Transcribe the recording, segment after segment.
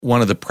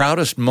one of the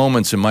proudest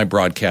moments in my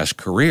broadcast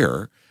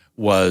career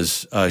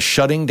was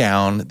shutting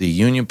down the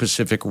Union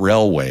Pacific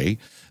Railway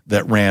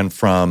that ran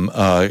from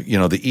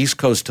the East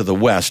Coast to the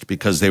West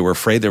because they were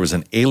afraid there was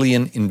an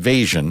alien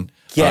invasion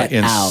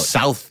in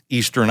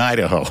southeastern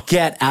Idaho.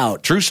 Get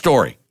out. True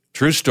story.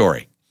 True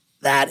story.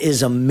 That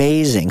is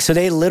amazing. So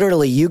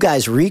you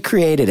guys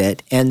recreated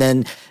it, and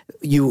then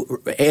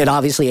it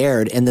obviously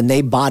aired, and then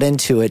they bought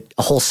into it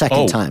a whole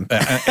second time.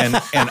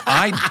 And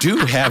I do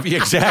have,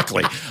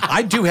 exactly.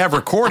 I do have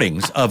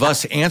recordings of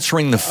us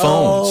answering the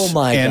phones. Oh,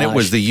 my And gosh. it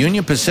was the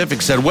Union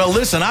Pacific said, well,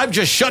 listen, I've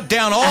just shut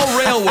down all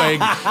railway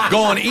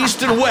going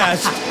east and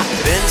west.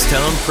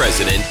 Benstown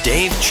President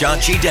Dave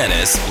Chachi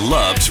Dennis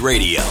loves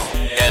radio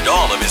and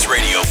all of his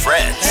radio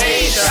friends.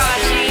 Hey,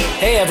 Chachi.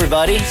 Hey,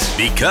 everybody.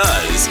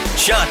 Because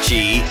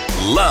Chachi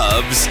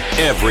loves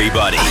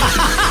everybody.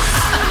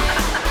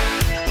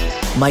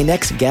 My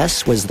next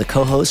guest was the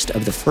co-host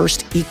of the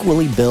first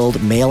equally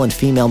billed male and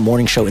female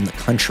morning show in the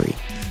country.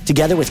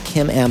 Together with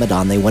Kim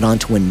Amidon, they went on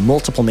to win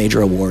multiple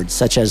major awards,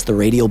 such as the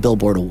Radio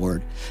Billboard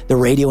Award, the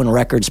Radio and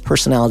Records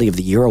Personality of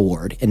the Year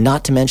Award, and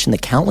not to mention the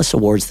countless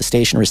awards the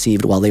station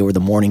received while they were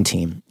the morning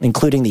team,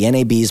 including the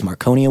NAB's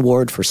Marconi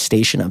Award for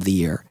Station of the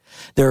Year.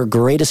 Their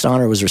greatest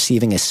honor was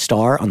receiving a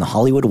star on the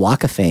Hollywood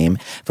Walk of Fame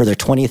for their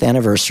 20th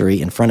anniversary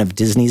in front of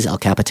Disney's El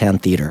Capitan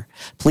Theater.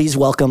 Please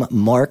welcome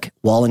Mark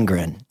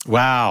Wallengren.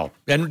 Wow.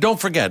 And don't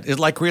forget,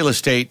 like real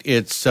estate,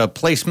 it's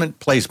placement.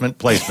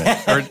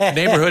 Or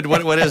neighborhood,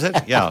 what is it?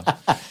 Yeah.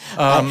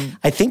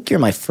 I think you're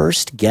my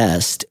first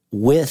guest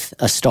with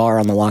a star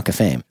on the Walk of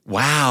Fame.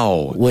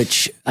 Wow.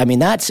 Which,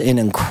 that's an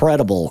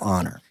incredible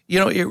honor.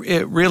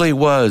 It really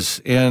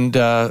was. And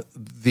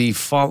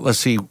let's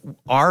see,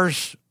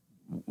 ours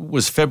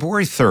was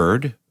February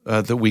 3rd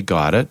that we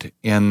got it.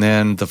 And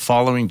then the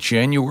following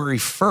January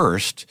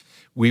 1st,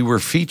 we were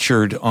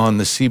featured on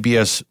the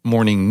CBS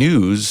Morning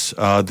News.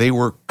 They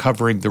were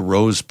covering the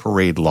Rose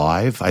Parade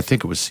live. I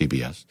think it was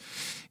CBS.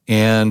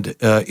 And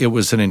it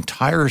was an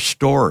entire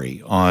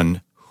story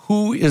on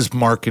who is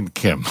Mark and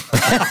Kim.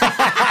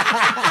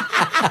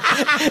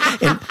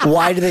 And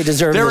why do they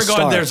deserve They were this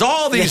going, star? there's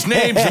all these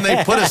names, and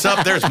they put us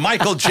up. There's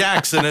Michael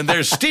Jackson, and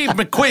there's Steve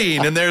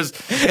McQueen, and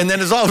then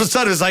it's all of a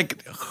sudden, it's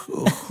like,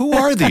 who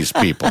are these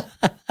people,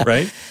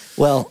 right?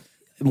 Well,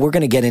 we're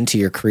going to get into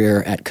your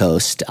career at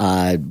Coast,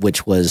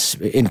 which was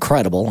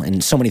incredible,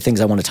 and so many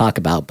things I want to talk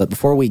about. But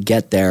before we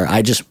get there,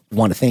 I just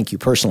want to thank you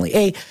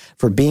personally,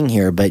 for being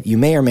here. But you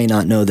may or may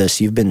not know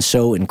this. You've been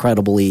so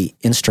incredibly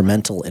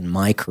instrumental in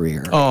my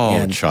career. Oh,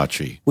 and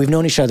Chachi. We've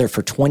known each other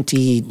for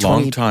 20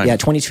 time. Yeah,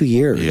 22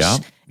 years.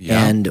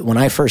 Yeah. And when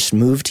I first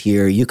moved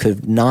here, you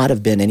could not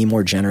have been any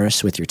more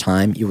generous with your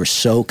time. You were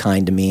so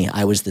kind to me.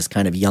 I was this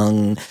kind of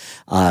young,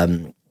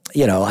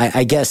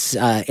 I guess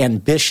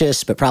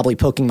ambitious, but probably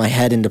poking my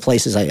head into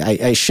places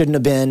I shouldn't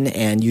have been.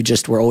 And you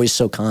just were always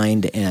so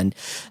kind, and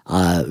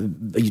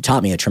you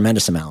taught me a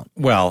tremendous amount.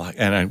 Well,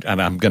 and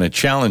I'm going to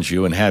challenge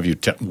you and have you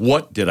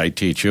what did I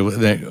teach you?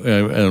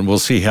 And we'll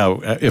see how,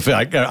 if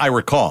I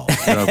recall,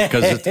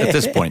 because at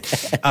this point,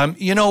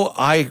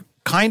 I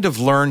kind of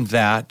learned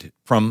that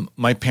from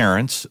my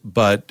parents,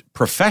 but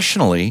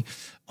professionally,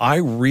 I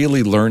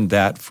really learned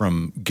that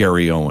from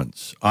Gary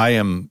Owens. I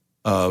am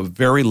a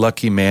very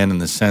lucky man in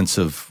the sense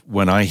of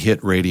when I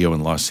hit radio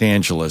in Los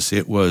Angeles,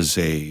 it was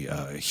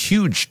a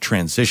huge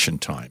transition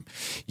time.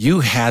 You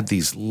had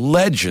these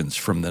legends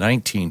from the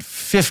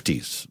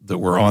 1950s that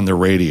were on the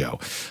radio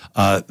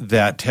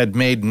that had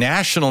made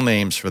national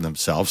names for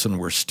themselves and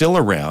were still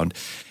around.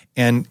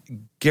 And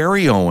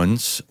Gary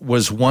Owens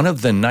was one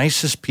of the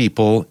nicest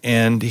people,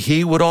 and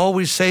he would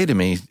always say to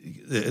me,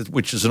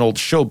 which is an old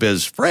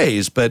showbiz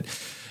phrase, but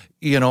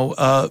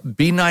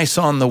be nice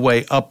on the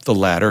way up the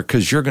ladder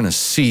because you're going to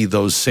see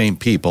those same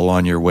people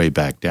on your way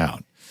back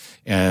down.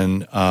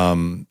 And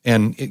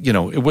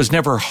it was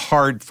never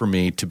hard for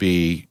me to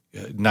be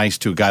nice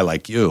to a guy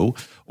like you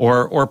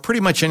or pretty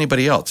much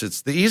anybody else.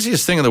 It's the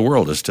easiest thing in the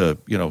world is to,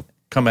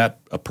 come at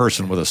a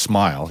person with a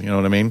smile. You know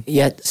what I mean?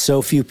 Yet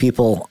so few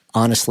people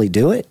honestly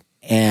do it.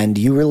 And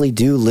you really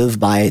do live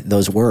by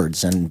those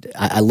words. And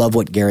I love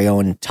what Gary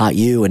Owen taught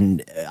you,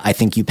 and I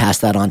think you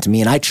passed that on to me.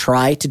 And I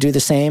try to do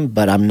the same,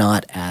 but I'm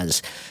not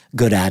as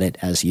good at it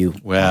as you.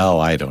 Well,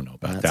 I don't know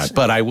about that.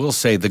 But I will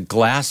say the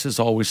glass is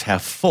always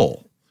half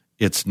full.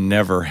 It's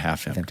never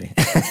half empty.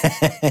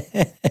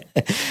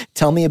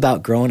 Tell me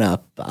about growing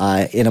up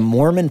in a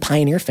Mormon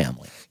pioneer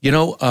family.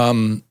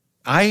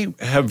 I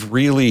have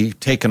really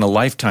taken a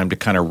lifetime to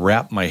kind of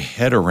wrap my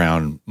head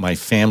around my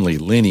family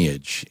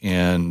lineage.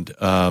 And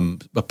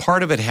a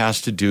part of it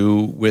has to do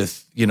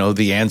with,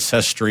 the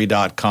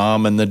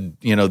Ancestry.com and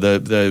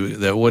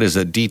the what is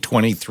it,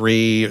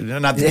 D23,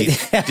 not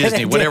the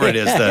Disney, whatever it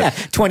is. The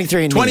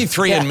 23andMe.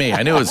 23andMe.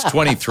 I knew it was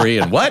 23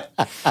 and what?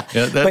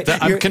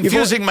 I'm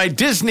confusing my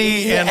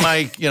Disney and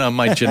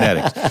my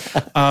genetics.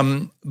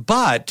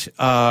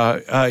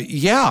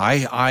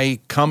 I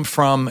come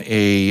from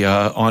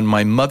on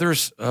my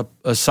mother's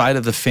side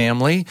of the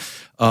family,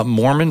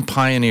 Mormon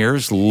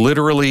pioneers,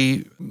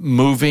 literally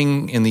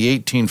moving in the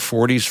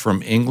 1840s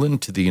from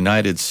England to the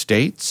United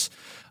States.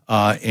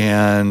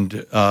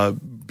 and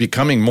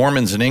becoming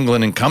Mormons in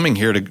England and coming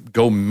here to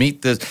go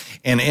meet this,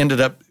 and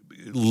ended up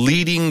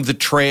leading the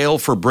trail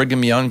for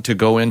Brigham Young to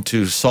go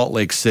into Salt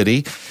Lake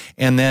City.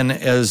 And then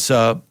as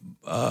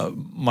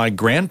my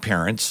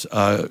grandparents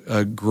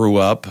grew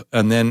up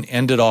and then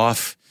ended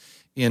off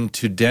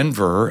into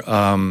Denver,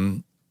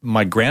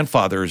 my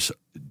grandfather's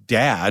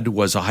dad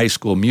was a high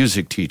school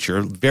music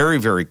teacher, very,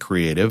 very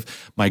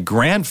creative. My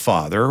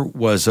grandfather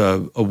was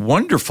a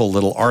wonderful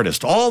little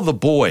artist. All the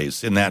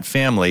boys in that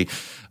family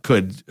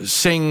could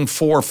sing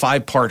 4 or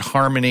 5 part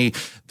harmony.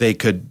 They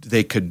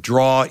could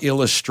draw,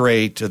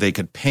 illustrate, they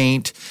could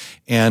paint.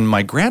 And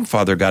my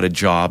grandfather got a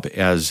job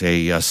as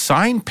a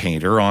sign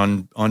painter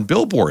on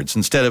billboards.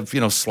 Instead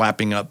of,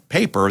 slapping up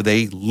paper,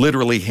 they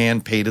literally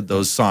hand painted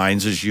those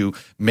signs as you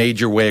made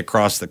your way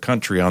across the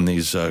country on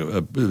these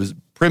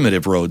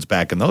primitive roads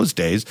back in those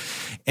days.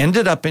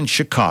 Ended up in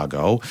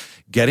Chicago,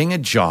 getting a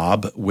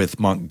job with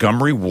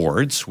Montgomery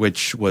Ward's,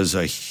 which was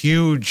a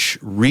huge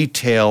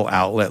retail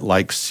outlet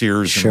like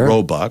Sears and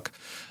Roebuck,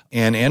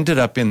 and ended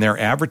up in their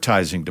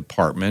advertising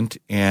department,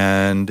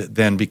 and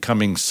then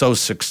becoming so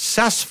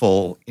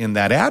successful in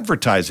that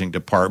advertising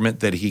department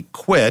that he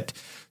quit,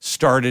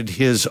 started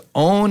his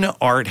own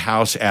art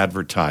house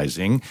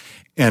advertising,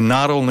 and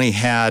not only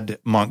had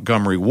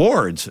Montgomery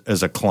Ward's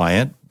as a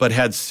client, but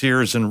had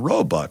Sears and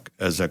Roebuck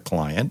as a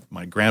client.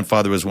 My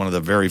grandfather was one of the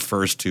very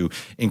first to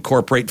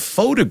incorporate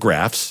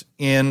photographs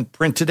in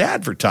printed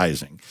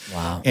advertising.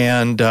 Wow.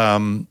 And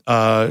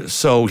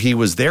so he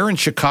was there in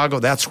Chicago.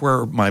 That's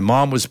where my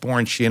mom was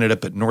born. She ended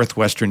up at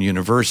Northwestern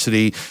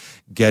University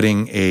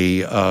getting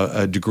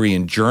a degree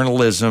in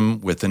journalism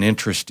with an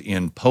interest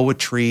in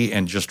poetry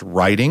and just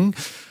writing.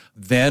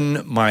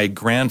 Then my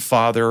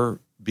grandfather,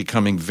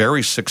 becoming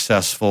very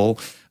successful,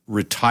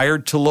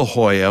 retired to La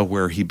Jolla,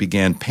 where he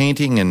began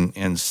painting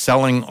and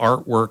selling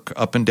artwork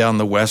up and down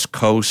the West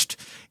Coast,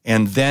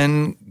 and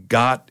then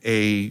got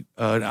an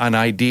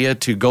idea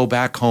to go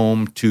back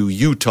home to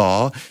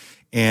Utah.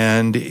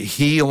 And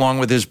he, along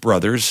with his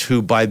brothers,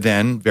 who by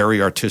then, very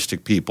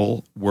artistic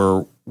people,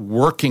 were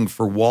working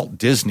for Walt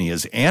Disney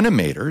as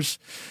animators,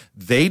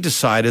 they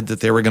decided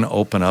that they were going to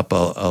open up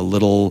a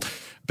little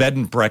bed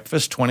and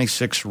breakfast,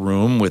 26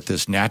 room with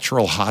this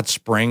natural hot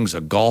springs, a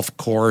golf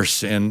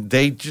course, and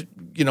they,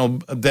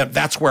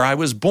 that's where I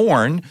was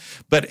born.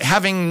 But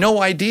having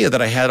no idea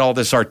that I had all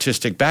this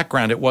artistic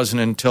background, it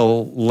wasn't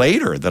until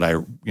later that I,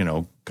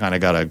 kind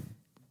of got a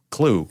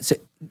clue. So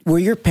were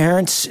your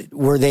parents,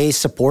 were they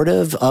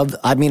supportive of,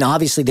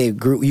 obviously you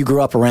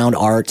grew up around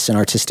arts and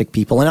artistic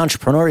people and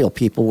entrepreneurial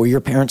people. Were your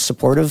parents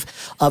supportive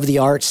of the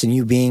arts and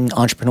you being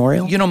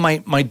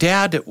entrepreneurial? My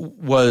dad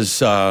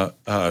was,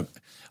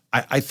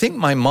 I think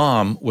my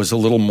mom was a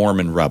little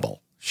Mormon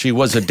rebel. She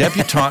was a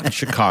debutante in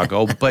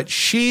Chicago, but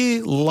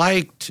she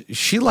liked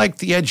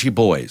the edgy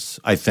boys,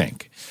 I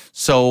think.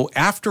 So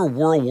after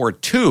World War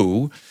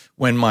II,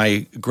 when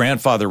my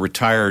grandfather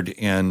retired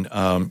and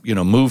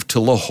moved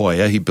to La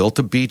Jolla, he built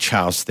a beach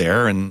house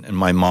there, and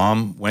my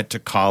mom went to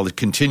college,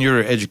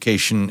 continued her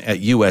education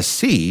at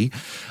USC.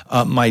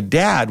 My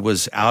dad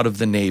was out of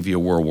the Navy of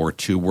World War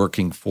II,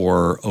 working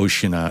for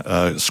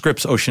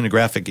Scripps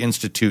Oceanographic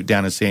Institute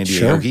down in San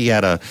Diego. Sure. He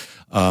had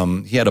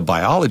a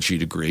biology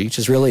degree, which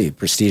is really a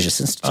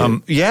prestigious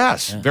institute.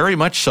 Yes, very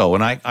much so.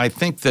 And I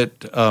think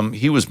that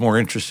he was more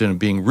interested in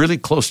being really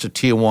close to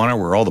Tijuana,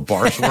 where all the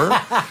bars were.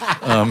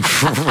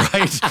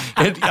 Right?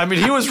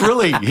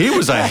 He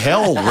was a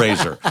hell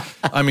raiser.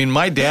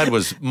 My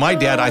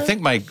dad. I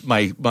think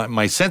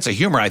my sense of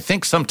humor, I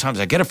think sometimes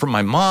I get it from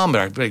my mom,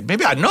 but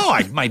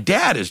my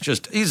dad is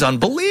he's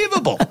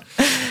unbelievable.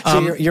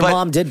 So your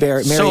mom did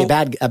marry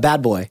a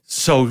bad boy.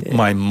 So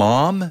my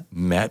mom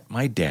met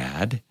my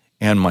dad,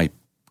 and my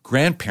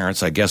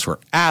grandparents, I guess, were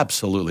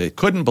absolutely,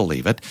 couldn't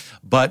believe it.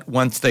 But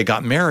once they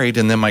got married,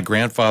 and then my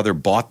grandfather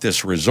bought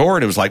this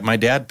resort, it was like my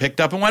dad picked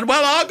up and went,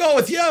 "Well, I'll go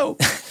with you."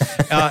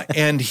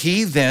 And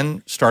he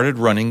then started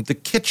running the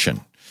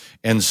kitchen.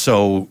 And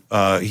so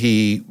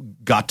he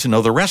got to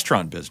know the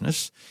restaurant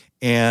business.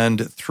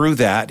 And through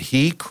that,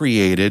 he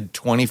created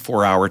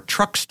 24-hour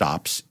truck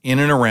stops in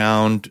and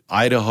around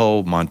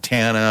Idaho,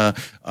 Montana,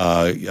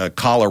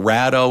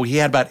 Colorado. He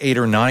had about 8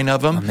 or 9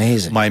 of them.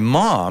 Amazing. My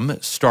mom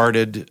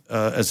started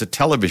as a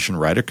television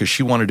writer because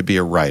she wanted to be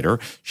a writer.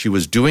 She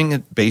was doing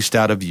it based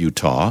out of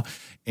Utah.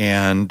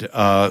 And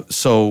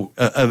so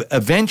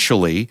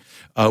eventually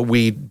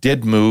we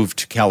did move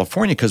to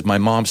California because my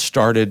mom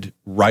started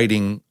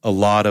writing a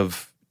lot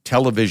of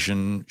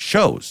television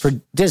shows. For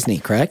Disney,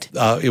 correct?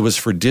 It was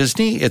for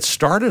Disney. It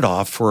started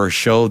off for a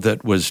show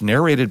that was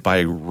narrated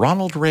by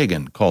Ronald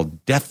Reagan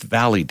called Death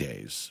Valley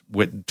Days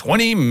with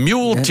 20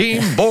 Mule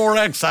Team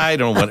Borax. I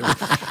don't know what it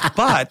was.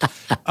 But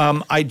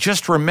I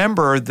just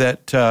remember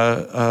that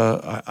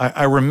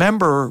I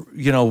remember,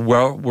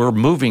 we're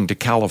moving to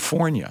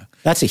California.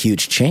 That's a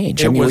huge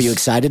change. Were you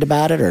excited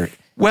about it or?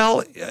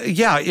 Well,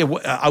 yeah,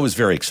 I was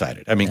very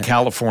excited.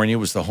 California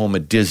was the home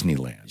of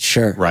Disneyland.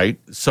 Sure. Right?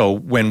 So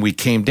when we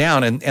came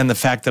down, and the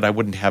fact that I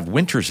wouldn't have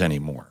winters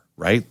anymore.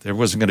 right? There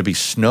wasn't going to be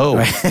snow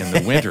in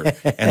the winter,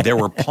 and there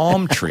were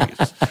palm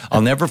trees.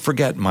 I'll never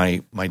forget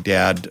my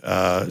dad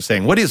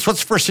saying, what's the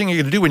first thing you're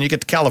going to do when you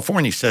get to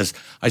California?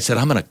 I said,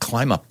 I'm going to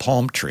climb a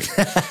palm tree.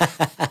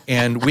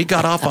 And we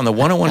got off on the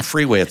 101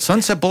 freeway at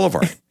Sunset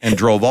Boulevard and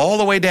drove all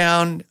the way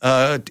down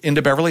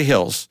into Beverly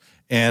Hills.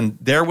 And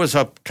there was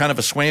a kind of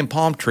a swaying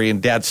palm tree,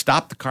 and Dad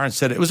stopped the car and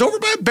said, it was over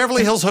by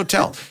Beverly Hills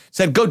Hotel.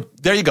 Said,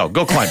 there you go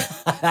climb it.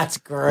 That's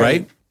great.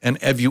 Right?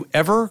 And have you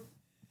ever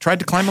tried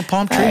to climb a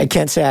palm tree? I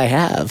can't say I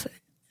have.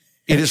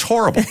 It is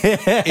horrible.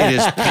 It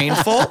is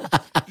painful.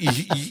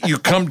 You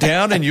come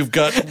down and you've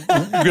got,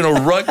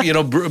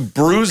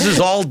 bruises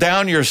all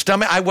down your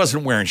stomach. I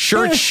wasn't wearing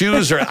shirts,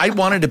 shoes, or I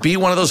wanted to be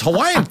one of those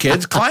Hawaiian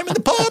kids climbing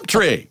the palm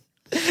tree.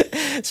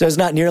 So it's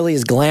not nearly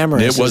as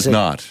glamorous. It was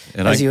not.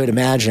 As you would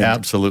imagine.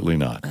 Absolutely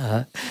not.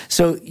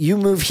 So you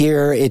move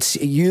here. It's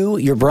you,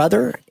 your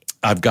brother.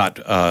 I've got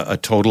a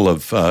total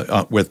of,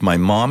 with my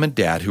mom and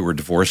dad, who were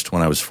divorced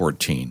when I was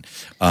 14,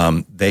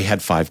 they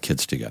had 5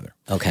 kids together.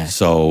 Okay.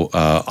 So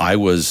I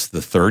was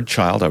the third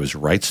child. I was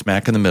right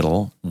smack in the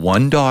middle.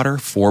 1 daughter,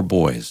 4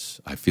 boys.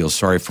 I feel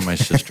sorry for my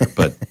sister,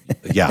 but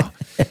yeah.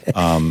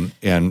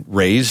 And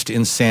raised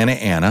in Santa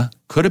Ana.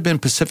 Could have been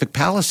Pacific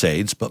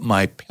Palisades, but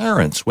my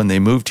parents, when they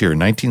moved here in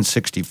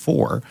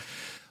 1964,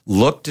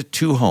 looked at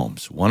 2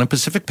 homes, one in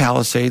Pacific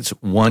Palisades,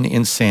 one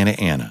in Santa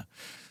Ana.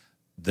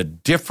 The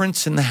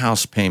difference in the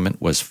house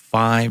payment was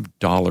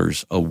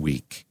 $5 a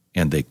week,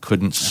 and they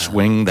couldn't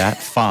swing that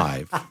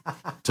 5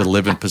 to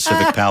live in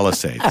Pacific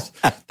Palisades.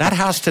 That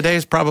house today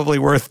is probably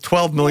worth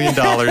 $12 million.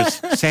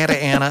 Santa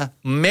Ana,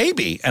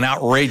 maybe an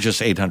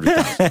outrageous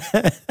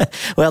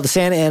 $800,000. Well, the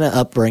Santa Ana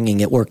upbringing,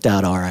 it worked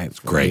out all right.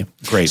 Great.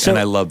 And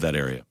I love that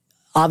area.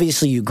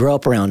 Obviously, you grew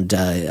up around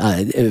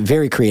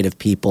very creative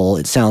people.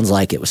 It sounds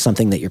like it was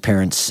something that your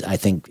parents, I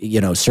think,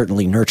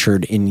 certainly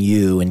nurtured in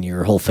you, and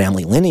your whole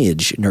family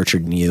lineage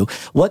nurtured in you.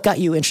 What got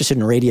you interested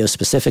in radio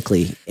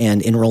specifically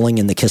and enrolling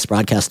in the KISS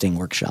broadcasting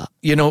workshop?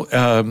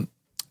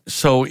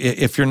 So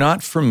if you're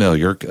not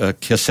familiar,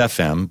 KISS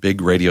FM, big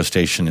radio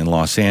station in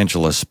Los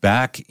Angeles,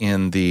 back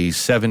in the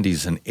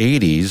 70s and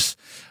 80s,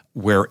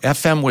 where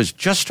FM was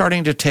just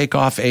starting to take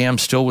off, AM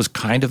still was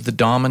kind of the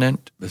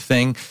dominant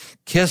thing.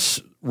 KISS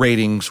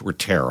ratings were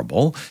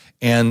terrible,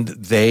 and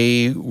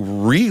they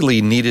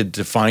really needed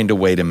to find a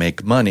way to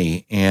make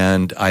money.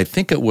 And I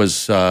think it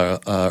was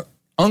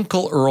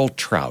Uncle Earl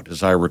Trout,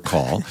 as I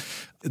recall,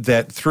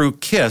 that through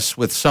KISS,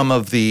 with some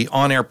of the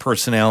on-air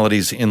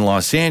personalities in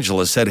Los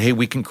Angeles, said, hey,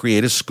 we can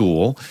create a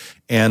school,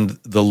 and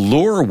the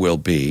lure will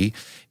be,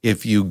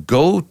 if you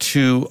go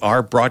to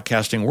our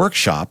broadcasting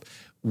workshop,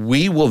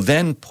 we will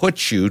then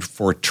put you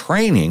for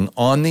training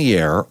on the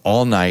air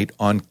all night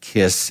on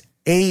KISS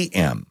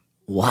AM.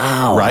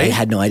 Wow. Right? I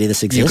had no idea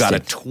this existed. You got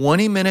a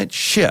 20-minute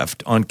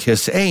shift on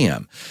KISS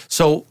AM.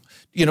 So,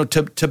 to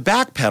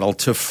backpedal,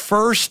 to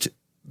first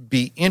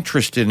be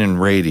interested in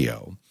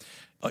radio,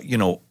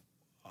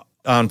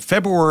 on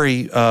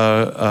February,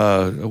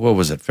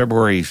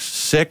 February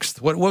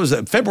 6th? What was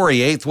it? February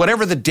 8th?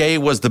 Whatever the day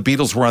was, the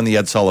Beatles were on the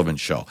Ed Sullivan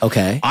Show.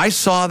 Okay. I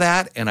saw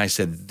that, and I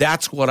said,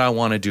 that's what I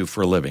want to do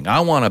for a living.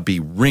 I want to be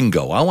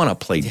Ringo. I want to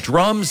play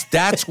drums.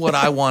 That's what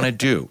I want to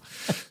do.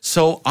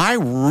 So I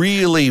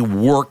really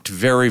worked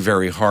very,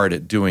 very hard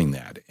at doing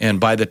that. And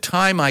by the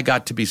time I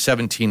got to be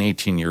 17,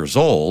 18 years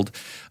old,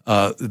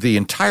 the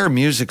entire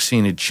music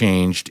scene had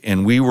changed,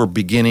 and we were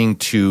beginning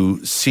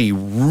to see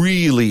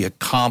really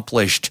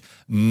accomplished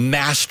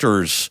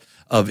masters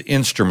of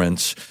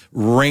instruments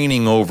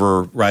reigning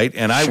over, right?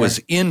 And I was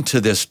into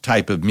this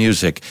type of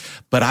music,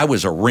 but I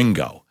was a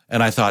Ringo.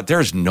 And I thought,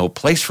 there's no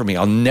place for me.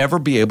 I'll never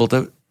be able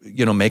to,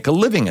 make a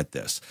living at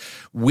this.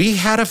 We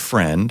had a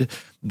friend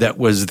that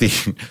was the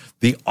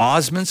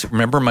Osmonds.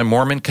 Remember my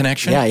Mormon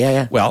connection?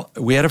 Yeah. Well,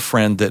 we had a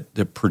friend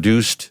that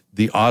produced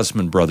the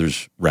Osmond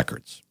Brothers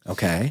records.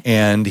 Okay.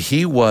 And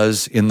he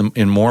was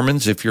in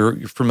Mormons, if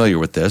you're familiar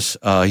with this,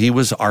 he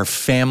was our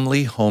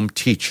family home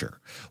teacher.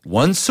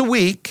 Once a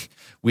week,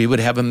 we would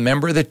have a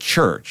member of the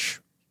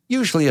church,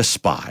 usually a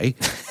spy,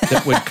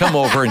 that would come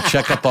over and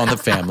check up on the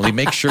family,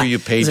 make sure you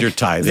paid your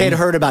tithing. They'd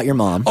heard about your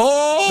mom.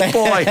 Oh,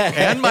 boy.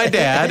 And my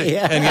dad.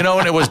 Yeah. And,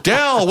 and it was,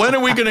 Del, when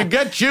are we going to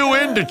get you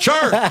into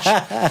church?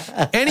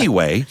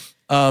 Anyway,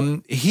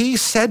 he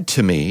said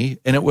to me,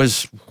 and it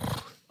was...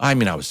 I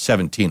was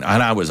 17,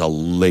 and I was a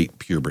late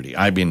puberty.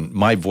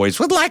 My voice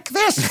was like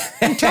this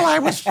until I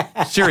was,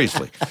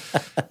 seriously.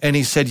 And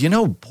he said,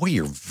 boy,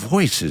 your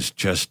voice is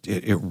just,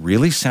 it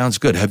really sounds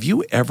good. Have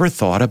you ever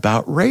thought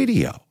about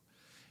radio?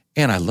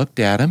 And I looked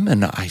at him,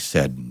 and I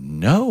said,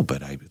 no,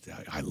 but I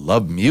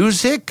love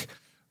music,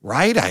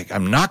 right?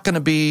 I'm not going to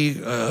be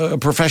a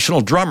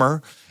professional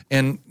drummer.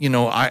 And,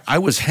 I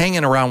was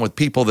hanging around with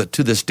people that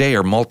to this day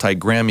are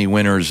multi-Grammy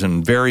winners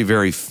and very,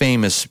 very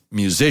famous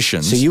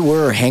musicians. So you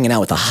were hanging out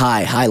with a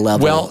high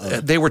level. Well,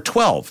 they were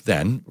 12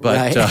 then,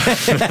 but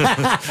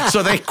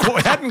so they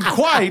hadn't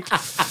quite.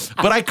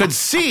 But I could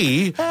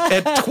see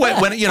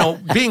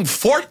when being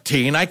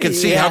 14, I could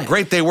see how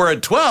great they were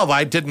at 12.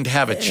 I didn't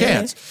have a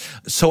chance.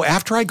 So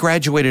after I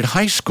graduated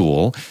high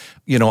school,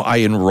 I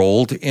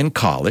enrolled in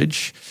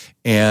college.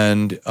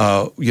 And,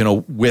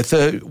 with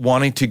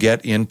wanting to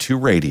get into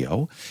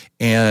radio.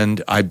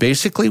 And I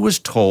basically was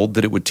told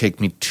that it would take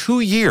me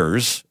 2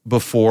 years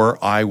before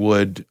I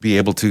would be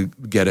able to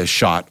get a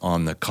shot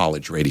on the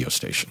college radio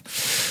station.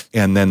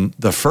 And then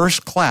the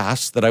first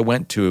class that I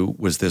went to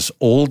was this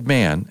old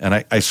man,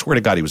 and I swear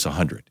to God, he was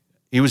 100.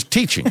 He was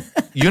teaching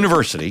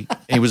university.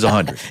 He was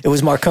 100. It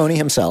was Marconi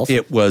himself.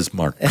 It was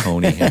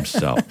Marconi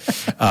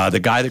himself, the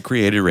guy that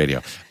created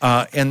radio.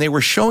 And they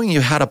were showing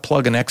you how to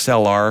plug an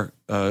XLR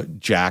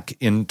jack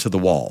into the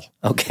wall.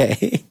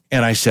 Okay.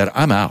 And I said,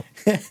 I'm out.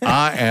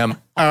 I am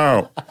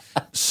out.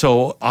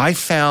 So I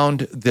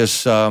found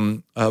this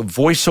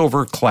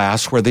voiceover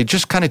class where they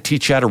just kind of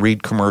teach you how to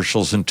read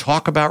commercials and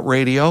talk about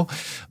radio,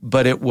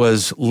 but it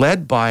was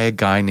led by a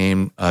guy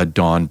named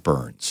Don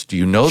Burns. Do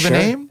you know the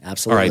name?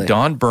 Absolutely. All right,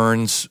 Don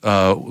Burns,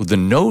 the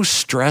No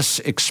Stress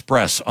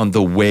Express on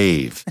the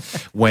Wave.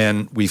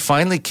 When we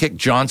finally kicked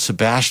John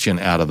Sebastian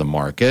out of the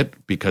market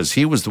because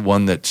he was the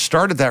one that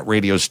started that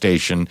radio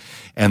station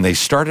and they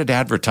started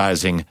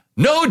advertising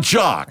no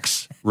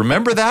jocks.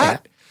 Remember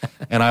that?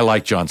 And I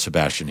like John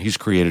Sebastian. He's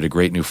created a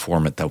great new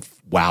format, the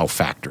Wow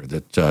Factor,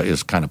 that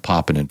is kind of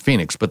popping in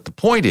Phoenix. But the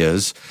point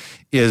is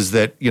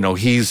that,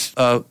 he's,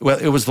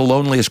 it was the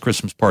loneliest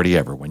Christmas party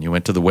ever when you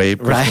went to the Wave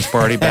Christmas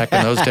party back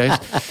in those days.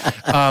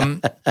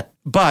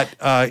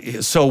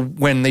 So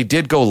when they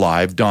did go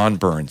live, Don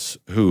Burns,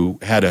 who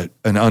had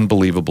an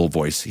unbelievable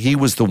voice, he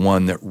was the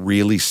one that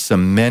really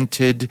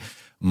cemented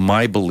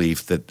my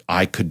belief that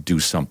I could do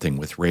something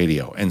with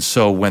radio. And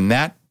so when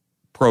that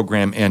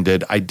program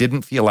ended, I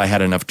didn't feel I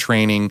had enough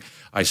training.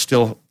 I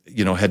still,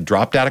 had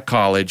dropped out of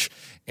college.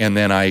 And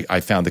then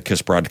I found the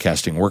KISS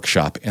Broadcasting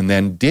Workshop and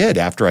then did,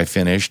 after I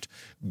finished,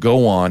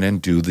 go on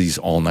and do these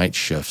all-night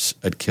shifts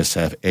at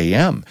KISS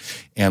AM.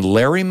 And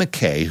Larry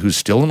McKay, who's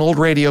still an old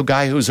radio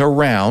guy who's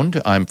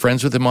around, I'm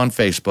friends with him on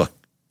Facebook,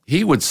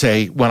 he would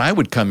say, when I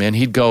would come in,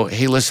 he'd go,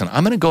 hey, listen,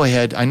 I'm going to go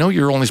ahead. I know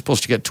you're only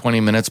supposed to get 20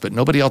 minutes, but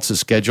nobody else is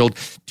scheduled.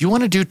 Do you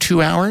want to do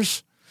 2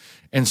 hours?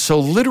 And so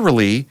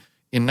literally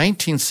in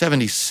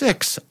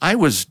 1976, I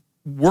was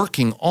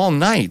working all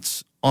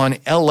nights on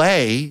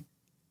LA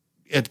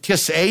at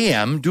KISS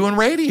AM doing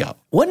radio.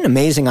 What an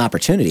amazing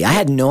opportunity. I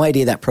had no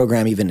idea that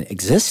program even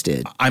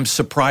existed. I'm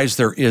surprised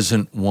there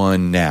isn't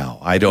one now.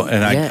 I don't,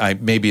 and I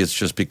maybe it's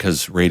just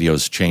because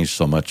radio's changed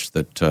so much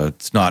that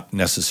it's not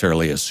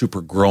necessarily a super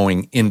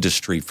growing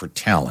industry for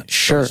talent.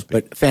 Sure,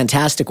 but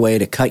fantastic way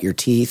to cut your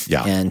teeth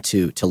and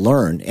to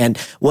learn. And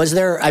was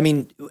there,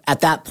 at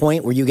that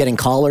point, were you getting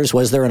callers?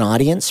 Was there an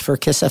audience for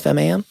KISS FM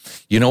AM?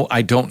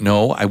 I don't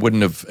know. I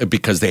wouldn't have,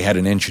 because they had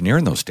an engineer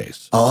in those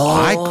days.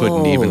 Oh. I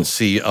couldn't even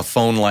see a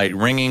phone light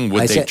ringing.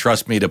 Would they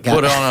trust me to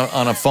put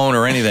on a phone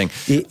or anything?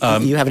 You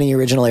have any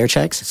original air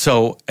checks?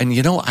 So, and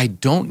I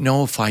don't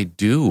know if I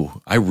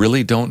do. I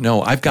really don't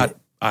know. I've got,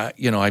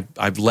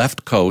 I've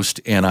left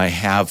Coast and I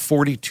have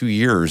 42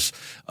 years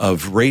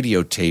of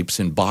radio tapes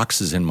in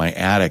boxes in my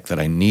attic that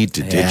I need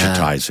to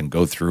digitize and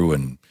go through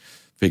and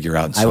figure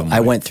out in some way. I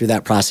went through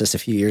that process a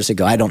few years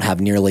ago. I don't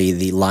have nearly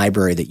the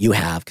library that you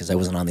have because I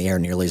wasn't on the air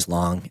nearly as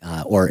long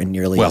or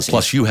nearly as... Well,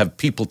 plus you have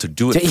people to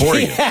do it for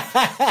you.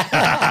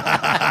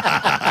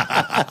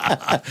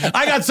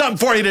 I got something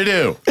for you to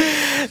do.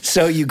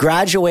 So you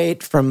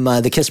graduate from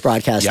the KISS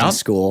Broadcasting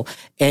School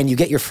and you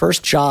get your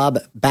first job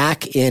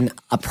back in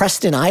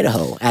Preston,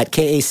 Idaho at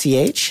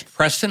KACH?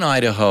 Preston,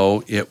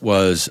 Idaho. It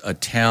was a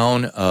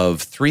town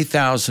of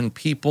 3,000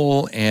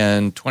 people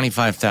and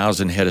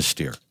 25,000 head of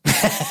steer.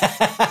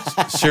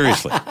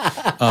 Seriously.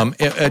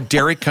 A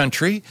dairy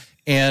country.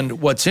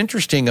 And what's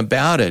interesting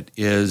about it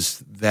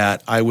is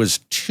that I was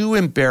too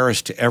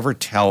embarrassed to ever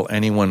tell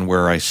anyone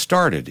where I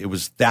started. It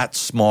was that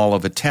small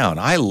of a town.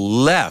 I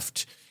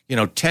left,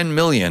 10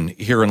 million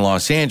here in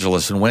Los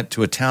Angeles and went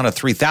to a town of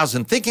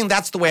 3,000 thinking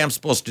that's the way I'm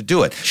supposed to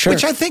do it. Sure.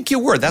 Which I think you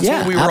were. That's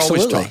what we were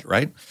always taught,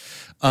 right?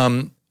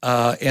 And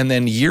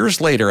then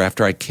years later,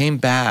 after I came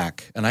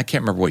back, and I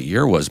can't remember what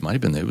year it was,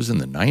 it was in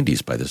the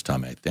 90s by this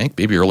time, I think,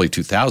 maybe early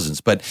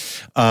 2000s. But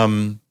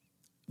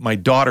my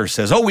daughter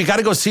says, we got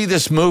to go see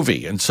this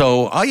movie. And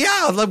so,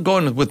 I love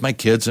going with my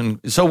kids.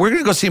 And so we're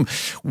going to go see him.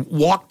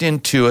 Walked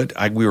into it.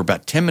 We were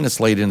about 10 minutes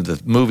late into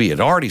the movie. It had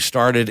already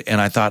started. And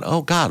I thought,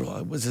 oh,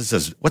 God, what's this?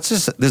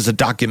 This is a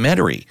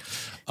documentary.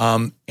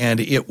 And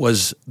it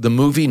was the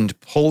movie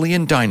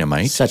Napoleon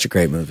Dynamite. Such a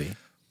great movie.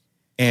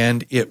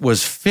 And it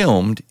was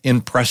filmed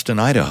in Preston,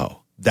 Idaho.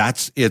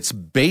 It's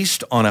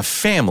based on a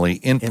family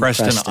in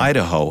Preston,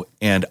 Idaho.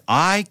 And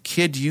I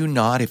kid you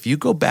not, if you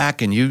go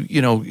back and you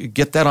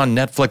get that on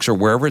Netflix or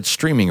wherever it's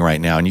streaming right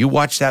now and you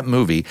watch that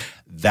movie,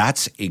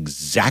 that's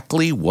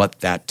exactly what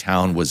that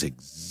town was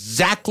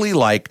exactly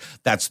like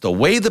that's the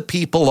way the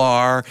people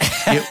are.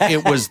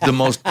 It was the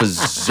most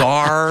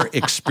bizarre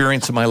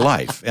experience of my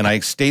life. And I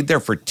stayed there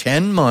for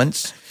 10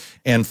 months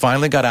and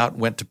finally got out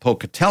and went to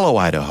Pocatello,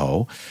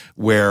 Idaho,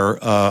 where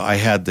I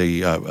had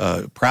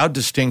the proud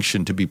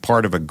distinction to be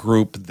part of a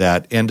group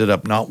that ended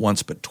up not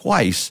once but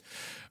twice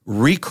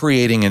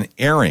recreating and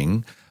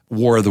airing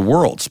War of the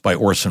Worlds by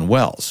Orson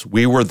Welles.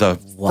 We were the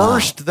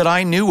first that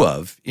I knew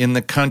of in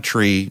the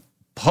country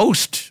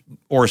post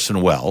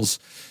Orson Welles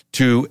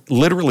to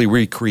literally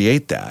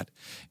recreate that.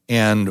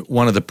 And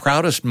one of the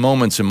proudest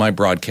moments in my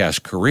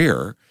broadcast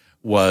career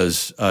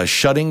was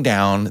shutting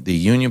down the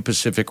Union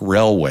Pacific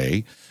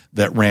Railway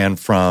that ran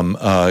from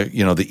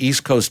the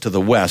East Coast to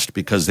the West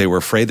because they were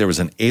afraid there was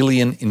an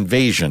alien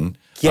invasion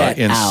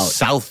in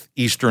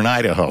southeastern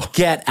Idaho.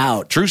 Get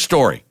out. True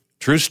story.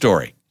 True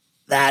story.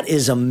 That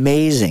is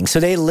amazing. So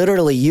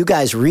you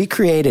guys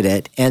recreated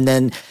it, and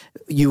then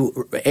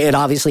it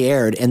obviously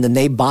aired, and then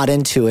they bought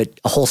into it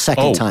a whole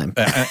second time.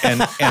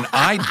 And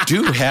I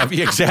do have,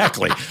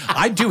 exactly.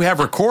 I do have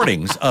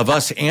recordings of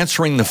us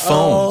answering the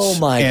phones. Oh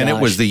my gosh. And it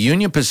was the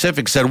Union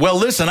Pacific said, well,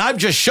 listen, I've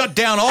just shut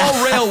down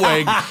all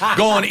railway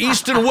going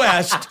east and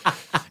west.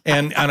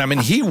 And I mean,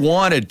 he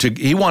wanted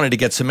to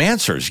get some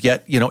answers.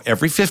 Yet,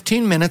 every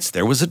 15 minutes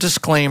there was a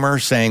disclaimer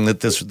saying that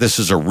this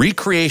is a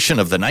recreation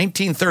of the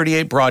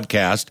 1938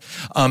 broadcast.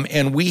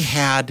 And we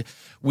had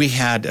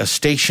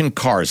station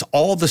cars.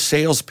 All the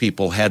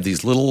salespeople had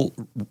these little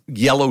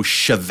yellow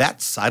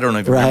Chevettes. I don't know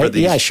if you remember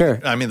these. Yeah, sure.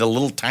 I mean, the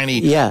little tiny.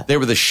 Yeah. They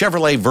were the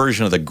Chevrolet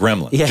version of the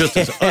Gremlin, just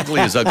as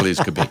ugly as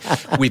could be.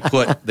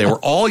 They were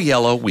all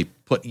yellow. We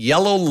put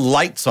yellow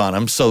lights on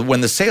them, so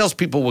when the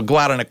salespeople would go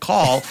out on a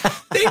call,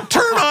 they'd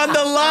turn on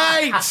the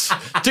lights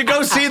to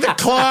go see the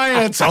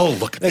clients. Oh,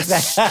 look at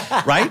this,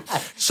 right?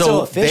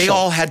 So they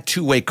all had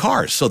two-way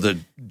cars. So the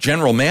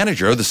general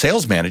manager, the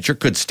sales manager,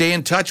 could stay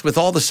in touch with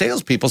all the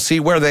salespeople,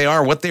 see where they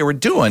are, what they were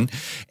doing,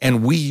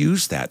 and we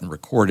used that and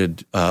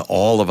recorded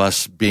all of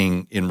us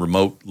being in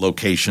remote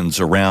locations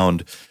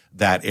around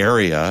that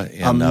area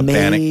in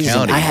Bannock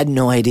County. I had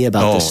no idea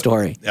about this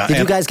story. Did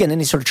you guys get in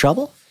any sort of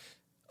trouble?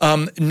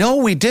 No,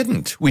 we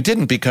didn't. We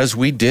didn't because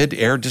we did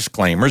air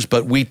disclaimers,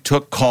 but we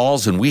took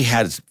calls and we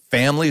had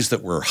families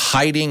that were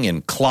hiding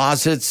in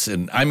closets.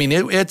 And I mean,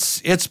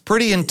 it's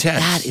pretty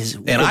intense. That is,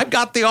 and I've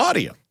got the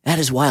audio. That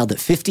is wild. That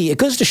 50, it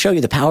goes to show you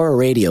the power of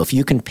radio. If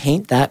you can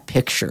paint that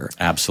picture.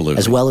 Absolutely.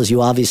 As well as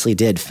you obviously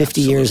did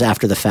 50 years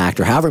after the fact,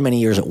 or however many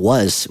years it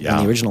was when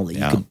the original,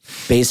 you could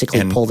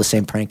basically pull the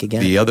same prank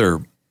again. The other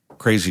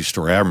crazy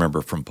story I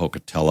remember from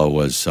Pocatello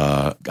was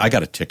I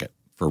got a ticket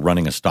for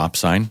running a stop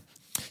sign.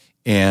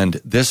 And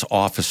this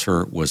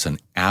officer was an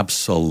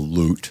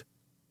absolute,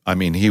 I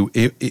mean,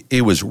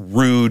 he was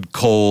rude,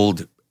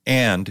 cold,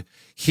 and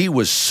he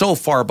was so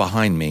far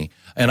behind me.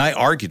 And I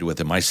argued with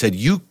him. I said,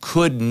 you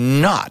could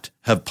not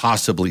have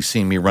possibly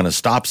seen me run a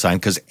stop sign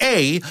because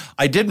A,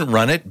 I didn't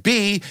run it.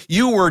 B,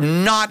 you were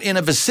not in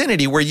a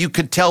vicinity where you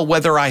could tell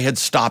whether I had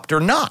stopped or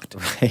not,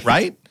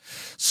 right?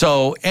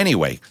 So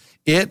anyway,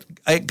 it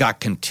got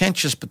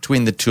contentious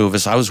between the two of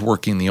us. I was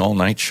working the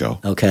all-night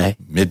show. Okay.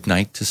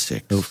 Midnight to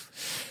 6. Oof.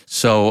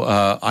 So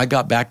I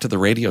got back to the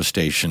radio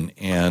station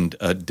and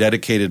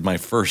dedicated my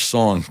first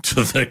song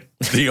to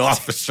the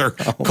officer,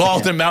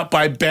 called him out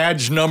by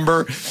badge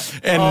number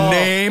and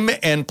name,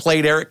 and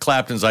played Eric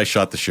Clapton's "I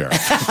Shot the Sheriff."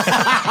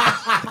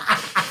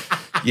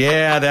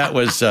 Yeah, that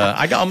was.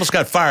 I almost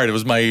got fired. It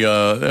was my.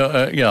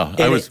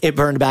 It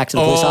burned back to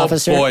the police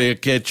officer. Oh boy,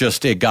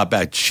 it got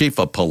back. Chief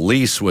of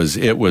police was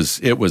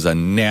a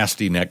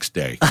nasty next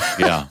day.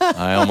 Yeah,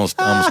 I almost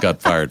got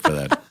fired for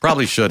that.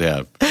 Probably should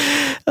have.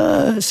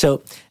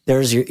 So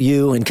there's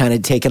you and kind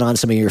of taking on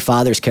some of your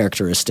father's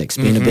characteristics,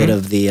 being a bit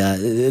of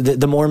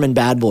the Mormon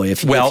bad boy,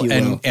 if you will.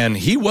 And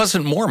he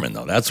wasn't Mormon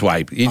though. That's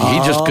why he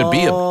just could be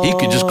he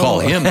could just call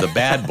him the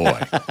bad boy.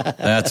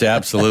 That's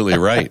absolutely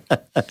right.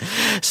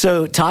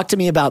 So talk to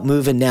me about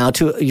moving now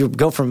you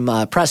go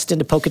from Preston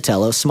to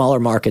Pocatello, smaller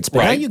markets,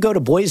 but now you go to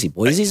Boise.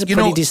 Boise's a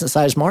pretty decent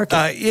sized market.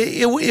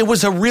 It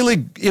was a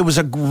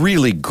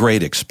really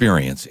great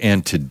experience,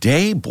 and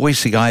today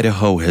Boise,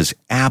 Idaho has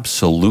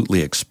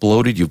absolutely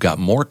exploded. You've got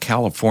more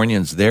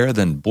Californians there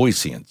than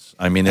Boiseans.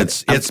 I mean,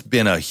 it's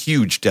been a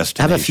huge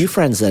destination. I have a few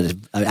friends that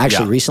have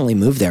actually recently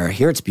moved there. I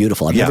hear it's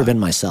beautiful. I've never been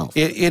myself.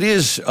 It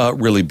is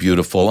really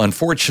beautiful.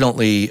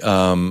 Unfortunately,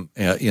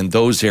 in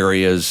those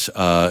areas,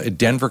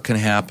 Denver can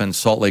happen,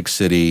 Salt Lake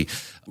City.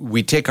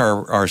 We take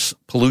our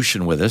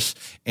pollution with us,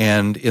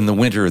 and in the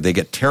winter they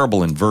get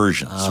terrible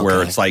inversions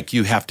where it's like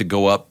you have to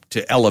go up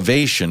to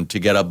elevation to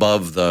get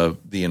above the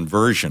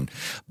inversion.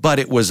 But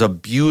it was a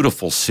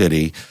beautiful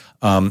city.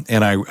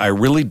 And I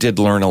really did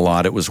learn a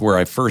lot. It was where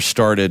I first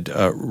started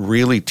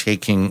really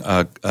taking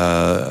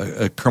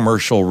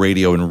commercial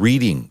radio and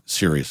reading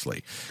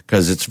seriously,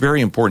 because it's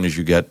very important as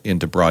you get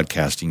into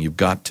broadcasting. You've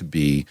got to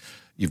be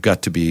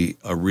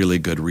a really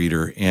good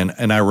reader.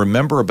 And I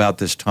remember about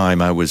this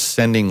time I was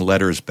sending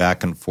letters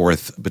back and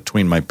forth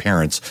between my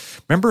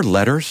parents. Remember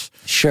letters?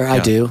 Sure, I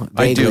do.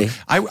 Vaguely.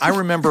 I do. I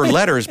remember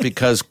letters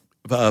because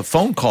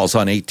phone calls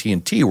on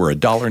AT&T were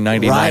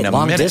 $1.99 right, a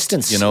long minute.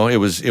 distance. You know, it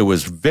was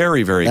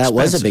very, very expensive.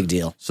 That was a big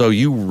deal. So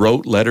you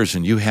wrote letters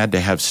and you had to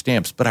have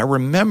stamps. But I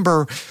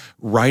remember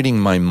writing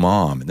my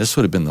mom, and this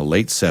would have been the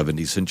late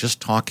 70s, and just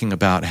talking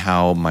about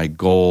how my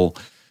goal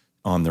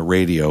on the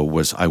radio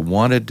was I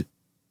wanted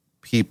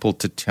people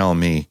to tell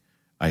me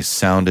I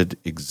sounded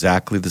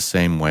exactly the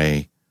same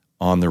way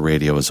on the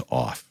radio as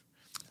off.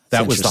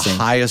 That was the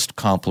highest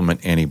compliment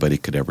anybody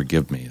could ever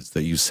give me, is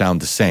that you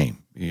sound the same.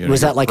 You know,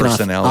 was that like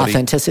personality. An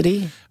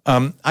authenticity?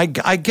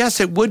 I guess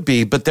it would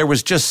be, but there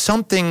was just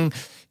something,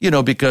 you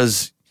know,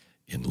 because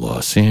in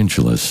Los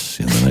Angeles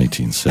in the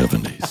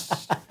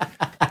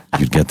 1970s,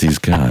 you'd get these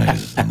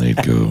guys and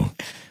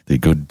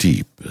they'd go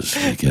deep as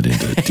they get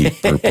into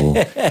deep purple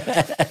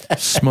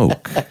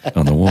smoke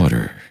on the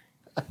water.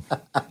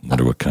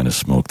 Wonder what kind of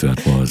smoke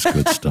that was.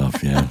 Good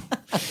stuff, yeah.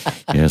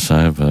 Yes,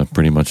 I've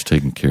pretty much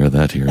taken care of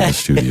that here in the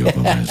studio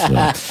by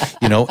myself.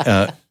 You know,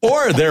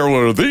 or there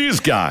were these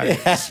guys.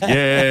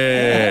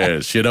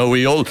 Yes, you know,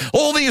 we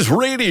all these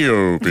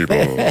radio people.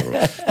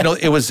 You know,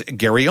 it was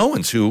Gary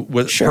Owens who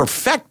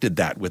perfected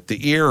that with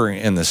the ear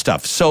and the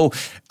stuff. So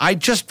I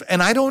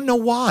don't know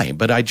why,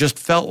 but I just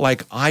felt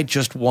like I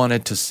just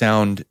wanted to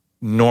sound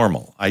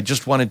normal. I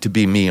just wanted to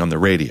be me on the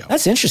radio.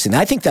 That's interesting.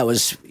 I think that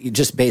was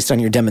just based on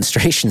your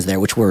demonstrations there,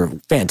 which were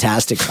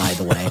fantastic, by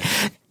the way.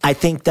 I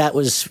think that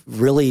was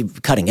really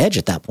cutting edge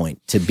at that point,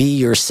 to be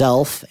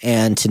yourself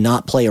and to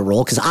not play a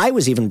role. Because I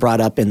was even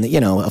brought up in,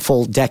 a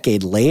full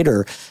decade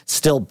later,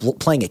 still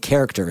playing a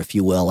character, if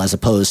you will, as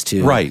opposed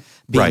to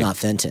being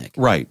authentic.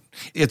 Right.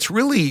 It's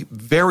really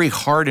very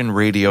hard in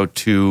radio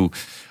to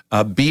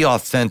be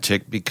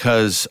authentic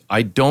because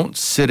I don't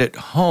sit at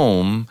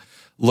home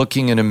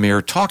looking in a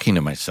mirror, talking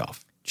to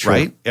myself,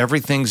 right?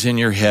 Everything's in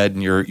your head,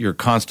 and you're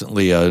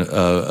constantly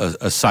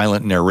a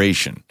silent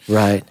narration.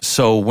 Right.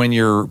 So when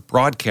you're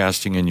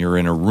broadcasting and you're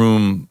in a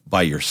room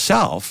by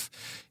yourself,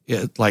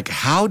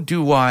 how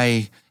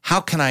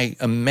can I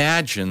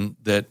imagine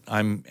that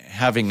I'm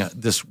having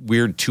this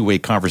weird two-way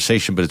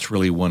conversation, but it's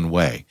really one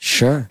way?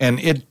 Sure. And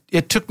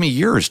it took me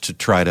years to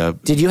try to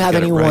Did you have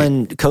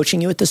anyone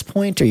coaching you at this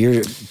point, or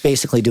you're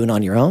basically doing it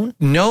on your own?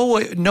 No,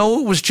 it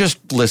was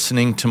just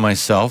listening to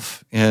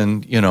myself.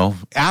 And,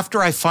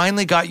 after I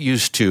finally got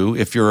used to,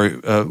 if you're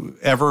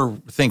ever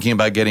thinking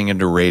about getting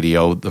into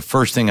radio, the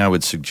first thing I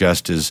would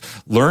suggest is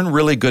learn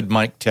really good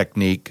mic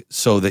technique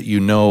so that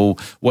you know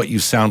what you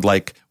sound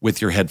like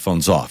with your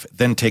headphones off.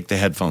 Then take the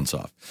headphones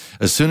off.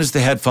 As soon as the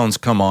headphones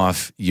come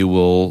off, you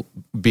will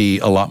be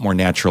a lot more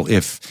natural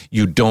if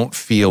you don't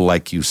feel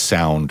like you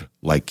sound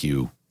like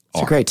you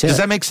It's a great tip. Does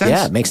that make sense?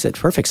 Yeah, it makes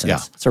perfect sense. Yeah.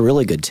 It's a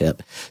really good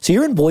tip. So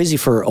you're in Boise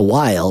for a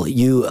while.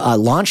 You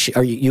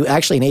you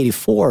actually in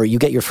 '84, you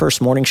get your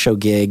first morning show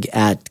gig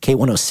at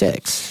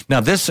K106. Now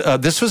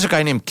this was a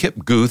guy named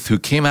Kip Guth who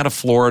came out of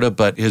Florida,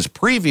 but his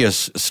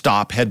previous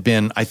stop had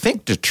been, I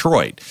think,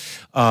 Detroit.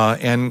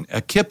 And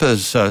Kip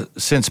has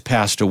since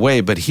passed away,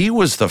 but he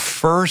was the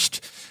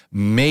first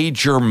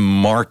major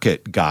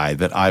market guy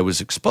that I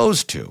was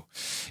exposed to.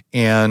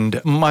 And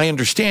my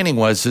understanding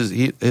was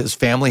his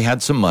family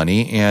had some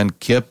money, and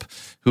Kip,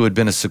 who had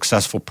been a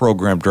successful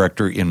program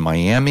director in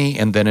Miami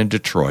and then in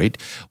Detroit,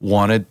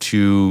 wanted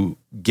to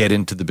get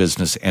into the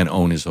business and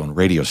own his own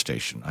radio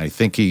station. I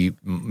think he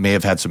may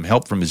have had some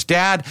help from his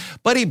dad,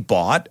 but he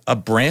bought a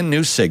brand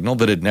new signal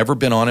that had never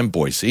been on in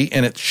Boise,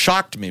 and it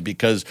shocked me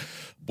because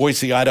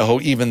Boise,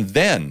 Idaho, even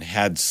then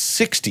had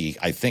 60,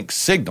 I think,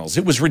 signals.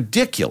 It was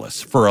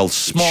ridiculous for a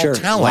small town like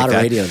that. A lot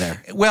of radio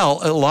there. Well,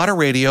 a lot of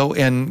radio,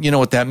 and you know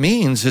what that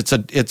means? It's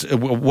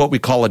what we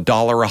call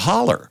 $1 a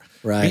holler.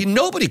 Right.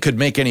 Nobody could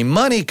make any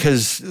money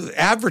because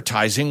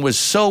advertising was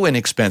so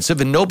inexpensive,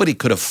 and nobody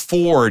could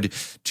afford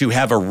to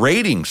have a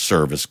rating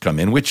service come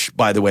in, which,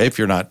 by the way, if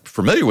you're not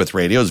familiar with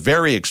radio, is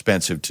very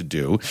expensive to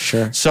do.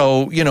 Sure.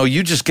 So,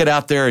 you just get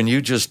out there and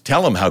you just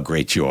tell them how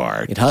great you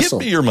are. You'd hustle.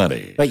 Give me your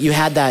money. But you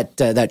had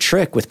that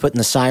trick with putting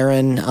the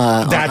siren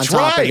on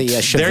top of the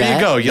Chevette. There you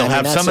go. You'll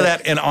have some of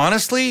that. And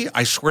honestly,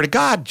 I swear to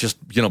God, just,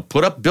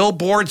 put up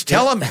billboards.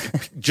 Tell them,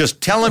 just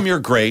tell them you're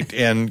great,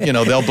 and,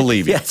 they'll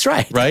believe you. Yeah, that's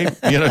right. Right?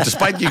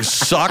 Despite you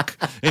suck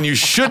and you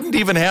shouldn't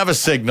even have a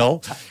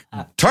signal,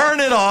 turn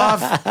it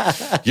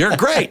off. You're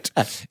great.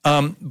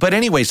 But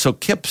anyway, so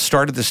Kip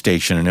started the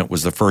station, and it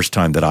was the first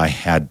time that I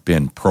had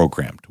been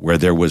programmed, where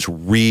there was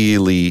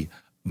really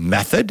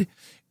method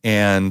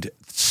and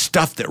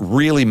stuff that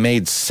really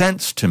made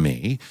sense to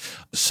me.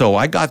 So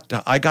I got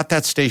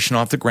that station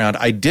off the ground.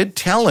 I did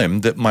tell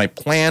him that my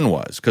plan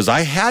was, because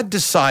I had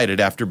decided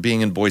after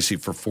being in Boise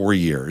for 4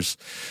 years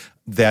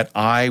that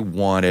I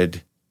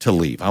wanted to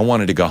leave. I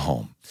wanted to go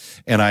home.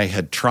 And I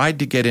had tried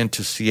to get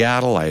into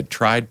Seattle. I had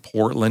tried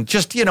Portland,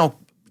 just,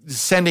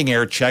 sending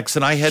air checks.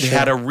 And I had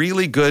had a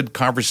really good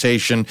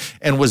conversation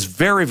and was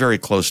very, very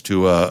close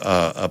to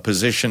a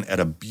position at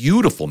a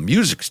beautiful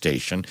music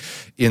station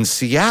in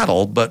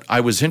Seattle. But I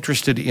was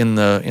interested in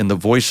the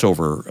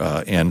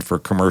voiceover end for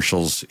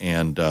commercials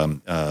and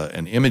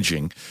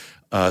imaging.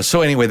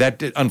 So anyway,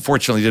 that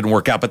unfortunately didn't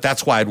work out, but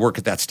that's why I'd work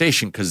at that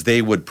station, because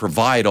they would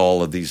provide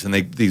all of these, and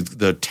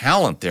the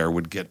talent there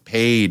would get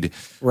paid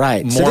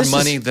more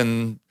money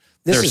than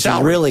this their is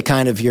salary. Really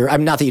kind of your,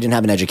 not that you didn't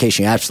have an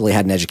education, you absolutely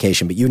had an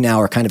education, but you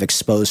now are kind of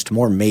exposed to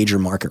more major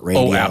market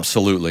radio. Oh,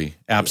 absolutely.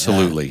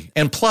 Absolutely. Yeah.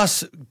 And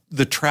plus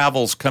the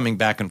travels coming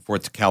back and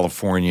forth to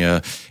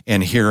California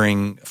and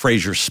hearing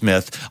Fraser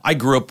Smith. I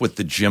grew up with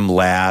the Jim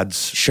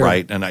Ladds,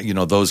 right? And,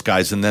 those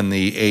guys, and then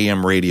the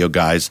AM radio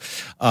guys.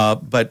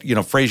 But,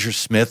 Fraser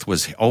Smith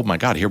was, oh my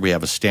God, here we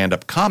have a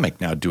stand-up comic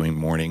now doing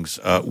mornings,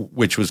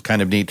 which was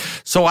kind of neat.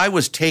 So I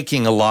was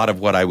taking a lot of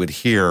what I would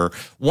hear.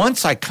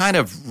 Once I kind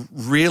of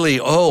really,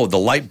 the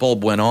light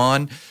bulb went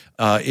on,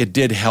 it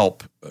did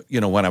help,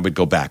 when I would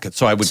go back.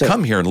 So I would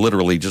come here and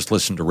literally just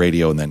listen to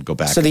radio and then go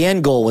back. So the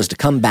end goal was to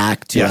come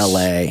back to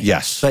LA.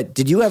 Yes. But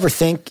did you ever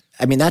think,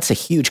 that's a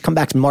huge, come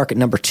back to market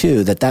number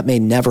 2, that may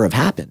never have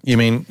happened? You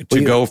mean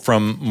go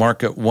from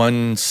market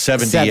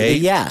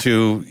 178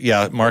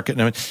 to, market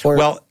number?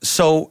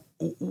 So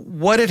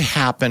what had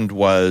happened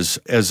was,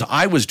 as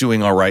I was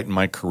doing all right in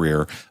my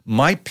career,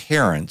 my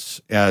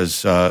parents,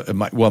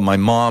 my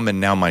mom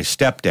and now my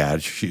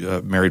stepdad, she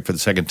married for the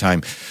second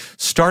time,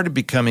 started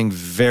becoming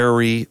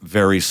very,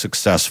 very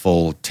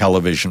successful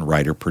television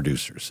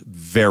writer-producers,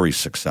 very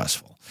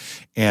successful.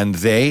 And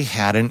they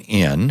had an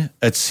in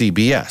at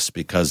CBS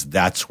because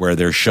that's where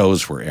their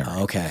shows were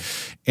airing. Okay.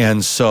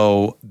 And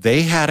so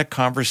they had a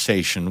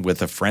conversation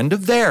with a friend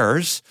of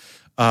theirs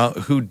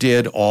who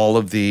did all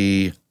of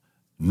the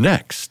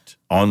Next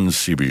on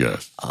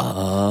CBS,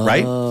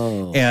 right?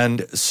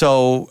 And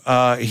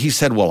so he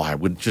said, well,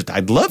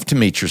 I'd love to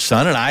meet your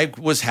son. And I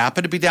was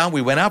happy to be down.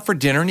 We went out for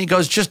dinner and he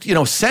goes, just,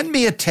 send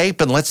me a tape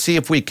and let's see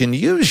if we can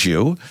use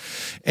you.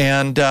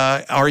 And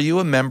are you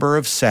a member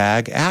of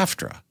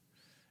SAG-AFTRA?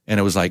 And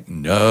it was like,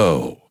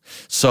 no.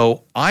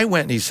 So I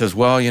went and he says,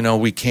 well,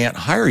 we can't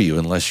hire you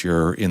unless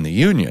you're in the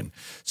union.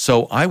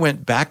 So I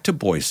went back to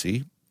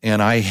Boise.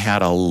 And I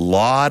had a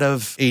lot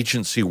of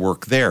agency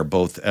work there,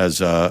 both as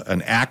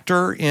an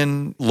actor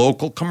in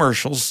local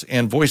commercials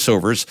and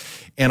voiceovers.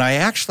 And I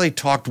actually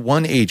talked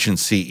one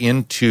agency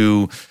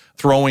into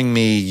throwing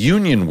me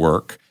union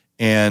work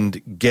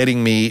and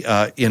getting me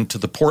into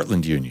the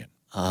Portland Union.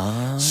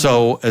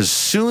 So as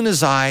soon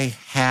as I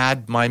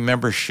had my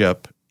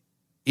membership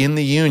in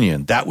the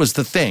union, that was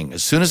the thing.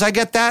 As soon as I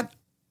get that,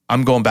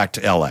 I'm going back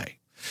to LA.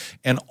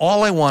 And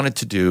all I wanted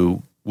to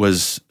do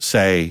was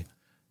say,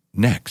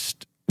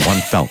 next. On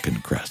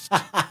Falcon Crest,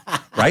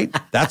 right?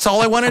 That's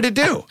all I wanted to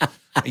do.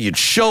 You'd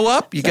show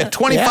up, you get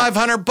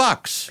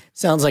 $2,500.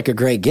 Sounds like a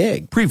great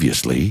gig.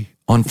 Previously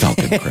on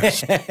Falcon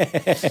Crest,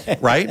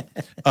 right?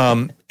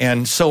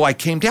 And so I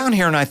came down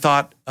here and I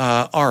thought,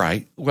 all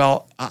right,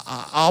 well,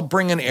 I'll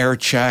bring an air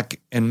check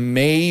and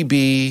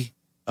maybe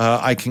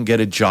I can get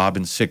a job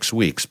in 6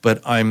 weeks.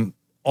 But I'm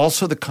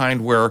also the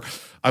kind where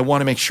I want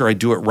to make sure I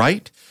do it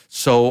right.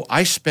 So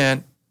I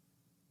spent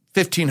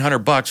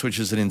 $1,500, which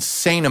is an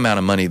insane amount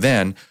of money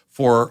then,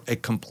 for a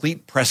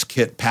complete press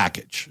kit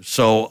package.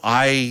 So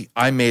I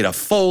made a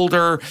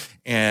folder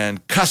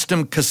and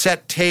custom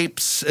cassette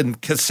tapes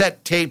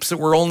that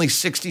were only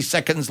 60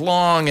 seconds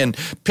long and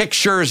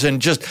pictures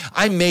and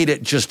I made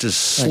it just as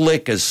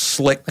slick as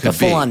slick could be. Like a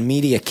full-on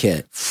media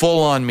kit.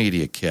 Full-on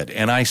media kit.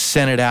 And I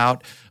sent it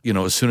out,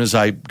 as soon as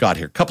I got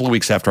here, a couple of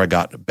weeks after I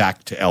got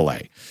back to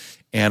LA.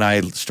 And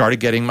I started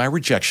getting my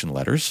rejection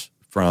letters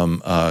from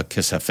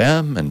KISS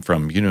FM and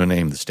from,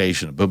 name the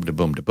station, boom, da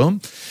boom, da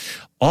boom.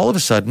 All of a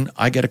sudden,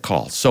 I get a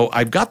call. So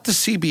I've got the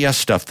CBS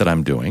stuff that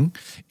I'm doing,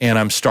 and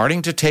I'm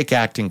starting to take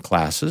acting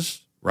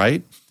classes,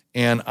 right?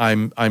 And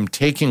I'm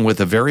taking with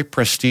a very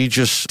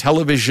prestigious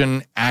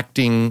television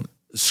acting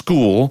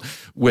school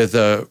with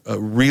a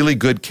really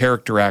good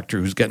character actor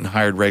who's getting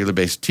hired regular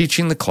basis,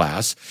 teaching the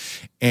class.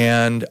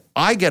 And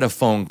I get a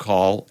phone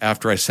call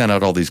after I sent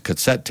out all these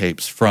cassette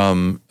tapes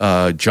from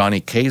Johnny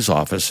Kay's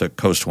office at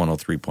Coast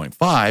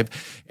 103.5,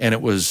 and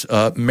it was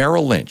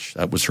Merrill Lynch.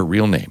 That was her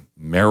real name,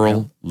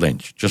 Merrill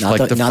Lynch, just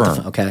like the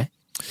firm. Okay.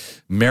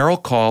 Merrill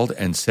called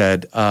and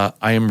said, I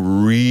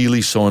am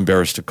really so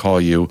embarrassed to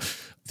call you.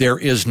 There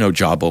is no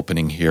job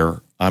opening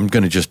here. I'm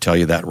going to just tell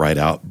you that right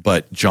out.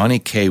 But Johnny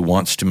Kay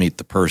wants to meet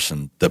the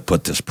person that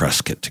put this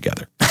press kit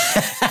together.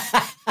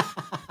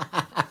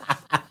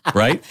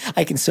 Right?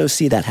 I can so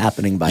see that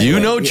happening by You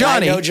know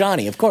Johnny. I know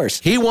Johnny, of course.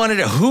 He wanted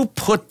to, who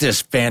put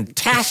this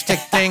fantastic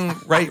thing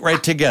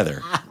right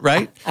together,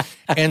 right?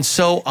 And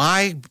so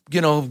I,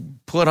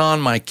 put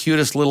on my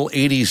cutest little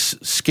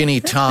 80s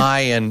skinny tie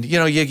and,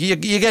 you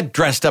get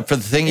dressed up for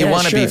the thing. You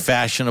want to be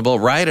fashionable,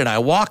 right? And I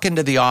walk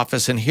into the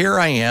office and here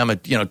I am, a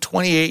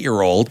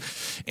 28-year-old,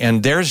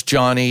 and there's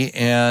Johnny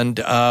and,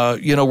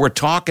 we're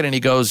talking and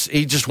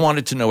he just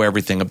wanted to know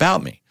everything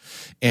about me.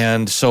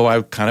 And so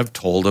I kind of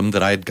told him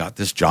that I had got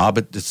this job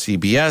at the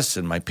CBS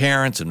and my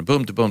parents and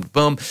boom, to boom, to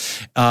boom.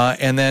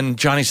 And then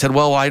Johnny said,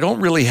 well, I don't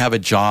really have a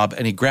job.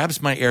 And he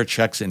grabs my air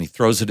checks and he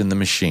throws it in the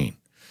machine.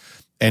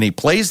 And he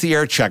plays the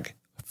air check.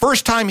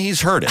 First time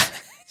he's heard it.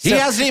 He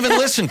hasn't even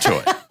listened to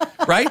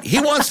it, right? He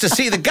wants to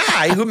see the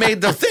guy who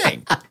made the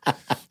thing.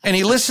 And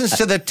he listens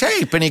to the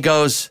tape and he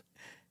goes,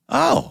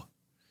 oh,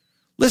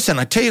 listen,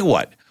 I tell you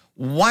what,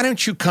 why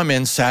don't you come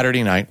in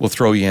Saturday night? We'll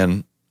throw you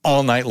in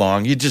all night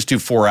long. You just do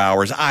 4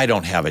 hours. I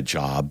don't have a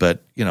job,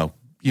 but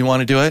you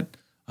want to do it?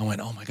 I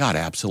went, oh my God,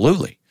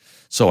 absolutely.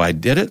 So I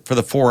did it for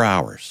the 4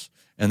 hours.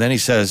 And then he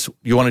says,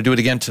 you want to do it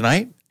again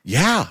tonight?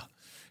 Yeah.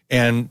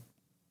 And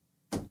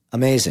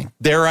amazing.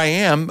 There I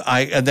am.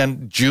 And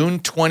then June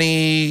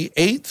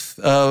 28th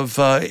of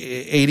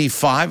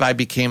 85, I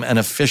became an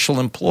official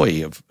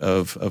employee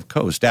of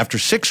Coast. After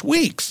 6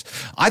 weeks,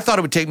 I thought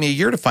it would take me a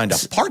year to find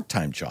a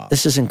part-time job.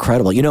 This is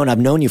incredible. And I've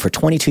known you for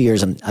 22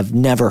 years, and I've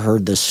never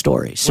heard this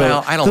story. So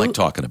well, I don't like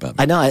talking about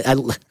it. I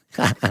know.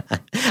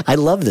 I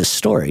love this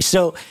story.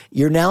 So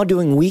you're now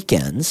doing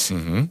weekends,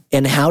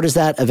 and how does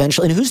that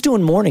eventually? And who's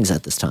doing mornings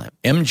at this time?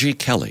 MG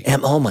Kelly.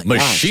 Oh my gosh,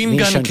 Machine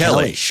Gun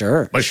Kelly.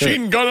 Sure,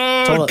 Machine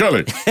Gun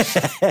Kelly.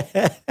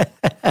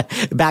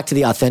 Back to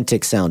the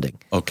authentic sounding.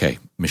 Okay,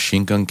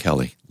 Machine Gun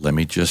Kelly. Let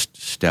me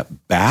just step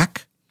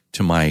back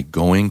to my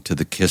going to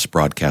the KISS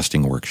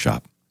broadcasting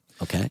workshop.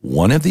 Okay.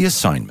 One of the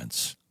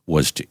assignments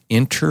was to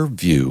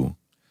interview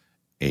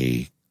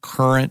a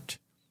current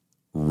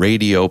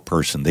radio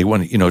person. They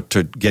want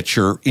to get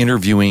your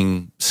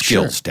interviewing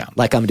skills down,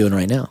 like I'm doing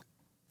right now,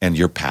 and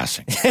you're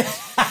passing.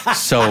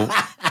 so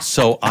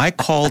I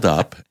called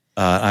up.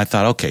 I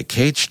thought, okay,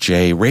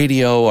 KHJ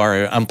radio,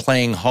 or I'm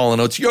playing Hall &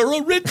 Oates.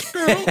 You're a rich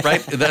girl,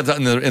 right? That's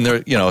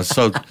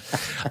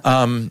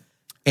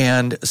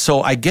and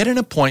so I get an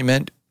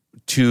appointment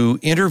to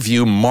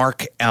interview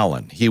Mark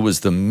Allen. He was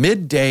the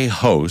midday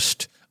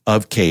host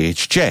of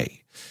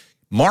KHJ.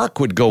 Mark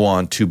would go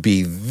on to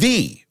be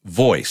the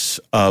voice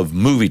of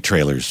movie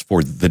trailers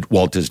for the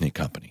Walt Disney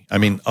Company. I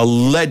mean, a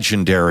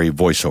legendary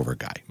voiceover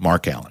guy,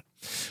 Mark Allen,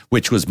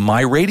 which was my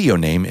radio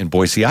name in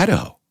Boise,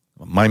 Idaho.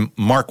 My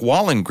Mark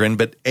Wallengren,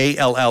 but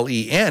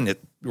Allen,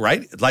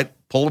 right? Like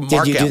pull Mark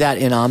Allen. Did you do that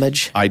in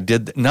homage? I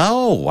did.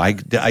 No,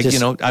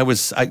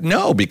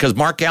 no, because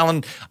Mark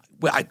Allen.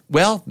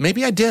 Well,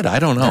 maybe I did. I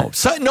don't know.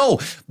 So, no,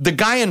 the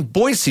guy in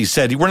Boise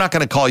said, we're not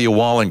going to call you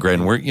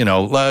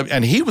Wallengren.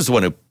 And he was the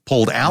one who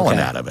pulled Allen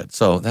out of it.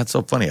 So that's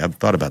so funny. I've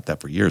thought about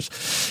that for years.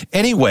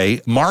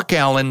 Anyway, Mark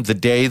Allen, the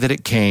day that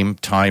it came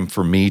time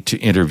for me to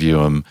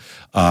interview him,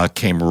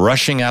 came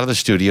rushing out of the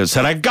studio and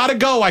said, I got to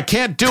go. I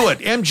can't do it.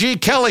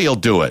 MG Kelly will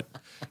do it.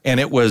 And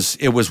it was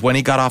when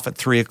he got off at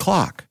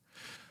 3:00.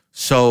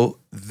 So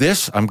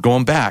I'm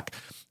going back.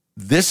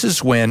 This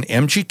is when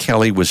MG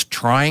Kelly was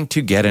trying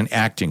to get an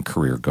acting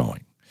career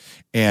going.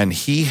 And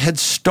he had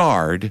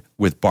starred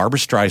with Barbra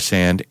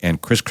Streisand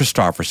and Chris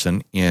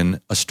Christopherson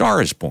in A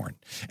Star is Born.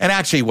 And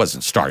actually, he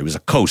wasn't a star. He was a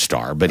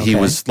co-star, but he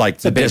was like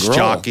the disc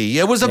jockey.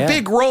 It was a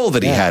big role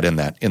that he had in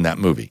that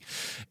movie.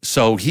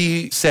 So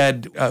he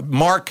said,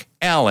 Mark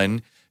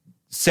Allen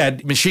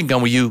said, Machine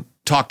Gun, will you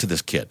talk to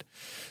this kid?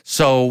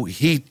 So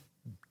he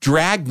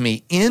dragged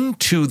me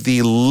into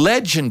the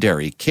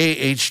legendary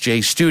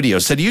KHJ studio,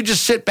 said, you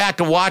just sit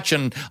back and watch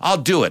and I'll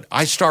do it.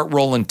 I start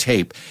rolling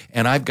tape,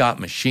 and I've got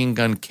Machine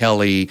Gun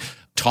Kelly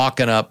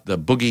talking up the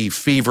Boogie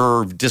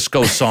Fever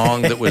disco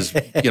song that was,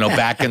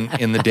 back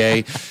in the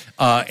day.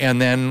 And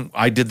then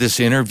I did this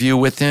interview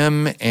with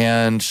him.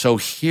 And so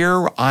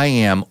here I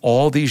am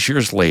all these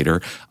years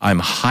later. I'm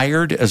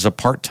hired as a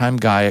part-time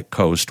guy at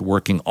Coast,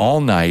 working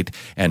all night.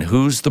 And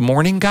who's the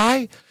morning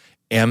guy?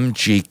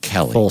 MG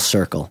Kelly. Full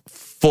circle.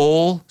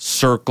 Full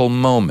circle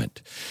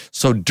moment.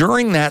 So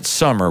during that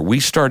summer, we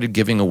started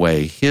giving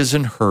away his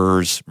and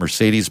hers,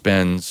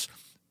 Mercedes-Benz,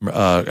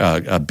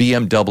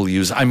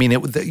 BMWs. I mean, the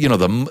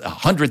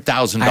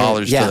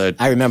 $100,000 to the.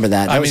 I remember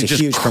that. That was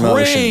just huge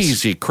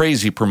promotions.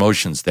 crazy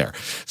promotions there.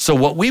 So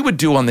what we would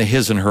do on the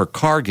his and her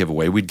car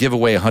giveaway, we'd give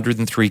away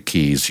 103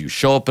 keys. You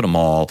show up at a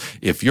mall.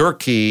 If your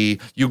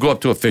key, you go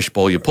up to a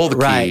fishbowl, you pull the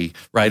key,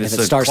 right? It's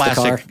a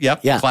classic.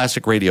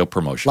 Classic radio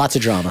promotion. Lots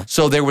of drama.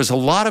 So there was a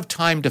lot of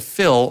time to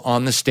fill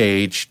on the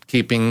stage,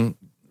 keeping.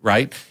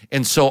 Right.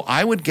 And so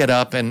I would get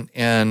up and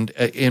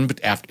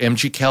after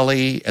MG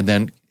Kelly, and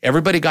then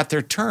everybody got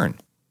their turn.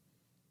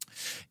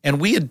 And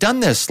we had done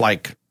this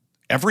like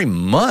every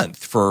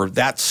month for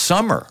that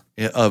summer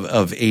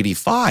of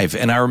 85.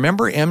 And I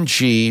remember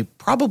MG,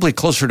 probably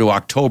closer to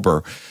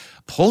October,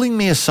 pulling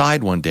me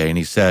aside one day, and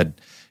he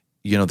said,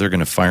 they're going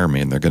to fire me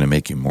and they're going to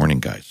make you morning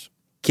guys.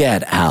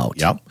 Get out.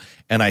 Yep.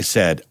 And I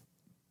said,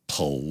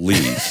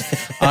 please.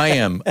 I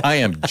am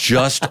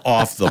just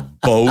off the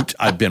boat.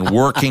 I've been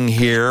working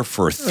here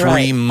for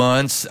 3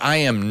 months. I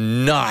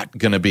am not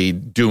going to be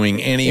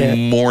doing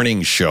any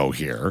morning show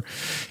here.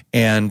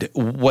 And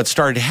what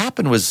started to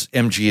happen was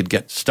MG would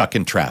get stuck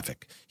in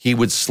traffic. He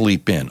would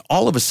sleep in.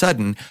 All of a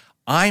sudden,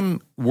 I'm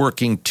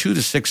working 2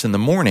 to 6 in the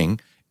morning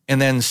and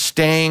then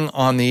staying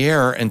on the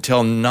air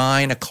until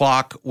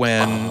 9:00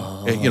 when,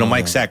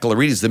 Mike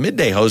Saccalarides, the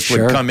midday host,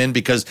 would come in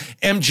because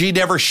MG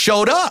never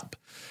showed up.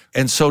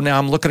 And so now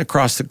I'm looking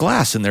across the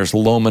glass, and there's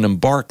Lohman and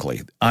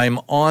Barkley. I'm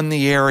on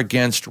the air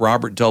against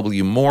Robert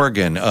W.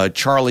 Morgan,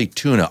 Charlie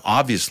Tuna,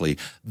 obviously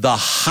the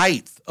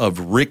height of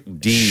Rick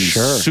D's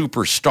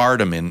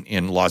superstardom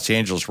in Los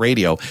Angeles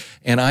radio.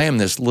 And I am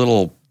this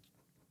little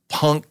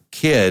punk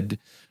kid,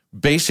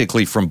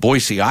 basically from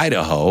Boise,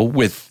 Idaho,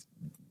 with,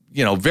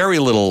 very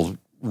little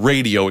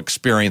radio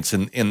experience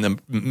in the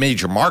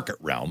major market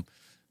realm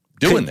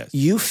doing this.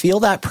 You feel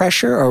that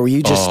pressure, or were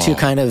you just too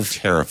kind of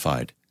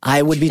terrified?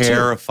 I would be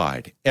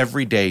terrified.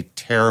 Every day,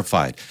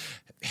 terrified.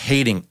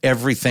 Hating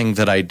everything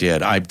that I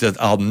did.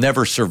 I'll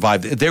never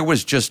survive. There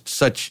was just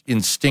such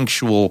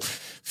instinctual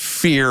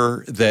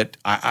fear that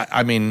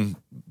I mean,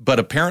 but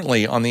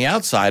apparently on the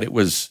outside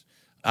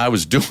I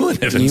was doing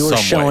it in some way. You were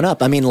showing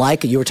up. I mean,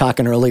 like you were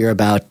talking earlier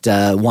about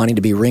wanting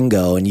to be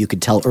Ringo, and you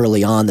could tell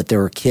early on that there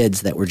were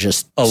kids that were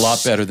just a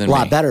lot better than me. A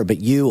lot better, but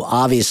you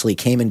obviously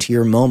came into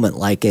your moment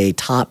like a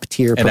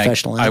top-tier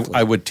professional athlete.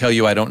 I would tell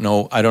you I don't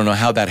know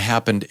how that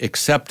happened,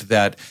 except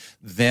that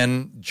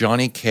then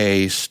Johnny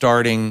K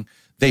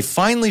they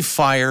finally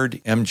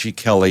fired MG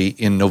Kelly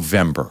in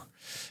November.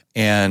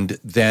 And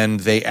then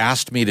they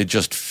asked me to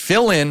just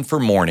fill in for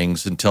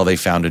mornings until they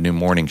found a new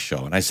morning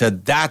show. And I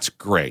said, that's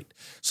great.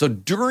 So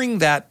during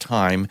that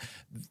time,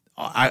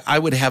 I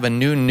would have a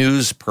new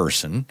news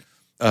person,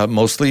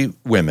 mostly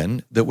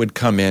women, that would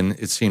come in,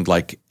 it seemed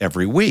like,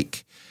 every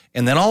week.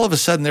 And then all of a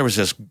sudden there was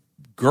this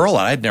girl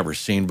I'd never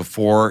seen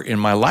before in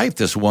my life,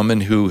 this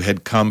woman who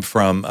had come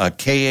from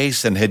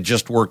K-Ace and had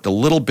just worked a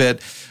little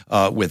bit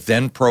with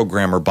then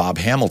programmer Bob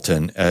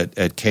Hamilton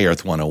at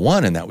K-Earth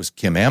 101, and that was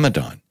Kim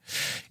Amadon.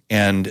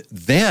 And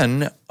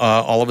then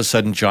all of a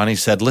sudden Johnny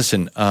said,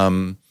 listen,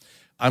 I'm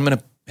going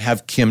to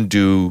have Kim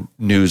do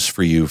news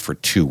for you for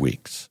 2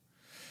 weeks.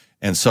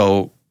 And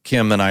so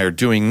Kim and I are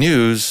doing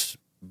news,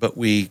 but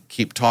we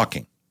keep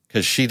talking.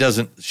 Because she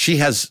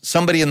has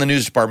somebody in the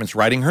news department's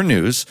writing her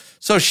news,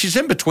 so she's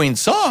in between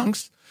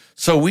songs,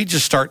 so we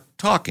just start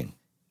talking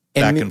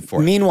back and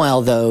forth.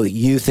 Meanwhile, though,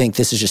 you think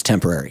this is just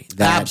temporary.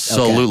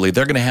 Absolutely. Okay.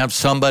 They're going to have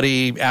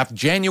somebody, after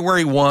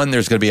January 1,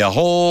 there's going to be a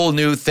whole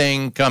new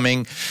thing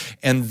coming.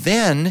 And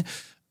then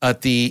at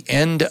the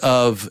end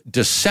of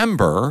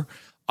December,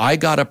 I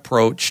got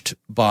approached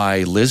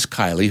by Liz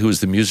Kiley, who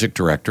is the music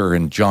director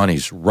and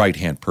Johnny's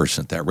right-hand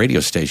person at that radio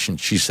station.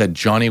 She said,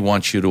 Johnny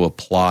wants you to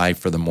apply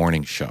for the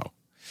morning show.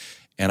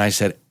 And I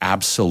said,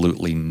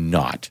 absolutely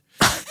not.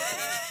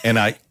 and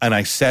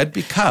I said,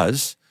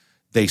 because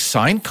they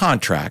sign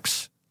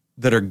contracts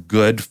that are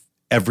good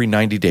every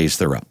 90 days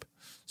they're up.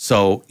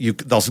 So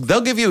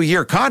they'll give you a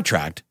year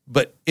contract,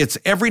 but it's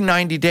every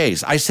 90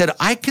 days. I said,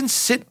 I can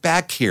sit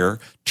back here,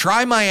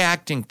 try my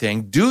acting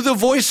thing, do the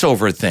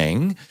voiceover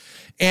thing,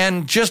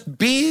 and just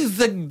be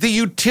the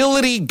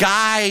utility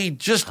guy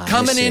just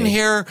coming in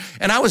here.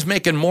 And I was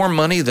making more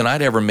money than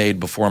I'd ever made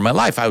before in my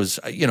life. I was,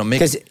 making...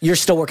 Because you're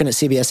still working at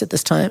CBS at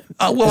this time?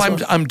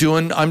 I'm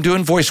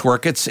doing voice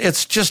work.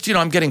 It's just,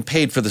 I'm getting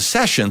paid for the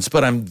sessions,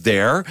 but I'm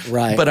there.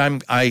 Right. But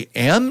I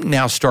am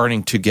now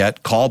starting to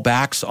get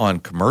callbacks on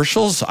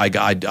commercials.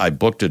 I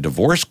booked a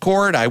divorce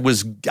court. I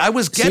was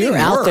getting So you're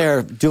out work.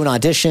 there doing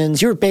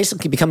auditions. You're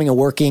basically becoming a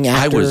working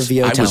actor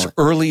via talent. I was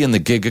early in the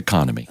gig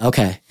economy.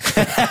 Okay.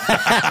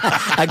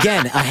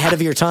 Again, ahead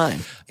of your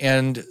time.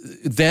 And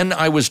then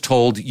I was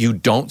told, you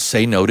don't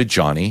say no to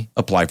Johnny,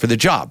 apply for the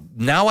job.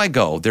 Now I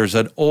go. There's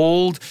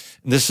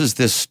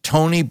this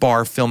Tony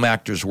Barr Film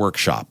Actors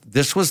Workshop.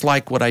 This was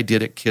like what I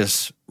did at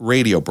KISS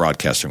Radio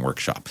Broadcasting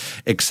Workshop,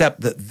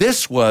 except that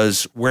this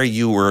was where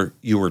you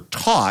were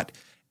taught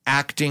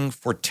acting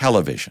for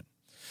television.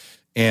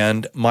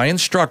 And my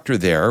instructor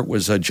there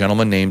was a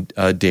gentleman named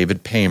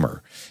David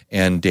Paymer.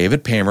 And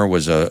David Paymer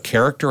was a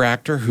character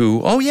actor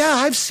who, oh yeah,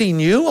 I've seen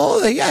you.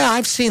 Oh yeah,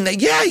 I've seen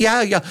that.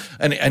 Yeah.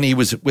 And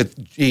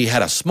he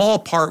had a small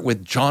part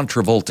with John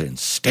Travolta in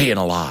Staying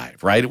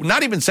Alive, right?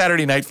 Not even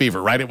Saturday Night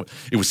Fever, right?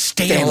 It was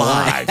Staying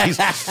Alive.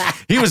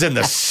 He was in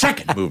the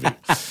second movie,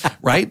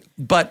 right?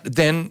 But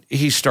then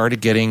he started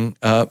getting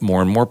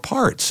more and more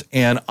parts.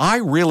 And I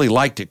really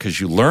liked it because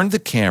you learned the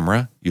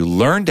camera, you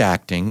learned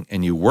acting,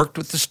 and you worked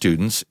with the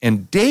students.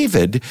 And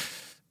David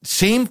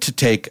seemed to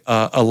take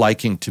a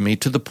liking to me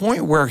to the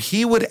point where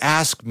he would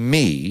ask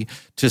me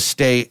to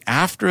stay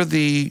after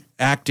the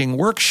acting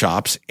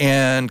workshops,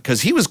 and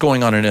because he was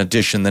going on an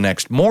audition the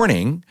next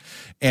morning,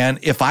 and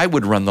if I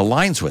would run the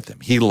lines with him.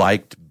 He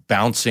liked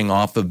bouncing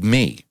off of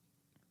me,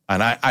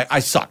 and I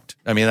sucked.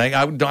 I mean,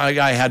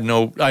 I had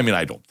no, I mean,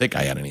 I don't think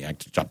I had any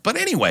acting job. But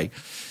anyway,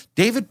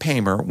 David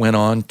Paymer went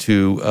on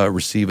to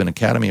receive an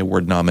Academy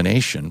Award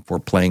nomination for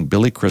playing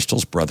Billy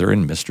Crystal's brother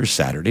in Mr.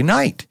 Saturday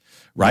Night.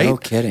 Right? No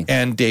kidding.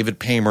 And David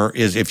Paymer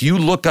is, if you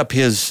look up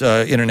his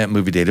Internet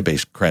Movie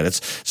Database credits.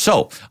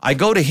 So I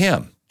go to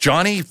him.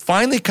 Johnny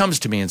finally comes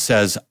to me and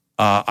says,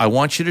 I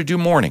want you to do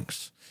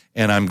mornings,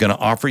 and I'm going to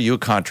offer you a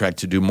contract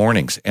to do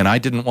mornings. And I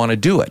didn't want to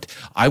do it.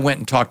 I went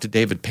and talked to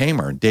David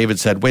Paymer, and David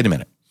said, wait a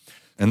minute.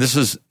 And this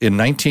is in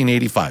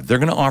 1985. They're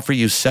going to offer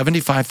you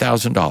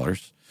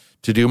 $75,000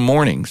 to do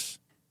mornings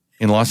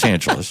in Los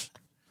Angeles,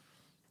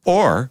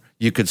 or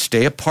you could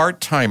stay a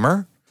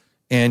part-timer,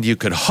 and you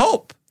could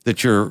hope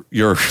that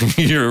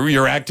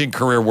your acting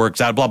career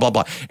works out, blah, blah,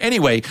 blah.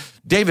 Anyway,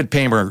 David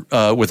Paymer,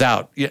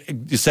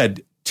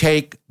 said,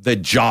 take the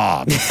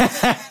job.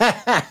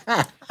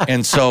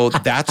 And so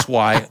that's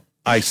why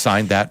I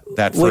signed that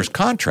first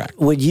contract.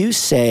 Would you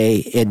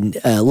say,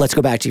 let's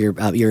go back to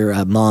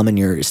your mom and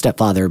your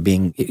stepfather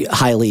being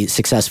highly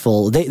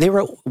successful. They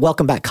were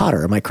Welcome Back,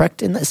 Kotter. Am I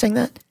correct in saying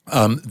that?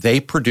 They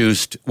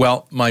produced,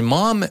 well, my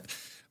mom,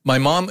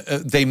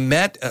 they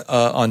met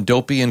on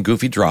Dopey and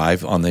Goofy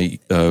Drive on the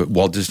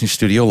Walt Disney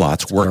Studio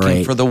lots,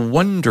 working for the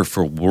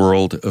wonderful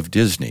world of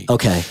Disney.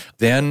 Okay.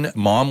 Then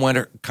Mom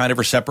went kind of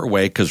her separate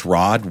way because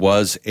Rod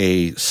was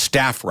a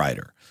staff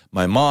writer.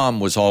 My mom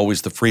was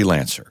always the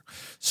freelancer.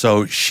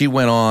 So she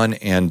went on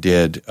and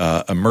did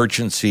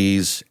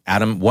Emergencies,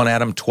 Adam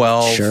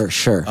 12.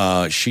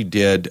 Sure. She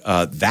did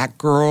That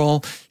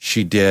Girl.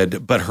 She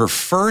did, but her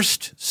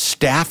first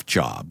staff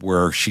job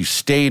where she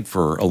stayed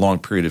for a long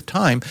period of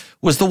time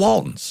was the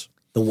Waltons.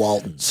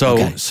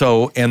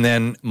 So, and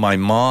then my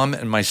mom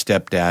and my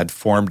stepdad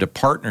formed a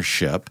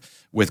partnership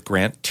with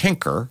Grant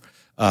Tinker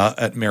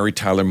at Mary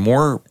Tyler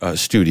Moore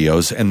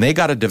Studios, and they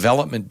got a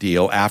development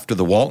deal after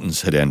the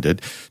Waltons had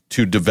ended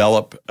to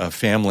develop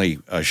family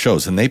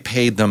shows, and they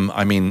paid them.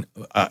 I mean,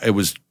 it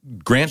was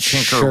Grant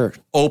Tinker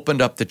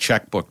opened up the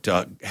checkbook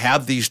to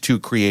have these two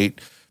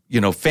create,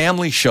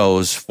 family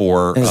shows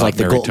for. It was like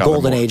the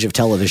golden age of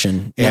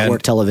television,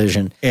 network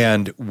television.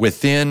 And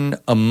within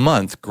a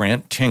month,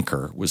 Grant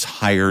Tinker was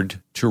hired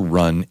to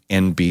run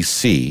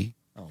NBC.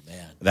 Oh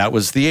man, that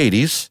was the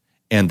 80s,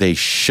 and they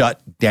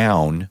shut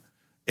down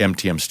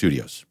MTM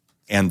Studios.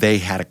 And they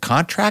had a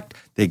contract.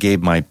 They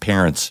gave my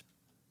parents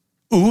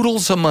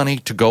oodles of money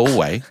to go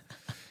away.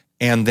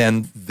 And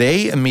then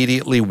they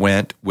immediately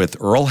went with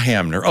Earl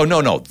Hamner. Oh,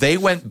 no. They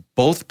went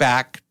both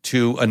back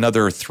to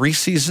another 3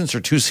 seasons or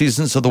 2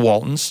 seasons of the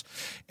Waltons.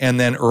 And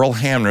then Earl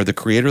Hamner, the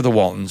creator of the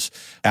Waltons,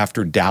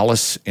 after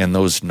Dallas and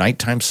those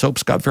nighttime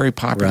soaps got very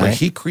popular,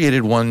 he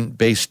created one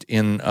based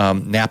in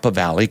Napa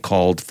Valley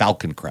called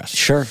Falcon Crest.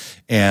 Sure.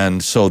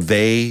 And so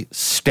they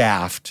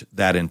staffed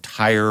that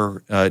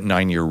entire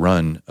 9-year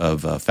run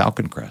of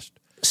Falcon Crest.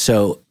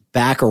 So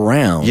back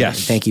around.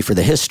 Yes. Thank you for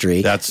the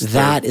history.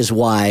 That is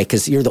why,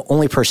 because you're the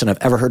only person I've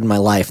ever heard in my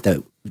life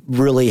that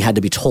really had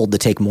to be told to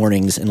take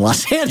mornings in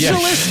Los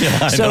Angeles.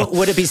 Yeah, so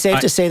would it be safe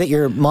to say that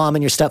your mom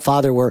and your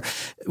stepfather were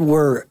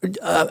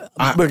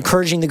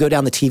encouraging to go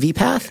down the TV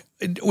path?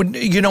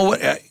 You know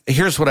what?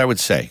 Here's what I would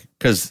say,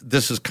 because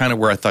this is kind of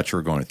where I thought you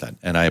were going with that,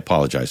 and I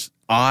apologize.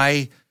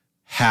 I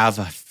have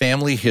a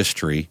family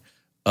history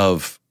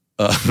of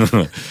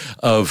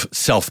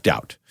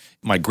self-doubt.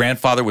 My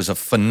grandfather was a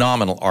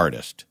phenomenal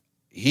artist.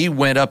 He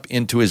went up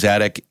into his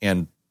attic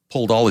and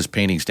pulled all his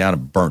paintings down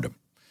and burned them.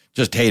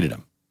 Just hated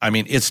them. I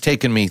mean, it's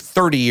taken me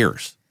 30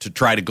 years to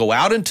try to go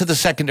out into the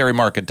secondary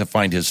market to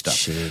find his stuff.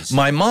 Jeez.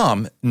 My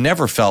mom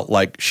never felt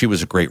like she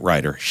was a great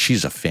writer.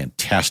 She's a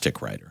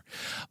fantastic writer.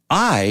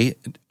 I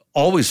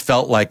always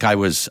felt like I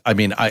was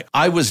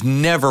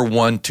never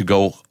one to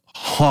go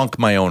honk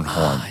my own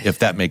horn, if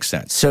that makes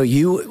sense. So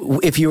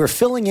if you were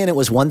filling in, it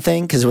was one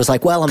thing because it was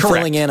like, well, I'm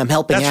filling in, I'm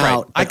helping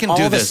out. Right. I can do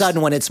this. All of a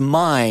sudden, when it's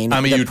mine,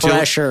 the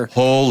pressure.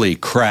 Holy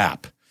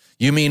crap!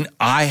 You mean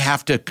I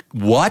have to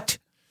what?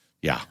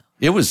 Yeah,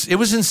 it was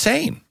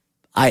insane.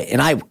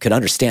 I could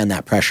understand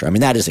that pressure. I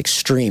mean, that is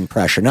extreme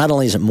pressure. Not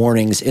only is it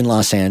mornings in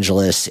Los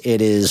Angeles,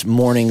 it is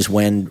mornings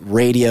when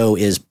radio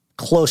is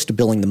close to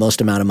billing the most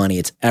amount of money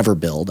it's ever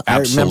billed.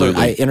 Absolutely. I remember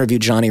I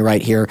interviewed Johnny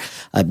right here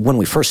when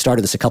we first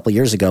started this a couple of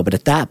years ago, but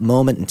at that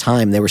moment in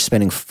time, they were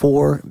spending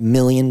 $4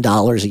 million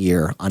a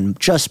year on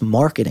just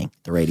marketing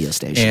the radio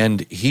station.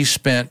 And he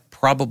spent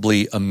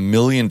probably $1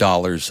 million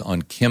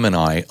on Kim and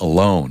I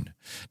alone.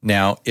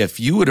 Now, if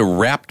you would have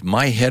wrapped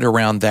my head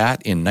around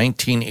that in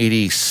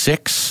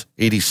 1986,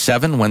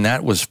 87, when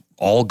that was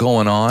all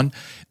going on,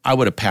 I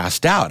would have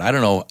passed out. I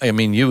don't know. I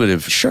mean, you would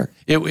have. Sure.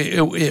 It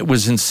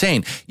was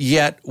insane.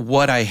 Yet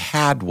what I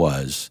had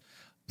was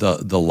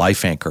the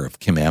life anchor of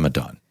Kim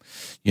Amadon.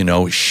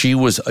 She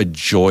was a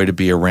joy to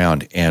be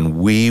around. And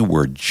we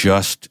were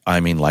just,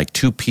 like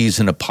 2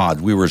 peas in a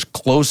pod. We were as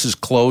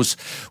close.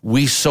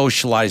 We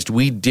socialized.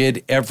 We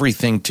did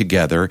everything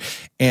together.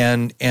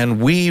 And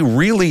we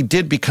really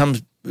did become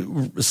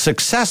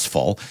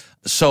successful.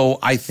 So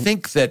I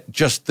think that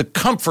just the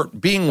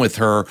comfort being with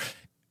her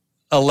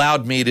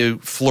allowed me to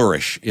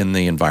flourish in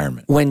the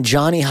environment. When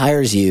Johnny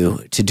hires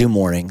you to do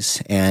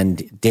mornings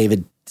and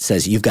David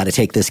says, you've got to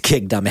take this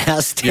gig,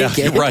 dumbass, take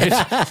it. Right.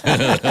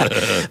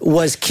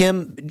 Was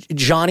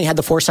Johnny had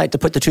the foresight to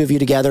put the two of you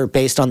together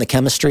based on the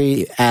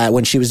chemistry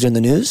when she was doing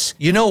the news?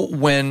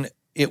 When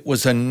it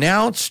was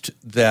announced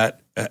that,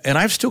 and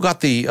I've still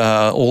got the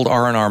old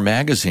R&R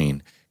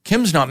magazine,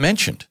 Kim's not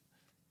mentioned.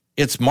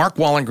 It's Mark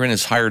Wallengren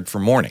is hired for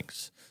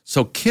mornings.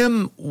 So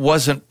Kim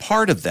wasn't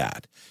part of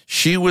that.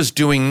 She was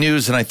doing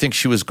news, and I think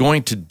she was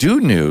going to do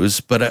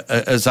news. But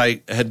as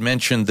I had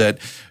mentioned that,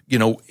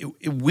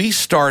 we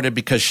started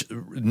because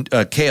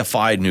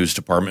KFI news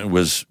department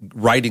was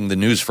writing the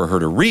news for her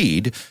to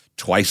read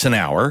twice an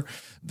hour,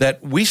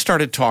 that we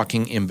started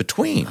talking in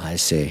between. I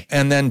see.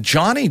 And then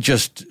Johnny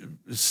just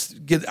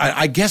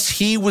I guess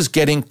he was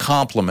getting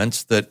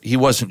compliments that he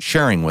wasn't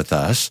sharing with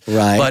us.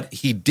 Right. But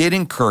he did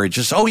encourage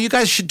us, oh, you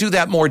guys should do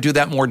that more, do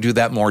that more, do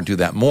that more, do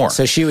that more.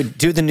 So she would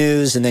do the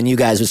news, and then you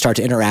guys would start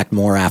to interact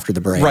more after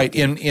the break. Right,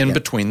 in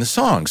between the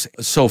songs.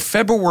 So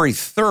February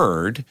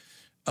 3rd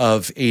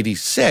of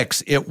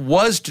 86, it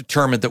was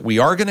determined that we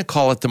are going to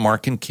call it the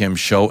Mark and Kim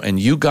Show, and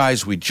you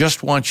guys, we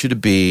just want you to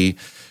be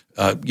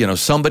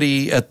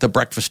somebody at the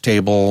breakfast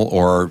table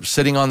or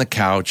sitting on the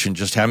couch and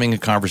just having a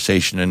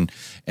conversation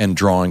and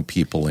drawing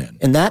people in.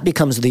 And that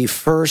becomes the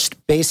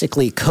first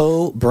basically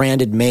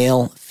co-branded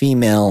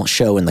male-female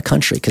show in the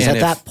country. Because at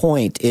that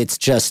point, it's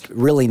just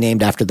really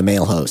named after the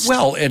male host.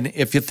 Well, and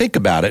if you think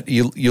about it,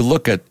 you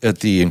look at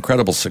the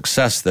incredible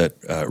success that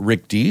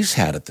Rick Dees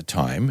had at the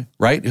time,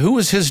 right? Who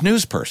was his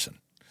news person?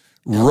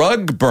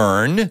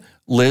 Rugburn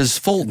Liz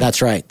Fulton.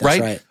 That's right. That's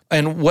right.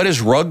 And what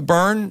does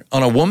rugburn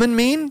on a woman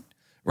mean?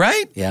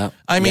 Right? Yeah.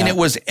 I mean, it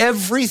was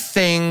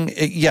everything.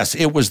 Yes,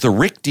 it was the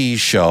Rick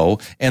Dees show,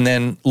 and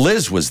then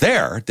Liz was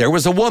there. There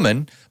was a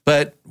woman,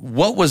 but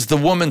what was the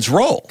woman's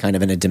role? Kind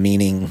of in a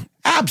demeaning.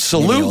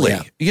 Absolutely.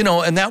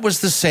 And that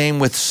was the same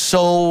with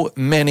so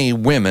many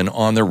women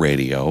on the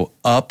radio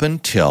up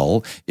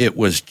until it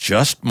was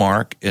just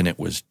Mark and it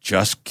was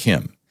just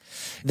Kim.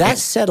 That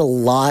said a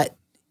lot,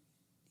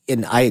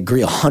 and I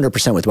agree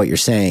 100% with what you're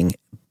saying,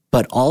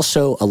 but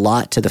also a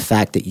lot to the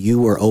fact that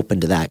you were open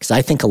to that. Because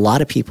I think a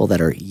lot of people that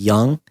are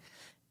young,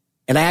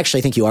 and I actually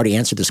think you already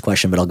answered this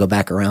question, but I'll go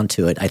back around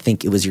to it. I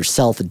think it was your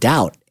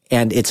self-doubt.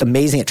 And it's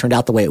amazing it turned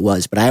out the way it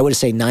was. But I would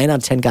say 9 out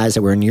of 10 guys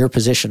that were in your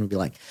position would be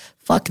like,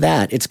 fuck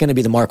that. It's going to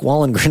be the Mark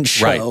Wallengren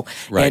show.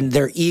 Right. And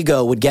their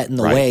ego would get in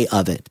the way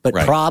of it. But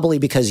probably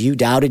because you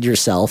doubted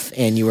yourself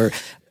and you were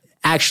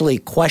actually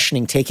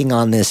questioning taking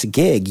on this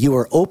gig, you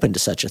were open to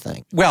such a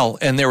thing. Well,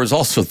 and there was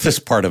also this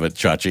part of it,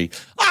 Chachi.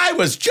 I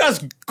was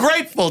just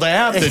grateful to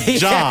have the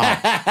job.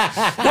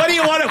 What do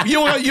you want to, you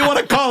want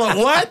to call it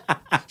what?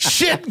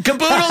 Shit and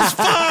caboodle's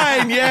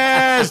fine.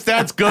 Yes,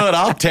 that's good.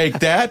 I'll take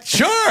that.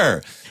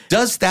 Sure.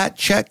 Does that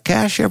check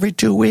cash every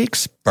 2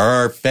 weeks?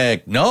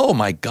 Perfect. No,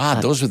 my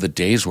God, those were the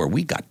days where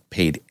we got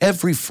paid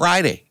every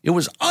Friday. It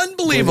was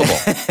unbelievable.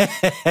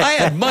 I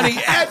had money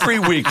every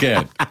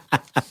weekend.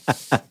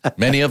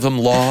 Many of them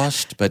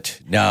lost,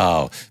 but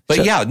no.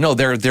 But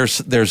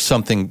there's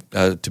something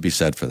to be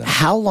said for that.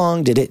 How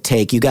long did it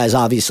take? You guys,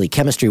 obviously,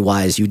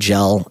 chemistry-wise, you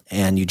gel,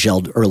 and you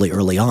gelled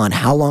early on.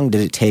 How long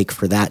did it take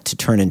for that to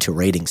turn into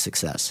rating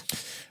success?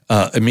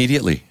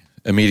 Immediately.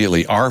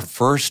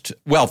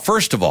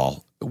 First of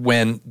all,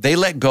 when they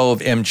let go of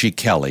MG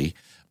Kelly,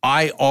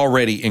 I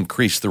already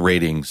increased the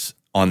ratings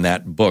on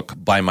that book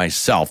by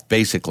myself,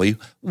 basically,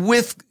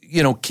 with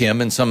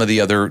Kim and some of the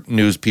other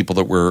news people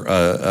that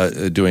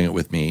were doing it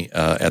with me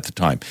at the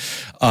time.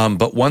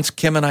 But once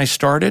Kim and I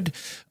started,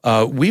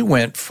 we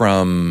went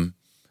from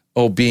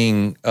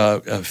being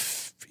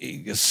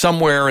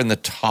somewhere in the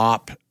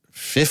top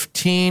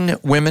 15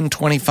 women,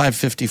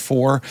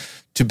 25-54,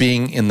 to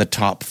being in the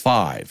top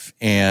 5.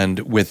 And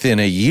within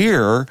a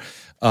year,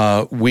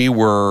 we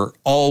were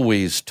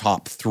always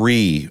top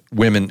 3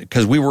 women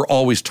because we were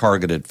always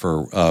targeted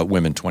for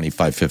women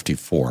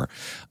 25-54.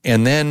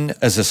 And then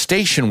as a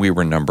station, we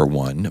were number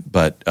 1.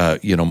 But,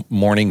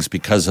 mornings,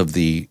 because of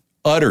the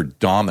utter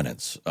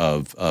dominance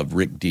of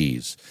Rick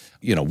Dees,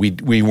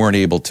 we weren't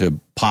able to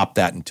pop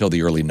that until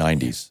the early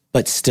 90s.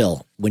 But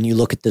still, when you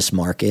look at this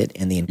market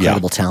and the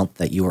incredible talent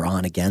that you were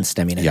on against,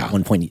 I mean, at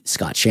one point,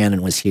 Scott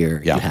Shannon was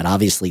here. You had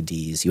obviously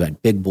Dees, you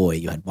had Big Boy,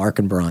 you had Mark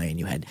and Brian,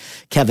 you had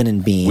Kevin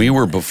and Bean. We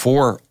were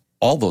before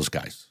all those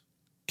guys.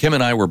 Kim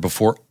and I were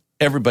before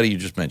everybody you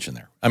just mentioned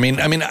there. I mean,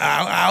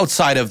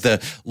 outside of the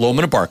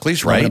Loman and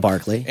Barclays, right? Loman and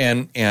Barclay.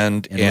 And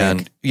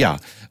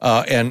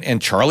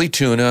Charlie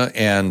Tuna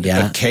and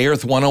K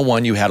Earth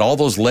 101. You had all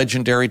those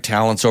legendary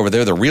talents over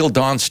there. The real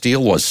Don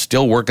Steele was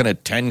still working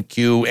at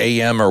 10Q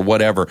AM or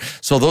whatever.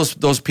 So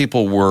those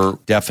people were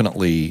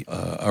definitely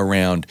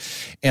around.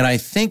 And I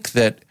think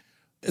that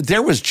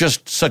there was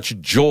just such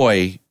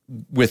joy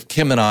with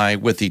Kim and I,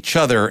 with each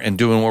other, and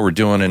doing what we're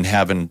doing and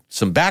having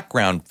some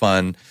background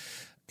fun.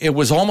 It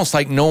was almost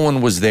like no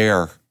one was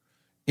there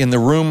in the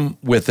room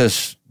with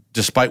us,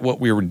 despite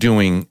what we were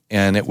doing.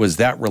 And it was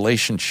that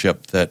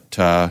relationship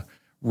that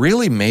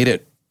really made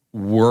it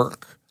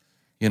work,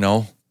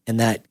 And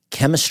that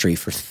chemistry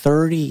for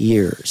 30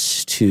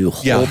 years to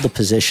hold the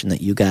position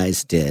that you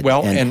guys did.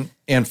 Well,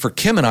 and for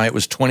Kim and I, it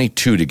was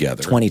 22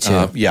 together. 22.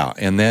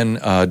 And then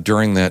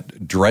during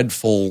that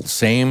dreadful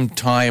same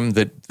time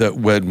that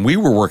when we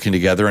were working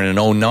together in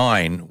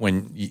 2009,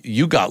 when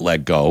you got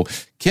let go,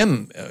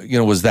 Kim,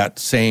 was that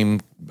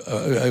same,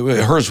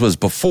 hers was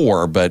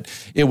before, but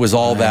it was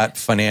all that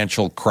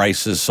financial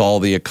crisis, all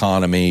the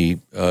economy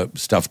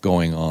stuff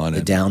going on.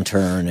 The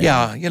downturn.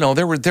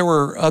 There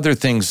were other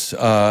things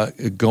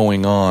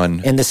going on.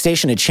 And the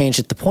station had changed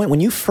at the point when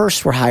you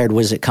first were hired.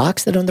 Was it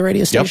Cox that owned the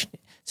radio station? Yep.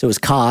 So it was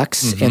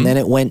Cox, and then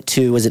it went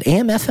to, was it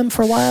AM FM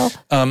for a while?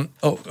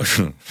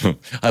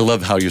 I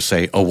love how you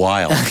say a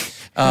while.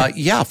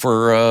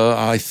 For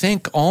I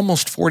think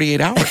almost 48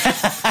 hours.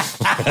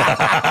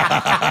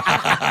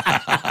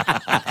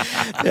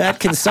 That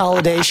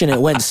consolidation, it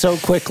went so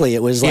quickly.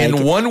 It was like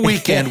in one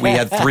weekend, we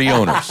had 3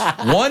 owners.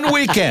 One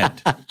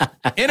weekend.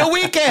 In a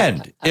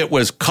weekend. It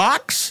was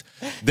Cox.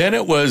 Then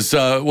it was,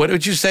 what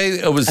did you say?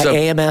 It was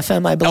AM,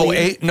 FM, I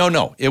believe.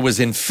 No. It was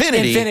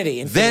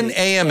Infinity. Then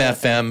AM,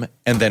 FM,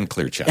 and then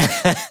Clear Channel.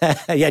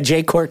 Yeah,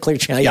 J-Core, Clear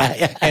Channel.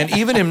 Yeah. And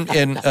even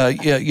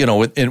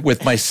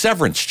with my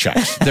severance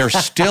checks, they're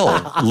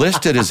still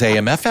listed as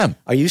AM, FM.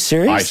 Are you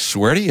serious? I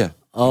swear to you.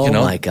 Oh,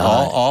 my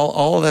God.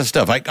 All of that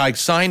stuff. I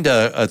signed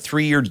a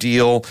 3-year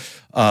deal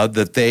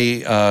that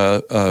they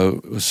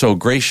so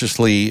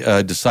graciously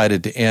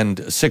decided to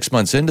end 6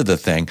 months into the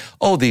thing.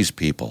 Oh, these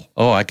people.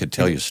 Oh, I could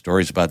tell you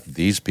stories about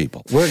these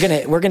people. We're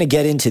gonna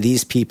get into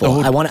these people.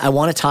 Oh. I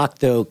want to talk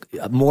though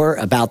more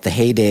about the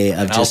heyday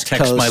of just I'll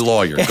text Coast. my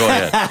lawyer. Go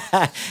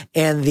ahead.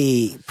 And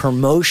the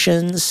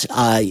promotions.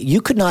 You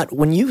could not,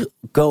 when you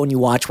go and you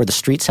watch Where the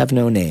Streets Have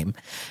No Name,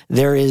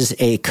 there is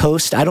a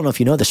Coast. I don't know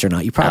if you know this or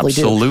not. You probably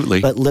do.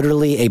 Absolutely. But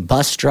literally, a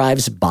bus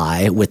drives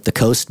by with the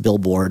Coast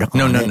billboard.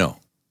 On it. No.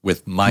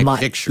 With my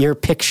picture. Your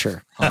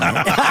picture.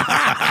 Remember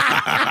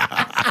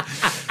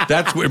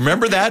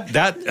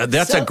that?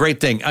 That's a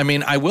great thing. I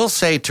mean, I will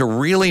say, to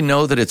really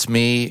know that it's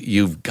me,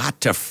 you've got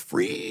to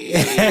freeze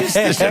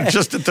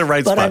just at the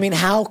right spot. But I mean,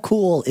 how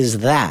cool is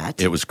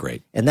that? It was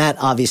great. And that,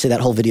 obviously, that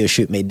whole video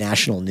shoot made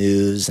national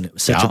news, and it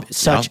was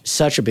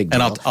such a big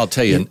deal. And I'll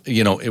tell you,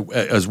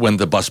 as when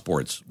the bus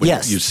boards,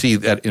 yes. You see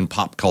that in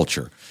pop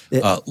culture,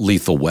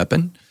 Lethal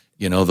Weapon.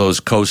 Those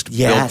Coast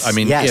built. I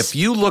mean, if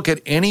you look at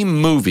any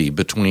movie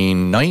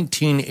between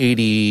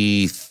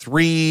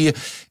 1983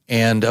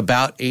 and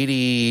about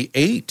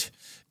 88,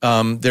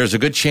 there's a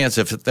good chance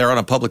if they're on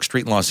a public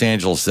street in Los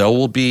Angeles, there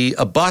will be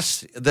a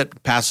bus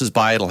that passes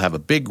by. It'll have a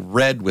big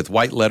red with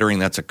white lettering.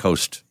 That's a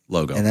Coast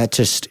logo. And that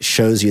just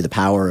shows you the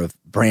power of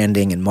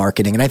branding and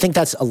marketing. And I think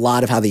that's a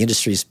lot of how the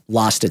industry's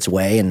lost its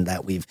way, and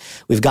that we've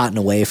gotten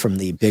away from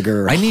the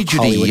bigger I need you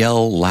Hollywood. to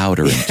yell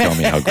louder and tell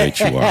me how great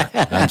you are.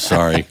 I'm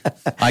sorry.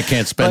 I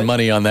can't spend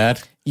money on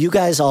that. You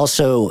guys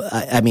also,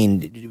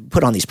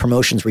 put on these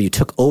promotions where you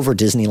took over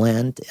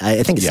Disneyland.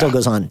 I think it still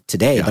goes on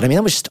today, but I mean,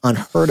 that was just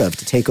unheard of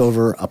to take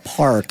over a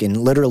park and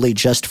literally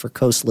just for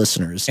Coast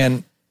listeners.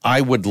 And I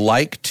would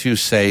like to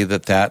say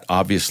that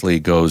obviously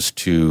goes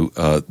to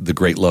the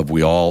great love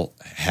we all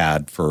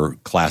had for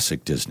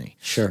classic Disney.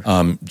 Sure.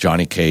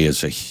 Johnny K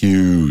is a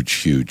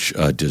huge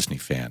Disney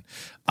fan.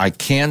 I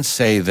can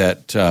say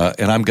that,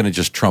 and I'm going to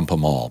just trump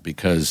them all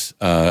because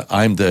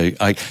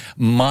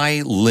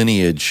my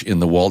lineage in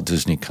the Walt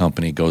Disney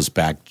Company goes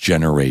back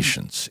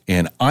generations,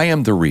 and I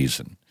am the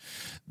reason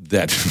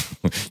that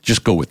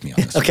just go with me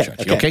on this one,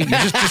 Chachi, okay? You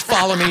just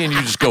follow me and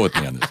you just go with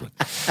me on this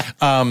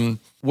one.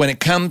 When it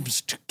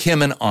comes to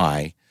Kim and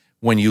I,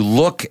 when you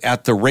look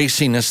at the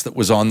raciness that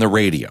was on the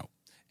radio,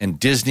 and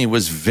Disney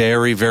was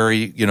very,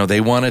 very,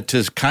 they wanted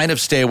to kind of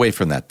stay away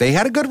from that. They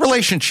had a good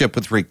relationship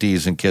with Rick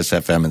Dees and Kiss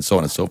FM and so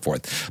on and so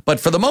forth. But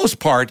for the most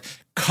part,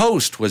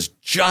 Coast was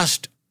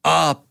just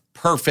a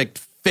perfect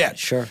fit.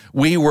 Sure.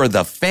 We were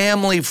the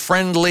family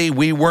friendly.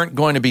 We weren't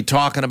going to be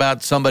talking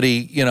about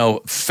somebody,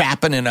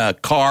 fapping in a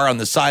car on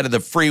the side of the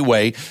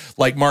freeway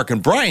like Mark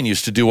and Brian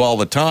used to do all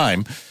the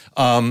time.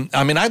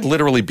 I'd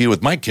literally be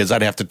with my kids.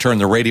 I'd have to turn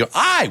the radio.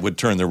 I would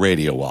turn the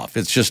radio off.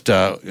 It's just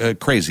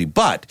crazy.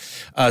 But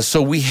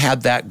so we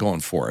had that going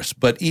for us.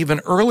 But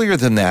even earlier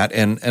than that,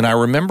 and I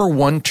remember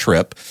one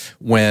trip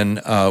when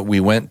we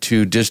went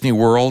to Disney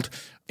World,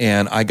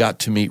 and I got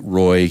to meet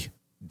Roy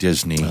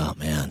Disney. Oh,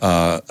 man.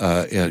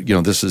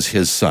 This is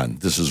his son.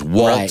 This is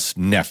Walt's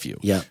nephew,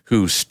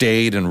 who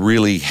stayed and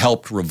really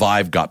helped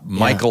revive, got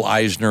Michael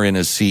Eisner in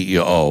as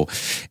CEO.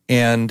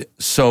 And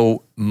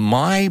so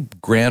my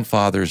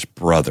grandfather's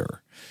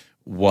brother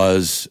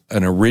was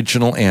an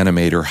original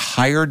animator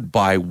hired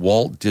by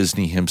Walt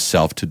Disney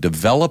himself to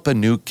develop a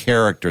new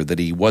character that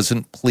he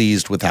wasn't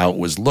pleased with how it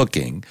was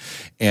looking.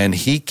 And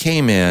he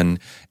came in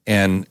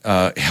and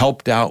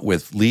helped out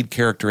with lead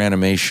character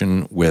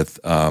animation with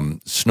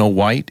Snow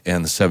White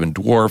and the Seven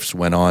Dwarfs,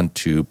 went on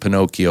to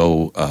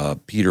Pinocchio,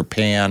 Peter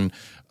Pan,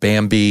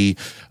 Bambi,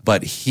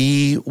 but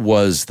he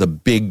was the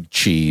big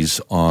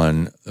cheese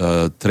on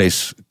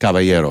Tres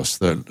Caballeros.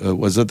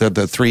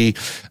 The three,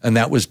 and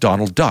that was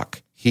Donald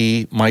Duck.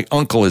 My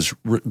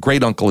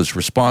great uncle is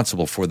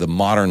responsible for the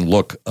modern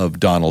look of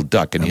Donald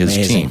Duck and his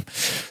team.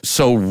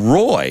 So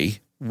Roy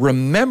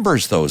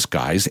remembers those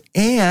guys,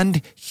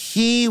 and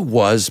he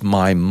was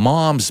my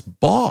mom's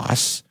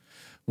boss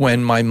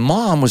when my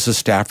mom was a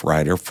staff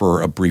writer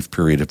for a brief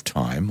period of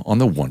time on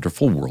The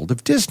Wonderful World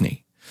of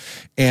Disney.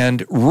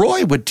 And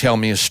Roy would tell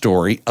me a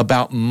story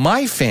about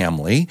my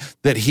family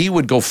that he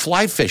would go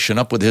fly fishing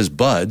up with his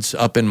buds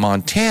up in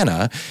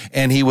Montana,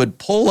 and he would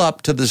pull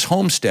up to this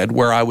homestead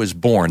where I was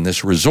born,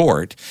 this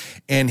resort,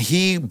 and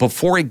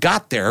before he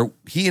got there,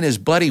 he and his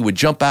buddy would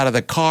jump out of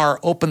the car,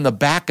 open the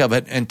back of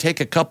it, and take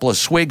a couple of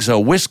swigs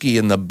of whiskey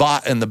in the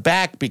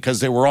back because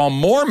they were all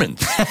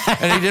Mormons,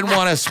 and he didn't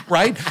want us,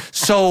 right?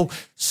 So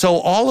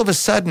all of a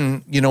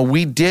sudden,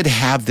 we did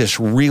have this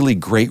really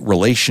great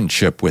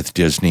relationship with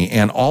Disney,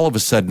 and all of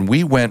a sudden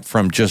we went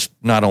from just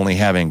not only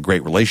having a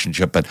great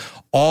relationship, but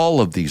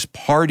all of these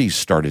parties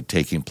started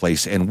taking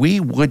place, and we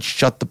would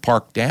shut the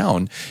park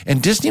down.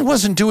 And Disney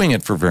wasn't doing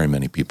it for very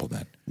many people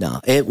then.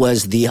 No, it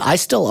was I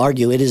still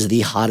argue it is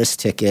the hottest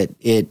ticket.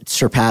 It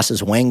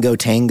surpasses Wango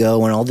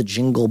Tango and all the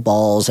jingle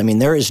balls. I mean,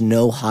 there is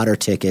no hotter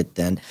ticket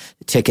than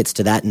tickets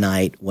to that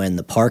night when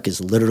the park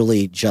is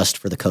literally just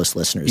for the Coast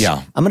listeners.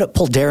 Yeah. I'm going to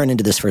pull Darren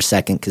into this for a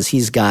second because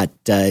he's got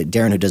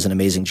Darren, who does an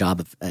amazing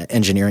job of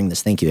engineering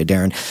this. Thank you,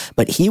 Darren.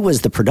 But he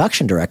was the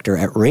production director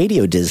at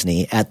Radio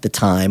Disney at the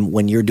time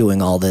when you're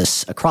doing all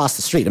this across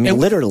the street. I mean,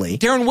 literally.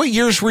 Darren, what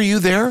years were you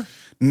there?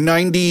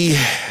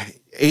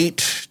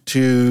 98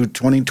 to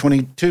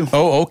 2022.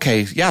 Oh,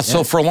 okay. Yeah,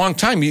 so for a long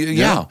time,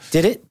 yeah.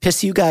 Did it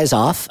piss you guys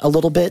off a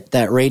little bit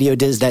that Radio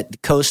Disney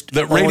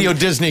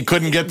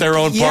couldn't get their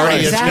own party?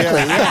 Exactly.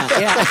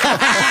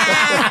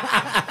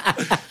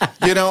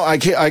 Yeah.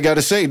 I got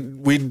to say,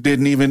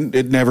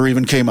 it never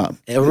even came up.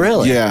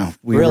 Really? Yeah.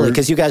 Really?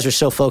 Because you guys are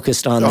so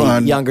focused on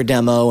the younger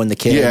demo and the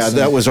kids. Yeah,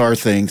 that was our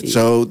thing.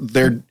 So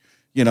the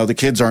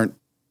kids aren't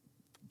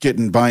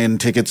buying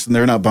tickets and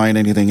they're not buying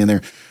anything in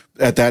there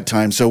at that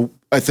time. So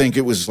I think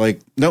it was like,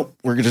 nope,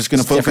 we're just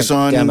going to focus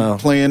on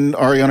playing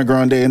Ariana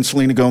Grande and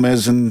Selena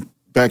Gomez and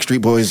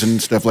Backstreet Boys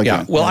and stuff like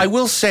that. Well, I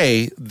will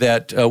say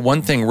that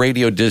one thing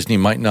Radio Disney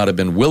might not have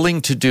been willing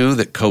to do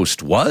that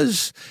Coast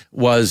was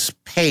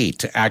pay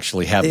to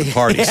actually have the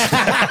parties.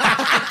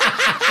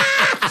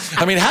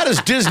 I mean, how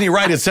does Disney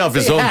write itself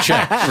its own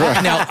check?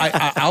 Right. Now,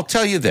 I'll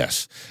tell you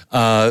this.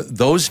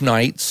 Those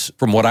nights,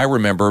 from what I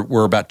remember,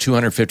 were about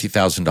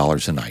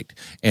 $250,000 a night.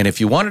 And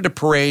if you wanted a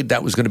parade,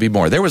 that was going to be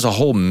more. There was a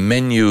whole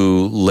menu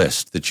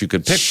list that you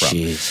could pick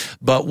from.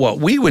 But what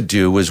we would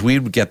do was we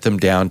would get them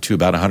down to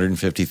about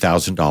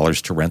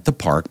 $150,000 to rent the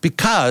park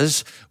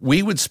because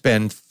we would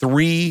spend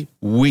 3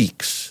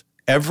 weeks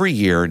every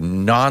year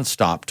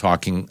nonstop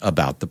talking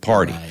about the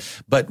party.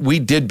 Right. But we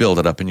did build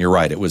it up, and you're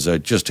right. It was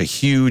just a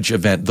huge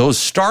event. Those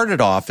started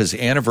off as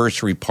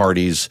anniversary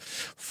parties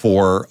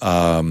for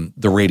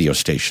the radio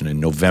station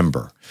in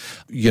November.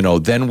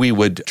 Then we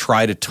would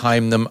try to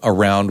time them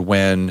around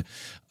when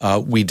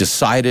we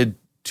decided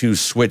to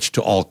switch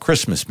to all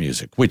Christmas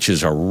music, which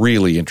is a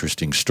really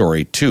interesting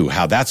story too,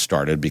 how that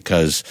started,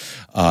 because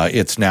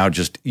it's now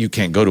just, you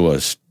can't go to a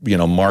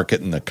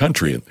market in the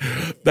country and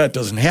that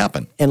doesn't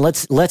happen. And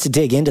let's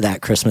dig into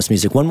that Christmas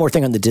music. One more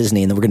thing on the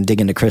Disney, and then we're going to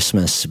dig into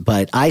Christmas.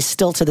 But I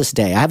still, to this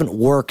day, I haven't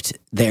worked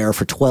there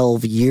for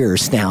 12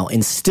 years now,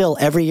 and still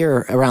every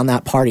year around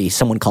that party,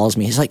 someone calls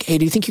me. He's like, "Hey,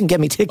 do you think you can get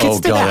me tickets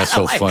to that?" Oh God, that's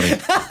so funny.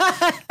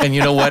 And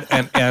you know what?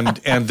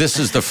 And this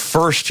is the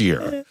first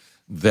year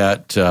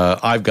that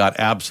I've got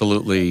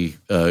absolutely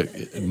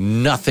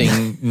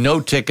nothing, no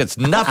tickets,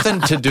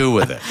 nothing to do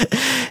with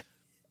it.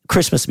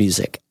 Christmas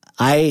music.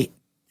 I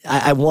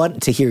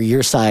want to hear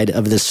your side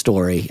of this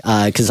story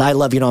because I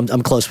love,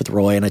 I'm close with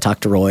Roy, and I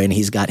talked to Roy, and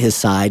he's got his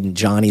side and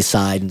Johnny's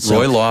side. And so,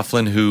 Roy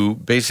Laughlin, who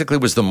basically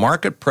was the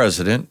market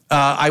president.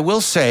 I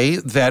will say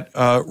that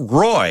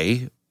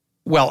Roy,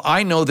 well,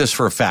 I know this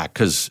for a fact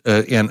because,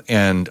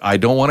 and I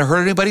don't want to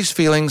hurt anybody's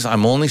feelings.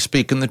 I'm only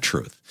speaking the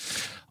truth.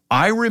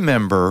 I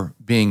remember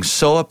being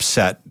so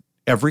upset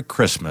every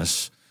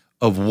Christmas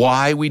of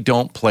why we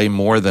don't play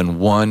more than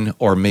 1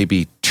 or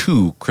maybe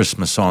 2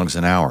 Christmas songs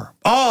an hour.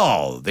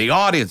 Oh, the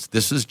audience.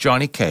 This is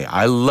Johnny K.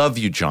 I love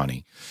you,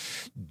 Johnny.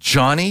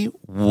 Johnny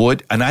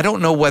would, and I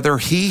don't know whether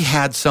he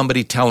had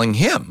somebody telling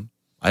him.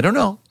 I don't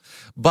know.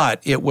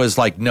 But it was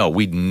like, no,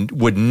 we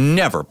would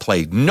never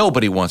play.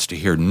 Nobody wants to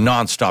hear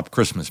nonstop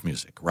Christmas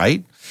music,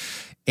 right?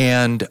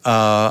 And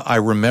I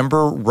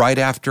remember right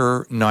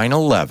after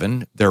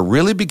 9/11, there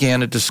really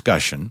began a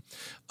discussion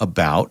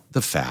about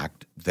the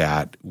fact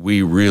that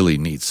we really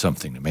need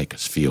something to make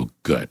us feel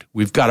good.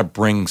 We've got to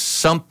bring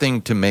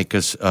something to make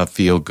us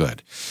feel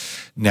good.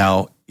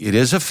 Now, it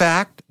is a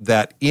fact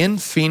that in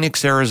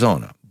Phoenix,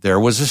 Arizona, there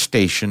was a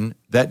station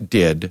that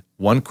did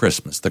one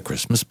Christmas. The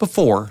Christmas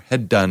before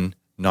had done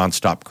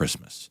nonstop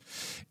Christmas.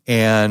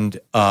 And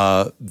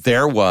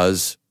there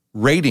was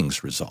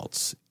ratings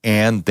results,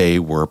 and they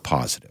were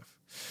positive.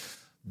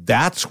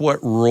 That's what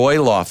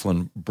Roy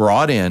Laughlin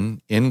brought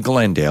in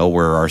Glendale,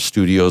 where our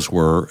studios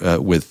were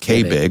with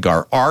K-Big,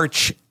 our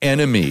arch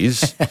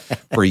enemies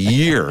for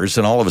years.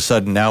 And all of a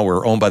sudden now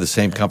we're owned by the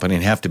same company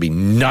and have to be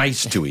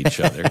nice to each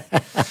other.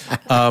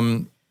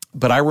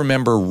 But I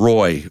remember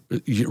Roy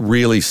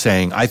really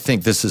saying, I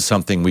think this is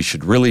something we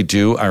should really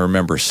do. I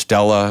remember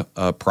Stella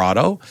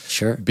Prado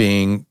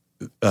being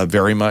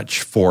very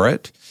much for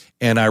it.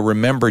 And I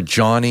remember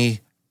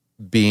Johnny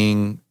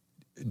being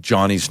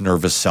Johnny's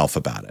nervous self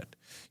about it.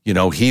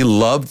 He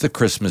loved the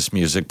Christmas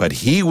music, but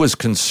he was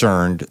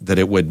concerned that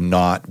it would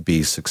not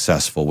be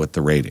successful with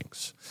the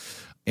ratings.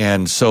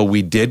 And so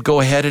we did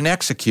go ahead and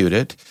execute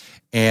it.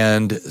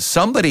 And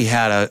somebody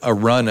had a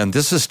run, and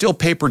this is still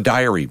paper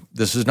diary.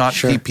 This is not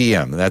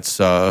PPM. That's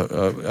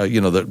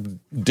the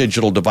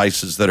digital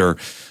devices that are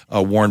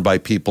worn by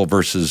people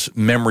versus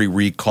memory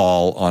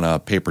recall on a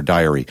paper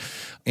diary.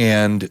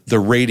 And the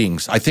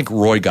ratings, I think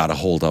Roy got a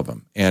hold of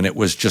them, and it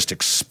was just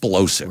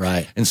explosive.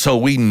 Right. And so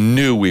we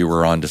knew we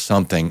were onto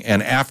something.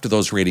 And after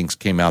those ratings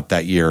came out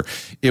that year,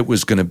 it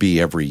was going to be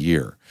every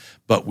year.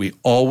 But we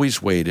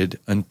always waited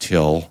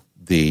until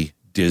the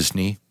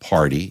Disney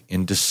party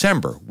in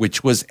December,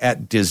 which was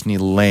at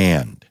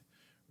Disneyland,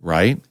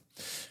 right?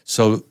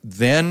 So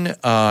then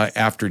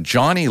after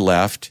Johnny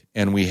left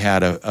and we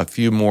had a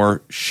few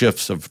more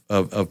shifts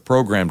of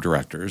program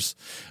directors,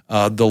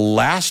 the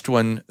last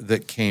one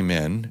that came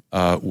in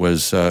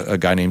was a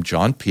guy named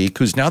John Peake,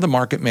 who's now the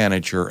market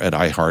manager at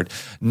iHeart.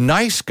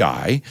 Nice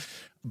guy.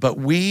 But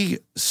we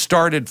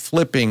started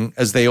flipping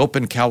as they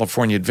opened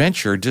California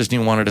Adventure. Disney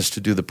wanted us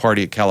to do the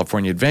party at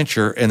California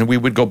Adventure, and then we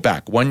would go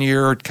back. 1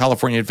 year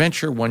California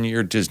Adventure, 1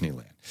 year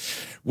Disneyland.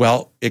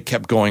 Well, it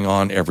kept going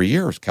on every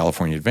year as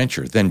California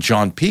Adventure. Then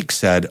John Peake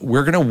said,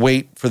 we're going to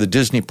wait for the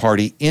Disney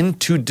party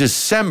into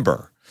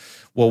December.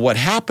 Well, what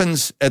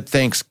happens at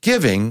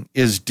Thanksgiving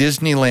is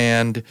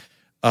Disneyland,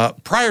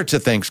 prior to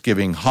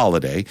Thanksgiving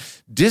holiday,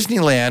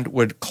 Disneyland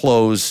would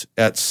close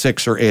at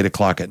 6 or 8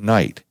 o'clock at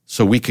night.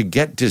 So we could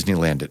get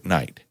Disneyland at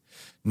night.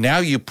 Now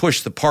you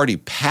push the party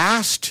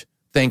past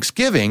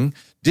Thanksgiving.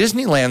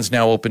 Disneyland's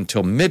now open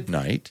till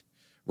midnight,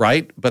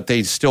 right? But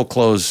they still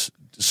close.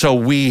 So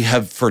we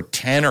have for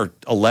 10 or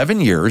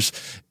 11 years,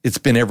 it's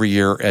been every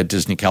year at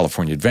Disney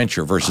California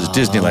Adventure versus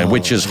Disneyland,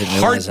 which is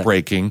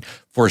heartbreaking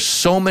for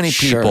so many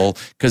people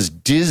because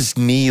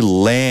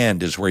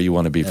Disneyland is where you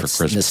want to be for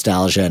Christmas.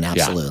 Nostalgia and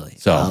absolutely. Yeah.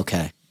 So,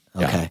 okay.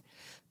 Yeah.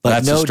 But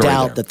that's no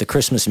doubt there. that the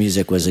Christmas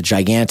music was a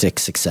gigantic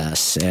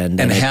success. And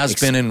has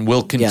been and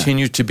will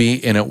continue to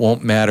be, and it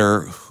won't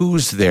matter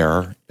who's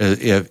there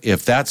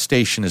if that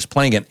station is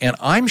playing it. And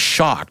I'm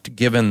shocked,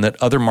 given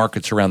that other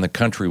markets around the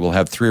country will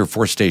have 3 or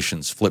 4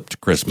 stations flipped to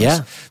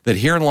Christmas, that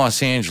here in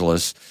Los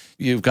Angeles,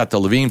 you've got the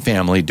Levine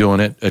family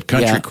doing it at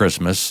Country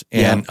Christmas,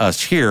 and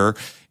us here.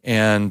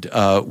 And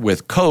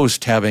with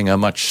Coast having a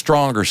much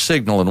stronger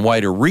signal and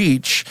wider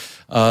reach,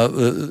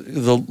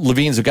 the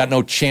Levines have got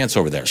no chance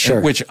over there. Sure.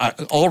 Which,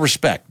 all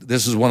respect,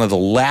 this is one of the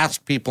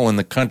last people in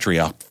the country,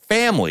 a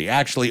family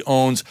actually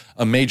owns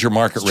a major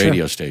market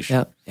radio station.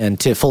 Yeah. And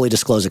to fully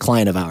disclose, a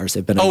client of ours,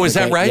 they've been. Is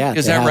that right? Yeah,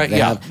 is that right?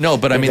 Yeah. No,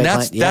 but I mean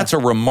that's a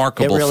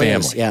remarkable family.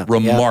 Is, yeah.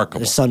 Remarkable.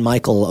 Their son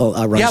Michael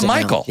runs it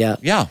Michael. now.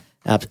 Yeah.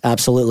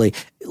 Absolutely.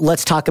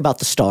 Let's talk about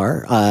the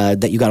star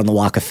that you got on the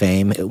Walk of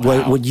Fame.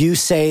 Wow. Would you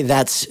say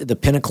that's the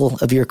pinnacle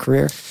of your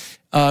career?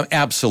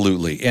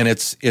 Absolutely, and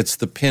it's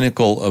the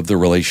pinnacle of the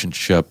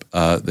relationship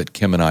that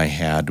Kim and I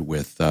had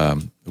with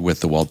the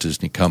Walt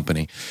Disney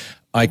Company.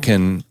 I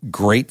can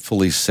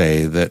gratefully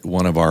say that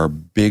one of our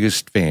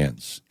biggest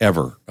fans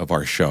ever of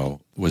our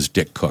show was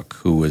Dick Cook,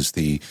 who was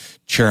the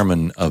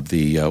chairman of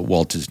the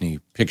Walt Disney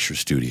Picture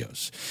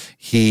Studios.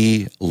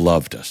 He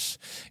loved us,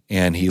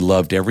 and he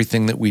loved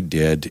everything that we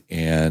did.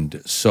 And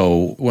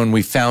so when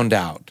we found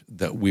out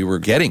that we were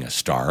getting a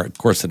star, of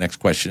course, the next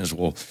question is,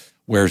 well,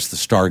 where's the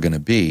star going to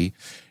be?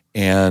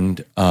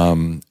 And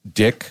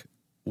Dick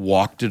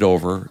walked it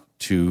over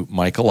to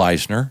Michael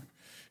Eisner,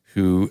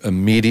 who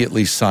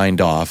immediately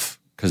signed off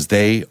because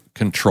they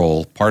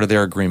control, part of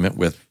their agreement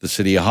with the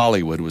city of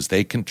Hollywood was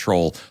they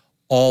control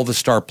all the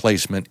star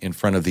placement in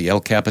front of the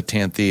El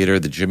Capitan Theater,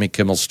 the Jimmy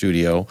Kimmel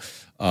Studio,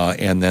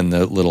 and then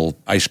the little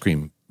ice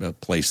cream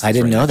place. I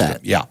didn't know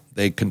that. Yeah,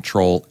 they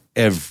control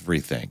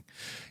everything.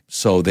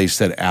 So they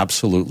said,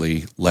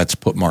 absolutely, let's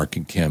put Mark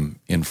and Kim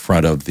in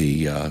front of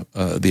the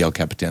El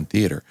Capitan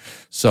Theater.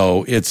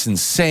 So it's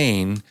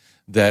insane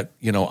that,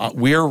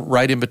 we're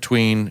right in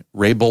between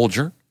Ray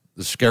Bolger,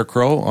 the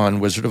Scarecrow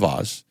on Wizard of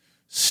Oz,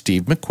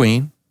 Steve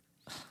McQueen,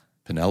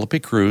 Penelope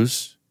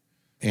Cruz,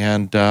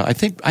 and I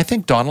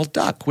think Donald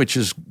Duck, which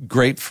is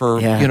great for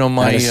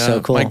my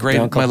so cool.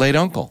 my late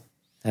uncle.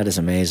 That is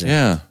amazing.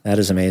 Yeah, that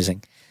is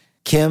amazing.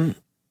 Kim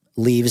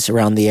leaves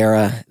around the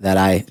era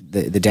that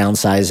the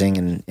downsizing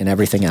and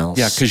everything else.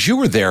 Yeah, because you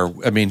were there.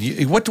 I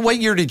mean, what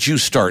year did you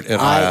start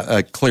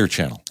at Clear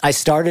Channel?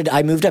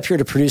 I moved up here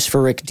to produce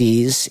for Rick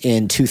Dees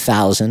in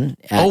 2000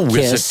 at KISS. Was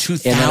it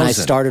 2000? And then I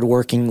started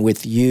working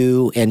with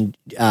you and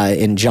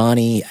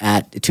Johnny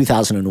at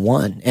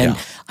 2001. And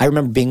I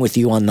remember being with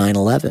you on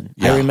 9/11.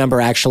 I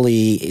remember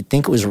actually, I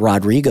think it was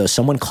Rodrigo,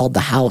 someone called the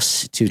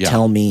house to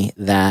tell me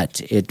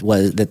that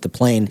that the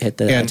plane hit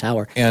the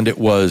tower. And it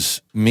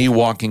was me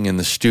walking in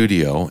the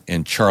studio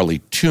and Charlie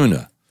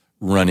Tuna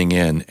running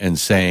in and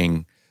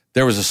saying,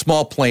 there was a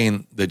small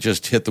plane that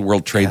just hit the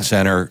World Trade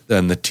Center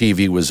and the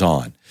TV was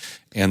on.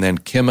 And then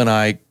Kim and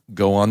I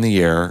go on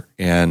the air,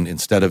 and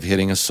instead of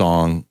hitting a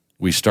song,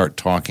 we start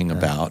talking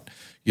about,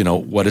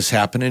 what has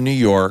happened in New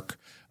York.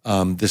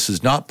 This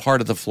is not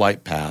part of the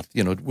flight path,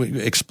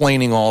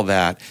 explaining all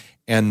that.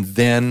 And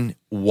then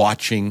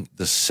watching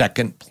the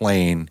second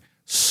plane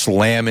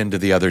slam into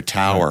the other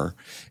tower.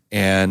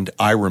 And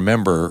I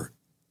remember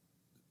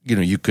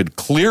you could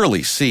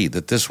clearly see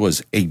that this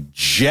was a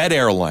jet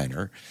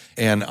airliner,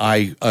 and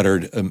I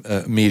uttered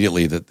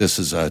immediately that this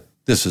is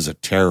a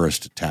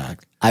terrorist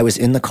attack. I was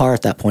in the car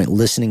at that point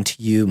listening to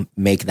you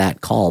make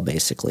that call,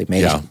 basically.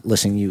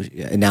 Listening you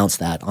announce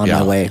that on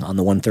my way on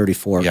the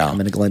 134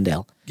 coming to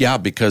Glendale. Yeah,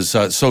 because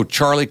so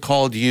Charlie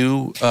called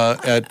you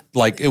at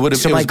it would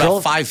have been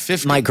about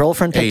 5:50. My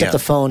girlfriend picked up the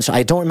phone, so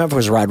I don't remember if it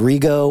was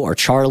Rodrigo or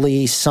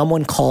Charlie.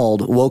 Someone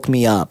called, woke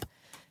me up,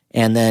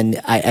 and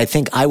then I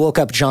think I woke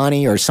up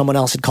Johnny, or someone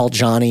else had called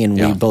Johnny, and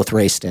we both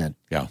raced in.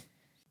 Yeah.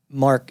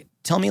 Mark,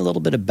 tell me a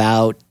little bit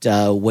about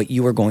what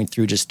you were going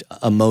through just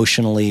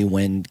emotionally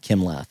when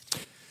Kim left.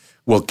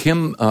 Well,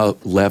 Kim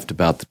left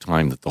about the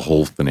time that the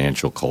whole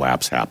financial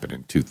collapse happened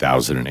in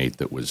 2008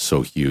 that was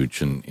so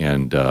huge. And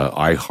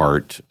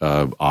iHeart,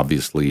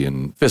 obviously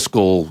in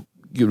fiscal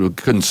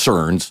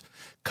concerns,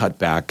 cut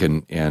back,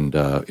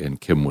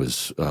 and Kim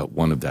was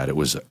one of that. It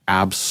was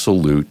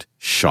absolute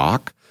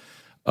shock.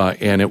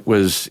 And it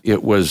was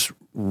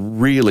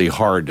really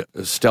hard.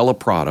 Stella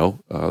Prado,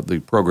 the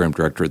program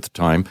director at the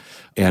time,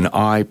 and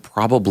I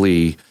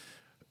probably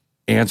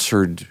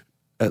answered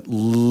at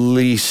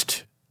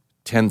least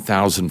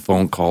 10,000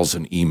 phone calls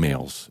and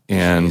emails.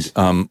 And,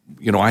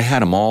 I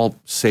had them all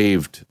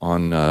saved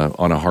on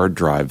a hard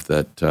drive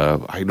that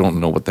I don't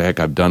know what the heck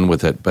I've done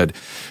with it. But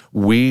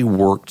we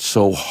worked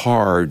so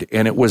hard,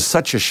 and it was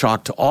such a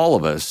shock to all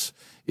of us.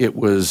 It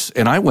was,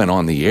 and I went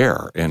on the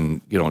air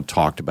and,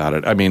 talked about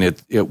it. I mean,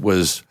 it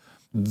was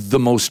the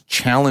most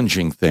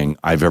challenging thing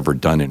I've ever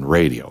done in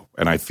radio.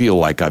 And I feel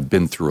like I've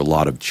been through a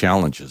lot of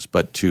challenges.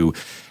 But to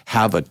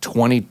have a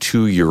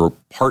 22-year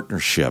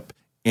partnership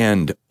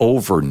end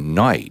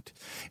overnight.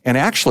 And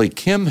actually,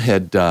 Kim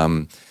had,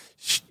 I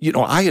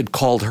had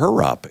called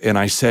her up and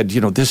I said,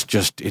 this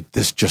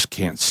just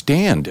can't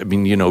stand. I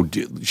mean,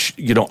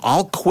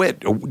 I'll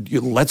quit.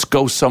 Let's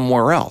go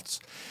somewhere else.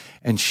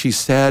 And she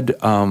said,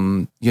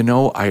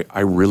 I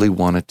really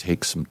want to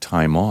take some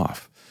time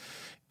off.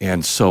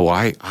 And so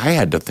I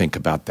had to think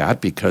about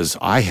that because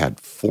I had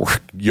 4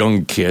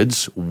 young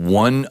kids,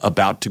 one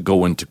about to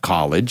go into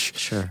college.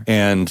 Sure.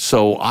 And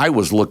so I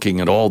was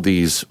looking at all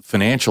these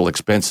financial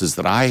expenses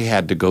that I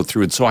had to go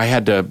through. And so I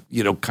had to,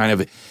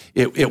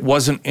 it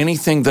wasn't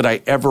anything that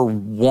I ever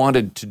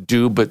wanted to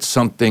do, but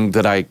something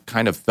that I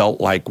kind of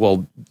felt like,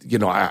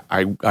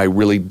 I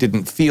really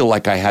didn't feel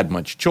like I had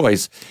much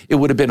choice. It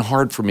would have been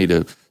hard for me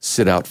to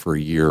sit out for a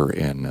year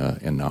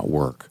and not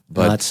work.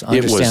 But that's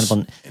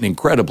understandable. It was an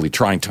incredibly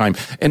trying time.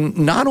 And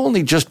not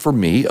only just for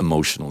me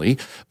emotionally,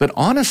 but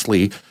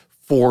honestly,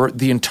 for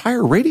the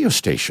entire radio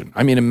station.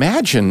 I mean,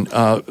 imagine,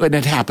 and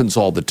it happens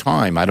all the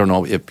time. I don't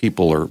know if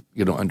people are,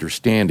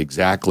 understand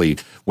exactly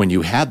when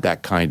you had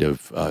that kind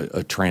of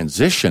a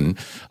transition,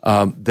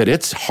 that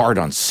it's hard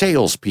on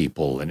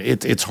salespeople and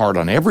it's hard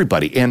on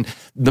everybody. And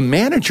the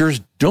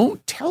managers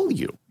don't tell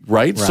you,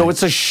 right? So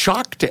it's a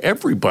shock to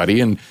everybody.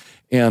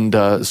 And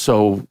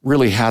so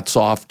really hats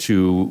off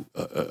to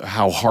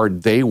how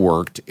hard they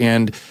worked.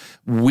 And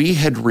we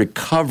had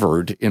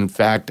recovered, in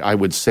fact, I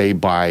would say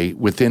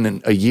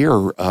within a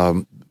year,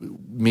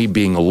 me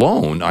being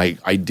alone,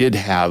 I did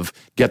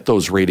get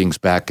those ratings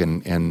back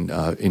and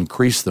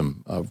increase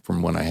them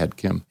from when I had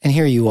Kim. And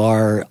here you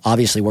are,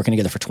 obviously working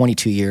together for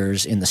 22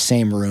 years in the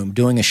same room,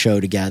 doing a show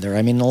together.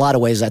 I mean, in a lot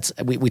of ways,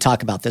 we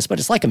talk about this, but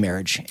it's like a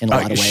marriage in a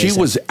lot of ways. She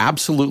was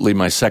absolutely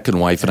my second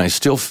wife, and I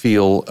still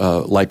feel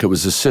like it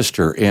was a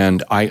sister.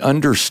 And I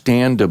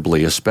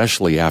understandably,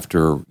 especially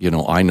after,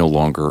 I no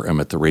longer am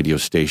at the radio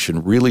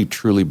station, really,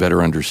 truly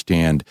better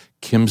understand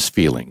Kim's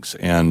feelings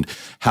and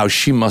how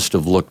she must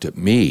have looked at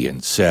me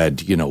and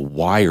said,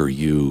 why are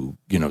you,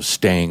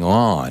 staying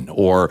on?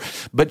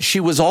 But she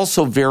was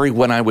also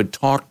when I would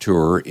talk to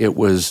her, it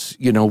was,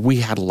 we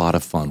had a lot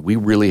of fun. We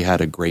really had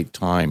a great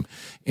time.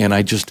 And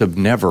I just have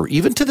never,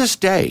 even to this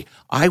day,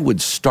 I would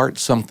start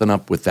something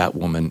up with that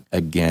woman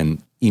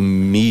again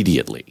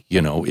immediately,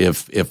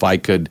 if I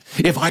could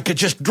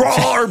just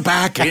draw her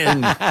back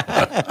in.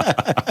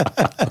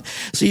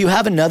 So you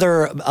have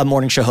a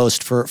morning show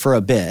host for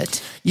a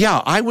bit.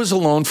 Yeah, I was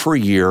alone for a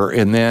year,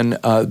 and then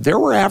there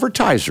were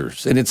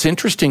advertisers. And it's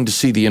interesting to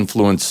see the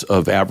influence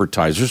of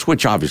advertisers,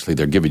 which obviously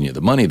they're giving you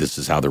the money. This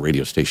is how the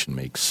radio station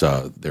makes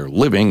their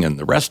living, and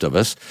the rest of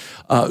us,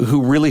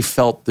 who really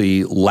felt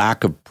the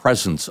lack of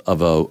presence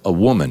of a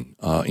woman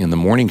in the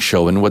morning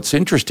show. And what's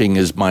interesting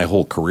is my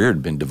whole career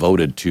had been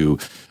devoted to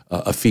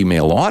a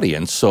female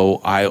audience,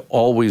 so I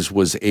always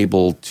was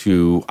able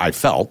to, I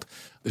felt,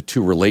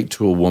 to relate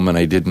to a woman.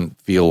 I didn't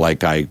feel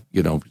like I,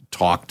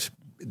 talked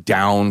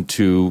down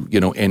to,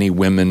 any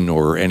women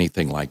or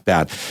anything like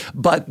that.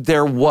 But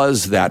there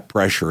was that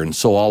pressure, and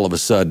so all of a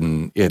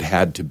sudden it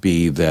had to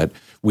be that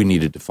we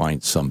needed to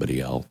find somebody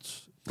else.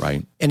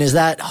 Right. And is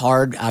that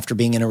hard after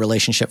being in a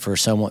relationship with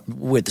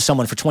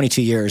someone for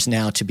 22 years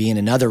now to be in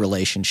another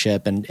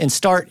relationship and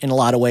start in a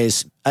lot of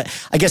ways,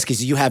 I guess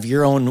because you have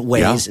your own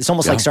ways. Yeah. It's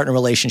almost like starting a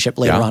relationship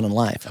later on in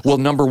life. Well,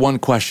 number one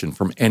question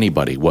from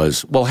anybody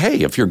was, well,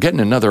 hey, if you're getting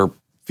another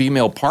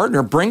female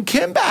partner, bring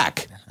Kim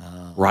back.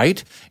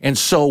 right? And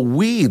so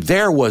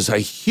there was a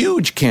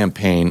huge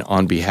campaign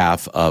on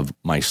behalf of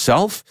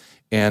myself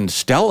and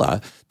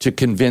Stella to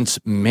convince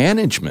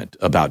management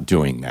about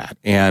doing that.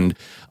 And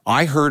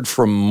I heard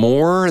from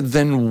more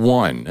than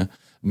one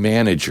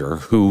manager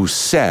who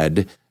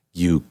said,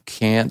 you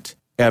can't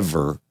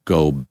ever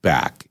go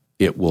back.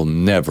 It will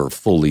never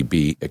fully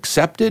be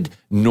accepted,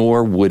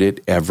 nor would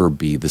it ever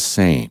be the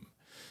same.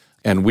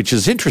 And which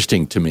is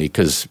interesting to me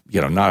because,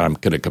 not I'm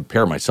going to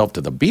compare myself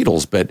to the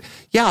Beatles, but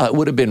yeah, it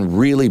would have been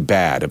really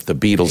bad if the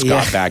Beatles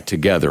got back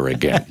together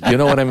again. You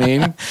know what I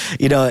mean?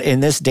 In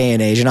this day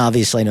and age, and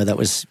obviously I know that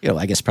was,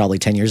 I guess probably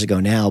 10 years ago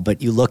now,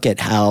 but you look at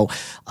how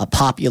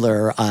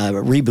popular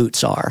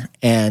reboots are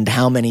and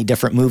how many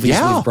different movies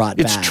we've brought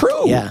back. It's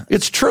true. Yeah,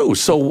 it's true.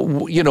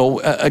 So,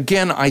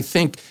 again, I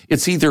think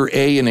it's either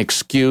an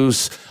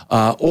excuse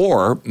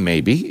or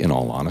maybe, in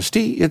all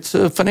honesty, it's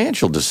a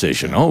financial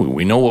decision. Oh,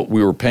 we know what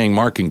we were paying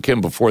Mark and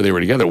Kim before they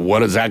were together.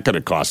 What is that going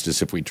to cost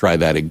us if we try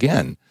that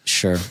again?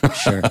 Sure.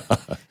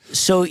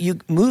 So you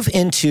move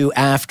into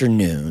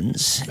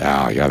afternoons.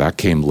 Yeah, that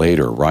came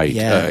later, right?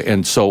 Yeah.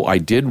 And so I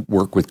did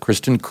work with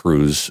Kristen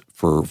Cruz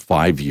for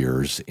 5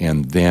 years,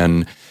 and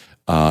then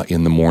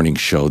in the morning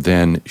show,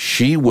 then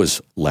she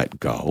was let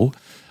go.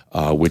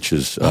 Which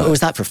is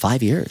was that for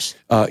 5 years?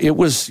 It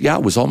was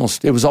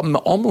almost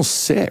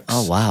 6.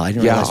 Oh wow, I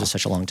didn't realize it was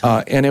such a long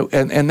time.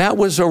 And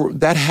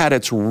that had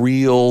its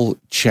real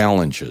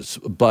challenges.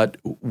 But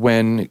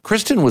when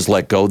Kristen was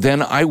let go,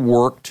 then I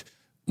worked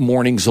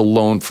mornings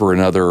alone for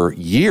another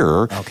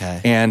year,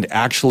 and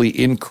actually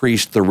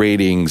increased the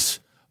ratings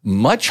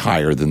much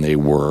higher than they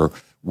were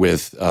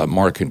with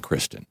Mark and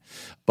Kristen.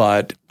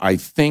 But I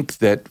think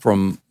that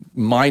from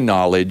my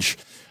knowledge,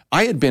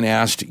 I had been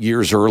asked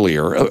years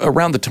earlier,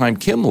 around the time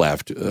Kim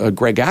left,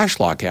 Greg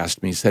Ashlock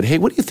asked me, he said, hey,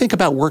 what do you think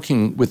about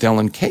working with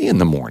Ellen Kay in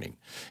the morning?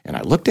 And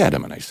I looked at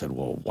him and I said,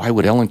 well, why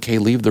would Ellen Kay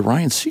leave the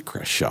Ryan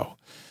Seacrest show?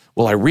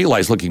 Well, I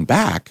realized looking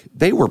back,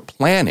 they were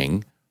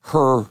planning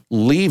her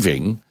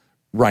leaving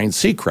Ryan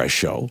Seacrest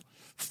show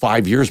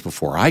 5 years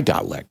before I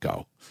got let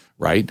go.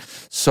 Right.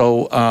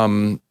 So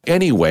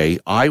anyway,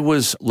 I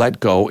was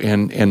let go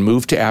and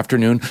moved to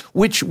afternoon,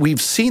 which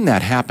we've seen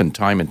that happen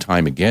time and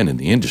time again in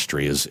the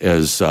industry as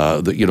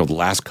the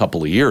last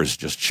couple of years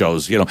just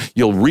shows,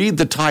 you'll read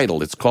the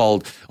title. It's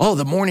called,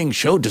 the morning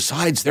show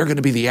decides they're going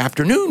to be the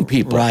afternoon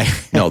people. Right.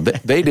 No,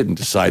 they didn't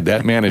decide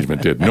that.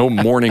 Management did. No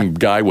morning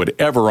guy would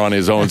ever on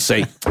his own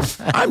say,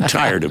 I'm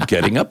tired of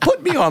getting up.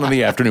 Put me on in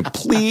the afternoon,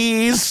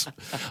 please.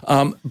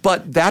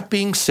 But that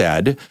being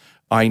said,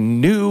 I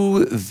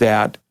knew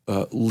that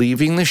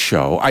leaving the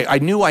show, I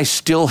knew I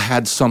still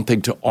had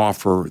something to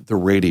offer the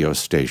radio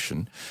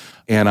station.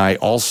 And I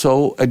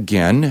also,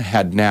 again,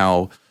 had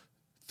now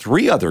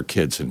 3 other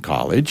kids in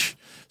college.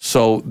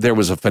 So there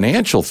was a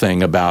financial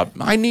thing about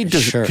I need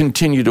to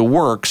continue to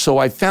work. So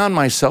I found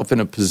myself in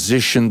a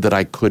position that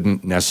I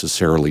couldn't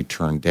necessarily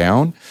turn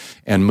down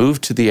and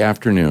moved to the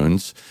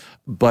afternoons,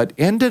 but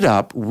ended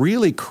up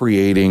really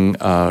creating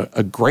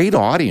a great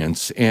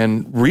audience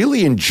and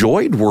really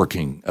enjoyed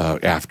working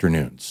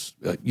afternoons,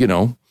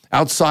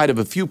 outside of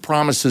a few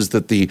promises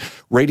that the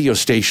radio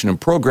station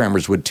and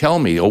programmers would tell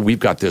me, we've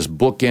got this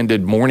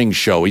book-ended morning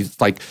show. It's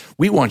like,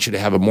 we want you to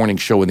have a morning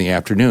show in the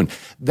afternoon.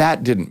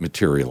 That didn't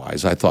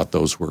materialize. I thought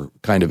those were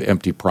kind of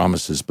empty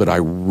promises, but I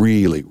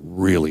really,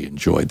 really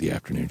enjoyed the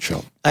afternoon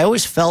show. I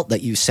always felt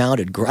that you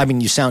sounded great. I mean,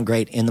 you sound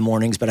great in the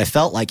mornings, but I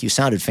felt like you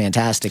sounded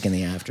fantastic in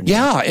the afternoon.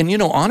 Yeah,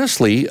 and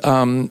honestly,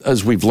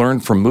 as we've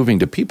learned from moving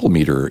to People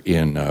Meter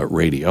in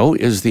radio,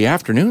 is the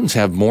afternoons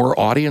have more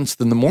audience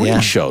than the morning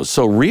shows.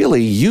 So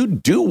really, you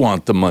do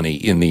want the money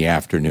in the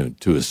afternoon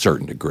to a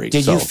certain degree.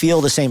 Did you feel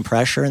the same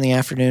pressure in the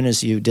afternoon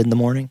as you did in the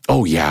morning?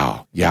 Oh,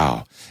 yeah.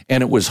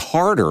 And it was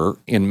harder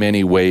in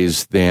many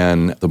ways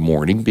than the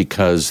morning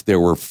because there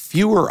were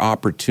fewer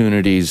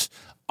opportunities,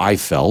 I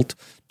felt,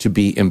 to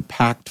be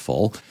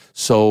impactful.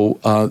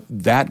 So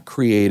that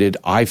created,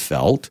 I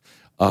felt,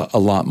 a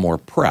lot more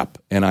prep.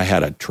 And I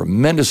had a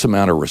tremendous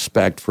amount of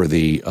respect for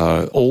the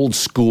old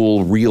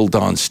school reeled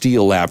on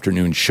steel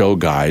afternoon show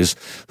guys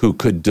who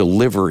could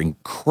deliver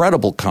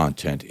incredible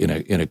content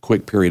in a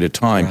quick period of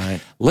time.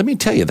 Right. Let me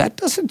tell you, that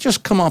doesn't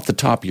just come off the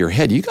top of your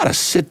head. You got to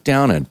sit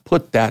down and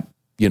put that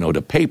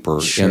to paper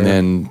and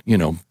then,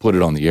 put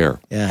it on the air.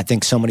 Yeah, I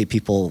think so many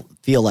people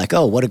feel like,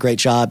 what a great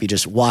job. You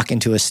just walk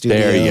into a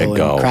studio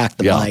and crack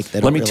the mic.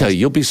 Let me tell you,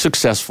 you'll be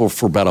successful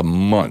for about a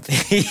month.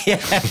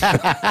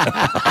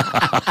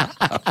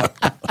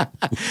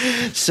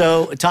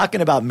 So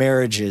talking about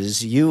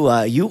marriages, you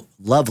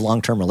love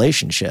long-term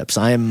relationships.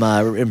 I'm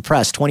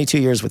impressed. 22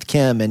 years with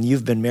Kim, and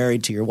you've been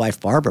married to your wife,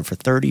 Barbara, for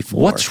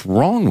 34. What's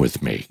wrong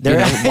with me?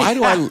 Why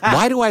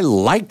do I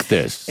like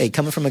this? Hey,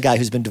 coming from a guy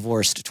who's been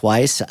divorced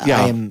twice,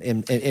 I am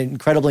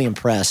incredibly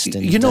impressed.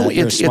 And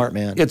you're a smart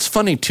man. It's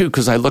funny, too,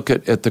 because I look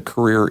at the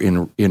career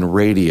in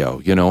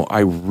radio.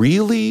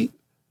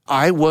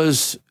 I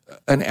was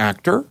an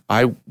actor.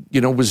 I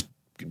was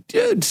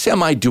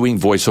semi doing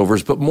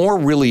voiceovers, but more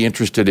really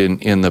interested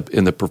in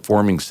the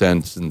performing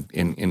sense and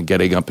in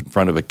getting up in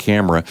front of a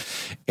camera.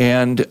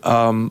 And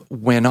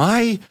when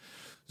I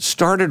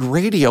started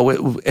radio,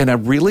 and I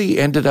really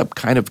ended up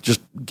kind of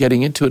just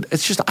getting into it.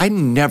 It's just I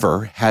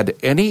never had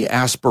any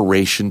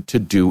aspiration to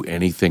do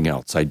anything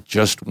else. I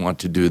just want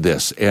to do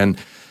this. And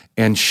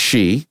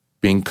she,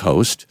 being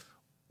Coast,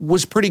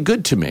 was pretty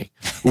good to me.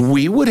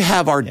 We would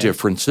have our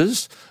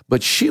differences,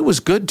 but she was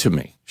good to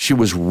me. She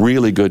was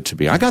really good to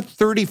me. I got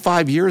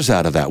 35 years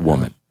out of that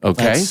woman,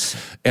 okay?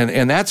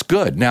 And that's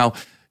good. Now,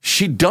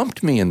 she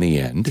dumped me in the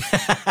end,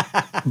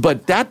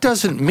 but that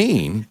doesn't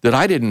mean that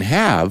I didn't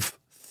have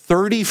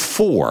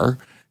 34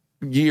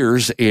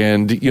 years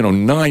and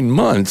 9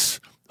 months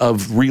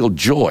of real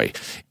joy.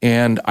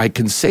 And I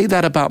can say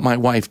that about my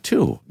wife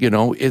too.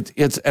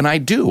 And I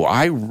do.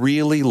 I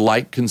really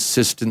like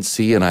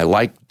consistency and I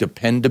like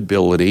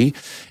dependability.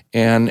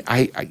 And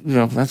I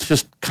that's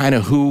just kind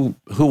of who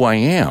I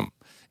am.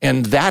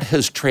 And that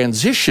has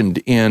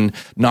transitioned in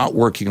not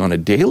working on a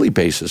daily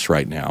basis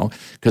right now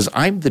because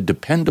I'm the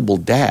dependable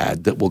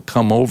dad that will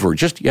come over.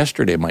 Just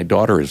yesterday, my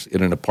daughter is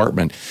in an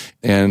apartment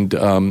and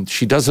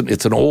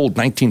it's an old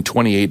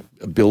 1928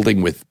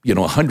 building with,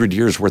 100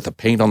 years worth of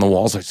paint on the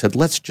walls. I said,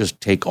 let's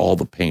just take all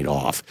the paint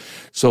off.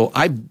 So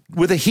I,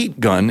 with a heat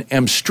gun,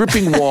 am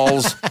stripping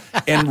walls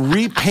and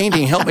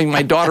repainting, helping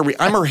my daughter.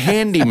 I'm her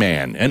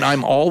handyman and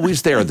I'm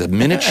always there. The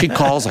minute she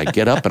calls, I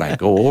get up and I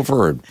go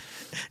over and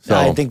so,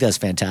 I think that's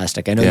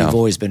fantastic. I know you've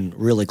always been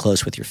really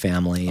close with your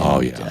family.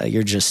 And,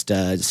 you're just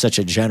such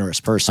a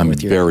generous person. I'm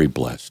very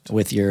blessed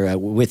with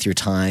your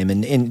time.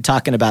 And in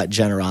talking about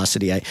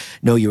generosity, I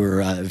know you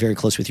were very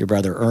close with your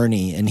brother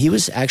Ernie, and he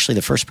was actually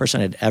the first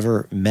person I'd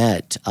ever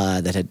met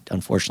that had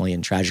unfortunately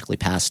and tragically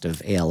passed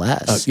of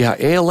ALS.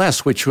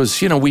 ALS, which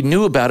was we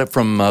knew about it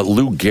from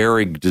Lou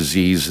Gehrig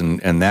disease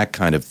and that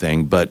kind of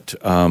thing, but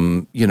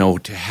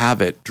to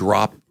have it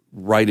drop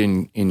right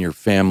in your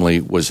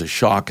family was a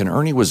shock. And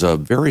Ernie was a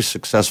very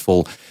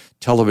successful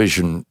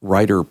television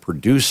writer,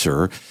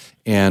 producer,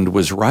 and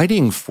was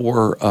writing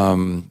for,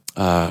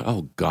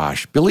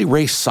 Billy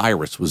Ray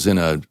Cyrus was in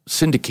a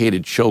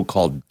syndicated show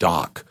called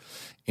Doc.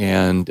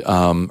 And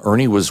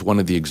Ernie was one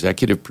of the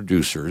executive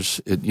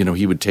producers.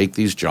 He would take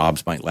these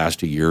jobs, might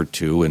last a year or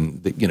two,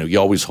 and you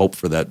always hope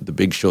for the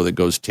big show that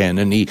goes 10.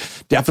 And he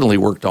definitely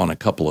worked on a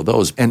couple of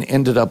those, and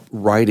ended up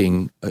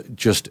writing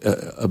just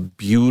a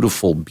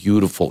beautiful,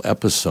 beautiful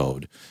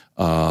episode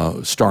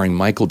starring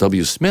Michael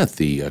W. Smith,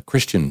 the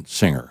Christian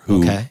singer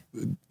who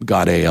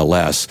got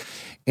ALS,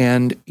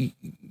 and.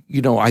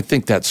 I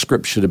think that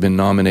script should have been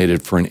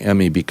nominated for an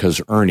Emmy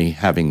because Ernie,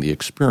 having the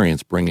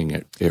experience, bringing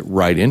it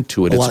right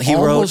into it. Well, he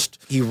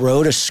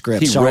wrote a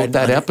script. He wrote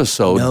that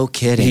episode. No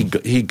kidding.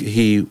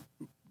 He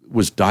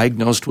was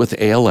diagnosed with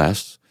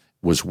ALS,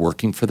 was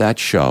working for that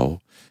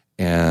show,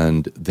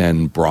 and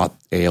then brought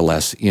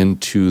ALS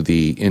into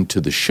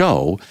the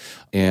show.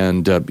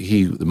 And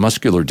the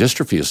Muscular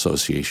Dystrophy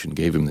Association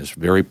gave him this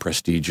very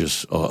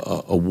prestigious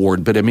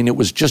award. But, it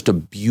was just a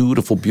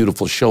beautiful,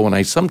 beautiful show. And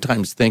I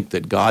sometimes think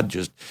that God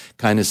just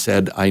kind of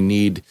said, I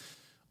need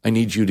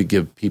you to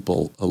give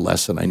people a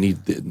lesson.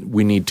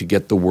 We need to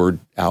get the word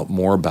out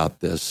more about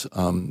this.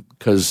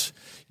 Because,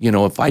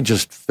 if I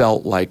just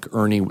felt like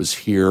Ernie was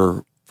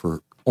here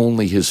for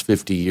only his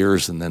 50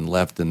 years and then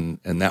left and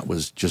that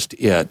was just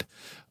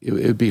it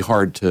would be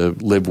hard to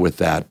live with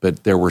that.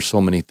 But there were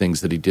so many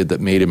things that he did that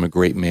made him a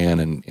great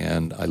man,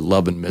 and I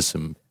love and miss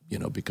him,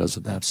 because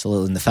of that.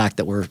 Absolutely. And the fact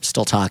that we're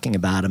still talking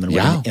about him and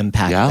what an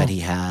impact that he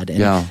had.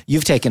 And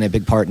you've taken a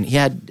big part in, he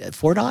had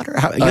 4 daughters?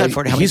 How many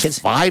kids?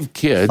 5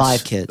 kids.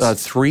 5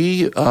 kids.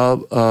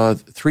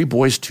 3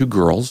 boys, 2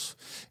 girls.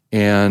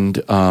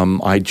 And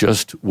I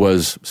just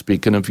was,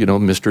 speaking of,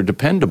 Mr.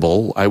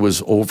 Dependable, I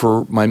was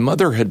over, my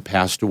mother had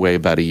passed away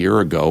about a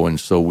year ago, and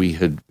so we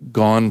had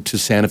gone to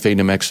Santa Fe,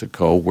 New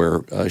Mexico,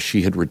 where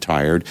she had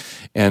retired,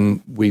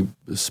 and we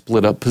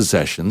split up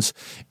possessions,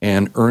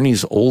 and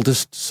Ernie's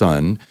oldest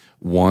son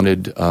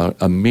wanted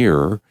a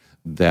mirror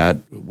that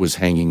was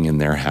hanging in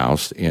their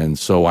house, and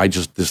so I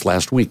just, this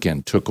last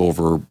weekend, took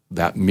over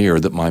that mirror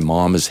that my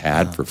mom has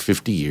had for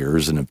 50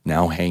 years and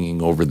now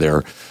hanging over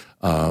their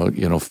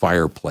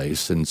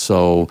fireplace. And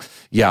so,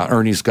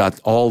 Ernie's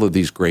got all of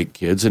these great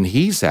kids, and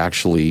he's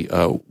actually,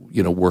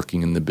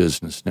 working in the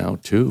business now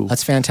too.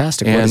 That's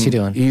fantastic. What is he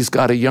doing? He's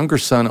got a younger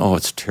son. Oh,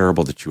 it's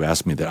terrible that you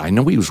asked me that. I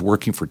know he was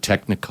working for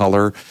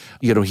Technicolor.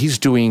 He's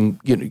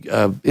doing,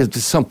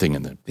 it's something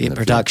in the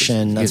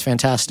production. That's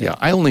fantastic. Yeah,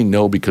 I only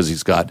know because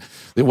he's got,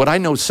 what I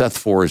know Seth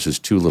for is his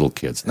 2 little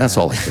kids, and that's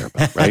all I care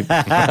about, right?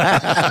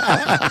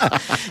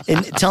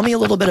 And tell me a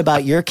little bit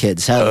about your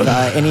kids. Have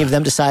any of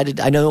them decided,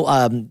 I know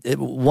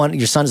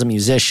your son's a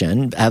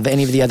musician. Have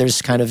any of the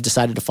others kind of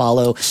decided to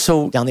follow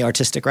down the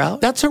artistic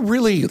route? That's a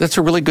really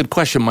good good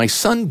question. My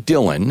son,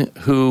 Dylan,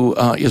 who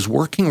is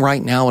working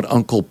right now at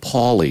Uncle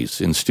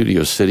Paulie's in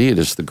Studio City. It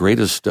is the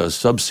greatest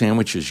sub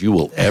sandwiches you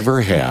will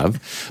ever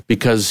have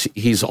because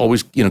he's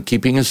always,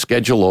 keeping his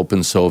schedule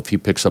open. So if he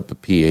picks up a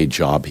PA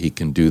job, he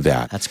can do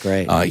that. That's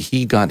great.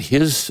 He got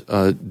his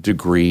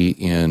degree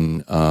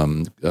in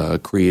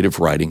creative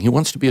writing. He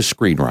wants to be a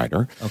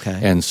screenwriter. Okay.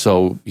 And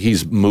so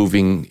he's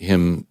moving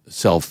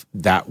himself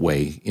that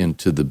way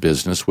into the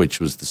business, which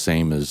was the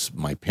same as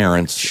my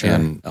parents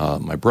and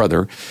my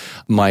brother.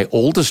 My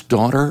oldest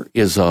daughter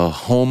is a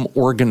home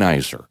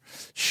organizer.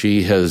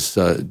 She has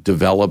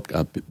developed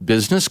a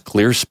business,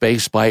 Clear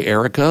Space by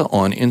Erica,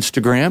 on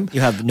Instagram.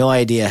 You have no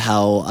idea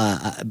how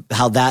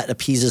that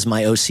appeases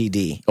my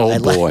OCD. Oh,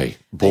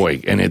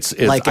 boy. And it's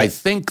like I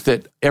think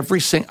that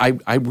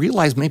I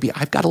realize maybe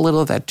I've got a little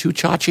of that too,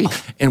 Chachi,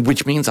 and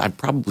which means I've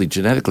probably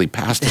genetically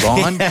passed it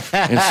on.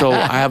 And so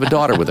I have a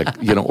daughter with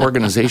a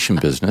organization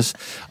business,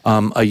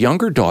 a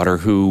younger daughter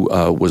who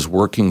was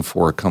working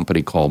for a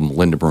company called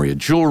Melinda Maria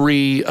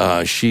Jewelry.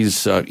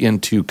 She's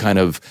into kind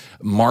of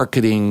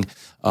marketing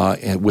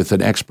with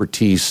an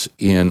expertise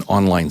in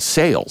online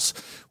sales,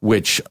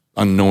 which,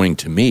 unknowing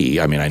to me,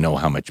 I mean, I know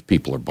how much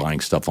people are buying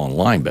stuff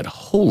online, but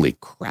holy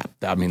crap,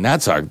 I mean,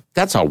 that's a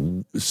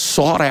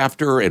sought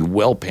after and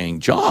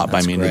well-paying job.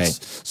 That's great.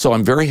 So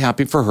I'm very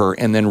happy for her.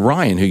 And then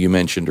Ryan, who you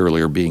mentioned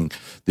earlier being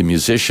the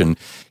musician,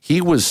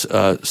 he was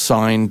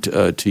signed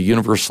to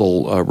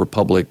Universal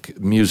Republic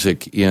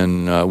Music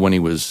when he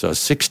was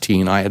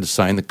 16. I had to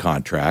sign the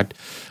contract.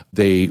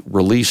 They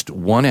released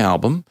one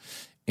album.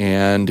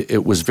 And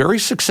it was very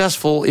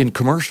successful in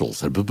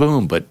commercials,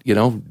 boom, but,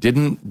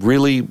 didn't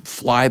really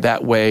fly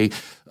that way.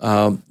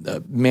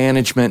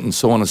 Management and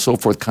so on and so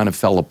forth kind of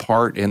fell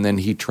apart, and then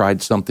he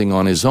tried something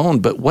on his own.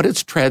 But what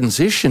it's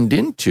transitioned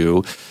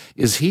into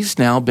is he's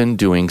now been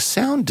doing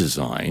sound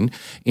design,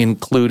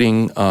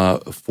 including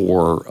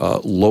for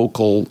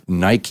local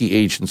Nike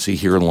agency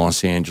here in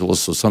Los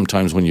Angeles. So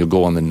sometimes when you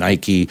go on the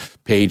Nike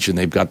page and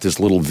they've got this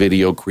little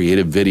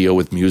creative video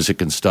with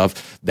music and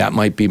stuff, that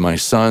might be my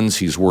son's.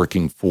 He's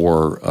working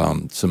for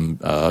some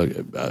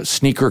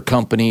sneaker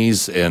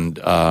companies. And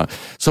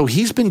so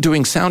he's been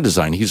doing sound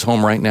design. He's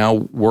home right now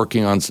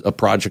working on a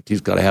project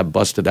he's got to have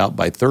busted out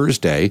by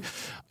Thursday.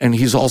 And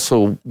he's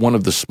also one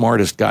of the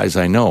smartest guys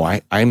I know.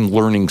 I'm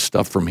learning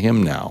stuff from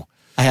him now.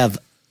 I have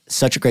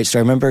such a great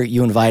story. I remember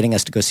you inviting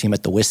us to go see him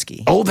at the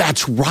Whiskey. Oh,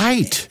 that's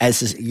right.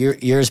 As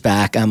years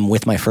back, I'm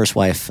with my first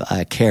wife,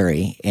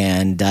 Carrie,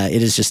 and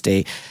it is just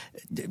a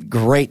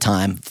great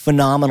time,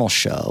 phenomenal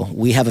show.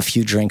 We have a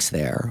few drinks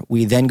there.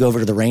 We then go over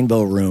to the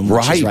Rainbow Room,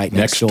 which is right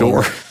next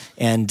door.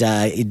 And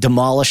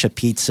demolish a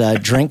pizza,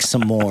 drink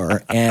some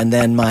more. And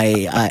then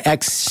my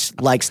ex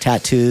likes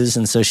tattoos,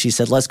 and so she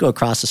said, let's go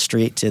across the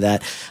street to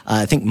that,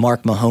 I think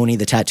Mark Mahoney,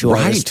 the tattoo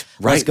artist.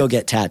 Let's go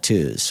get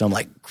tattoos. So I'm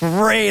like,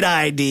 great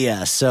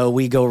idea. So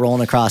we go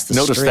rolling across the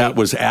street. Notice that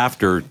was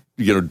after,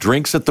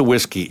 drinks at the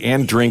Whiskey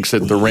and drinks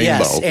at the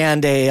Rainbow. Yes,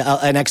 and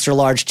an extra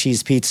large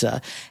cheese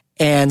pizza.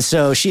 And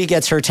so she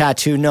gets her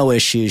tattoo, no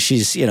issues.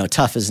 She's,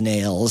 tough as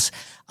nails.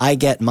 I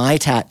get my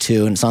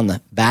tattoo, and it's on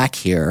the back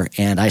here,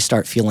 and I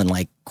start feeling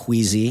like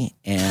queasy,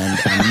 and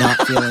I'm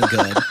not feeling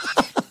good.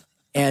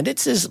 And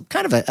it's this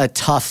kind of a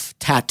tough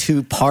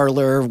tattoo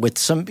parlor with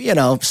some,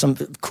 some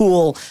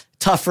cool,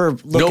 tougher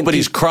looking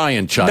Nobody's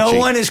crying, Chachi. No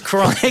one is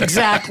crying,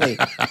 exactly.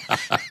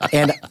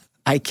 And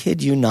I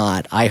kid you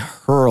not, I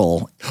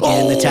hurl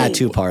in the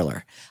tattoo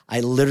parlor. I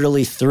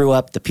literally threw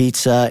up the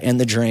pizza and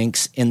the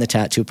drinks in the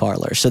tattoo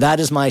parlor. So that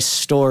is my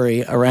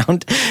story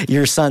around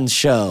your son's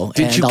show.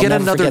 Did you get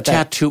another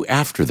tattoo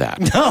after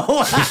that?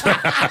 No.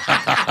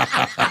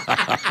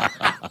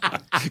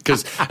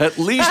 Because at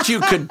least you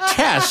could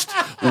test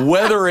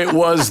whether it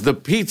was the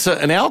pizza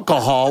and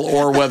alcohol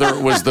or whether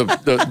it was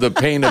the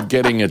pain of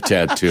getting a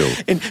tattoo.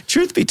 And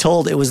truth be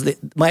told, it was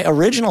my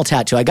original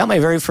tattoo. I got my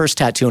very first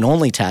tattoo and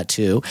only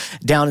tattoo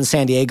down in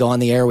San Diego on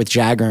the air with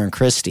Jagger and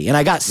Christie. And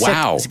I got sick.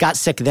 Wow. Got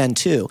sick then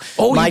too.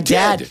 Oh, my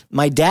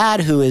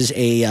dad, who is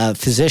a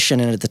physician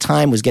and at the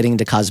time was getting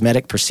into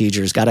cosmetic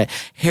procedures, got a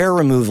hair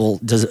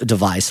removal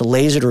device, a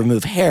laser to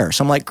remove hair.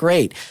 So I'm like,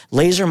 great,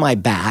 laser my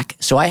back.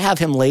 So I have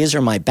him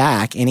laser my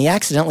back, and he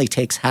accidentally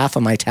takes half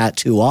of my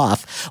tattoo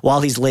off while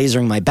he's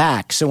lasering my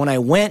back. So when I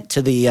went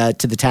to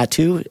the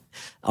tattoo,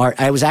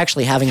 I was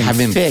actually having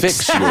him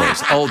fix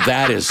yours. Oh,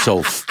 that is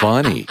so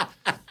funny.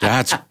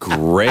 That's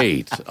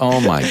great. Oh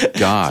my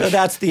gosh. So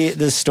that's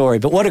the story.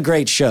 But what a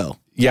great show.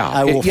 Yeah,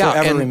 I will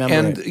forever remember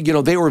and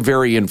it. They were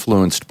very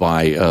influenced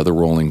by the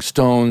Rolling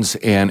Stones,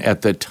 and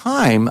at the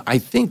time, I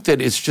think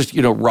that it's just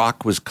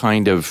rock was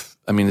kind of.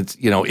 I mean,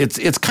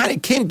 it's kind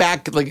of came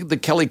back like the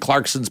Kelly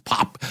Clarkson's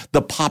pop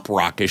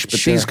rockish, but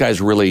Sure. These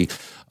guys really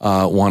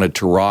wanted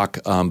to rock.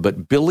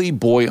 But Billy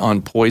Boy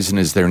on Poison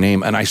is their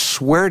name, and I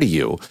swear to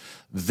you,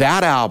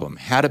 that album,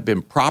 had it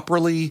been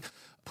properly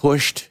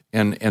pushed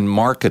and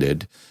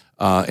marketed.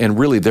 And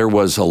really, there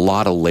was a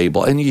lot of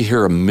label, and you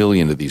hear a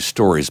million of these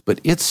stories, but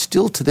it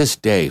still to this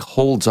day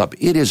holds up.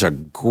 It is a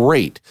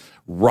great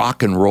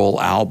rock and roll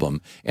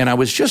album. And I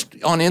was just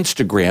on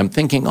Instagram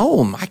thinking,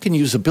 oh, I can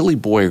use a Billy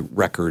Boy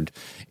record.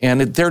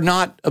 And they're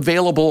not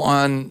available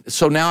on,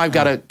 so now I've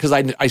got to, because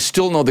I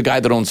still know the guy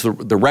that owns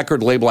the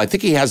record label. I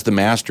think he has the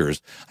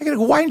masters. I got to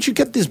go, why didn't you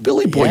get this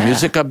Billy Boy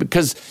music up?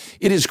 Because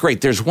it is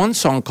great. There's one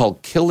song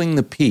called Killing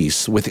the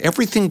Peace. With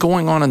everything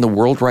going on in the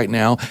world right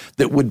now,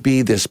 that would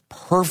be this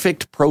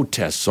perfect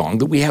protest song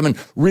that we haven't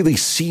really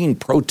seen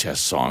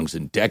protest songs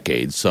in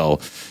decades.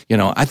 So,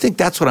 I think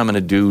that's what I'm going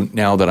to do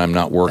now that I'm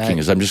not working,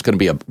 is I'm just going to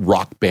be a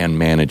rock band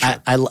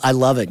manager. I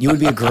love it. You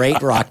would be a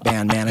great rock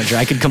band manager.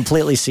 I could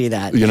completely see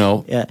that.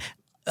 Yeah.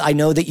 I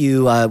know that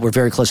you were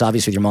very close,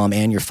 obviously, with your mom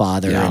and your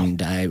father,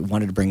 and I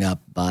wanted to bring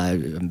up,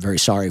 I'm very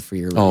sorry for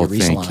your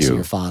recent loss of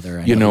your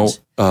father.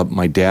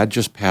 My dad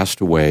just passed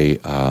away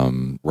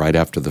right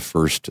after the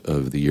first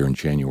of the year in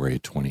January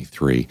of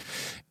 23.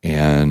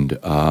 And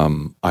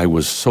I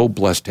was so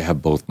blessed to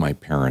have both my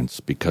parents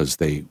because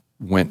they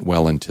went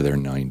well into their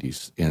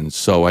 90s. And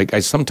so I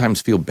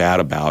sometimes feel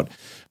bad about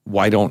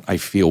why don't I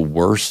feel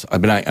worse? I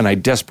mean, I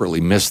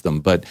desperately miss them,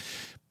 but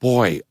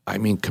boy, I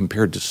mean,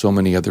 compared to so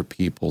many other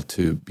people,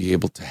 to be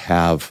able to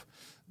have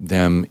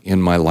them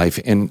in my life,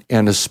 and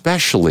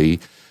especially,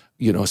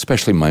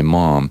 especially my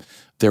mom,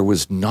 there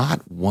was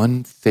not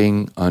one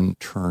thing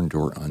unturned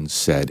or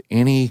unsaid.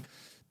 Any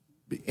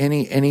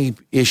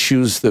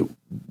issues that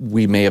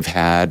we may have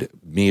had,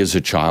 me as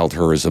a child,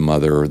 her as a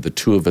mother, the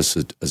two of us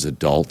as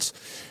adults,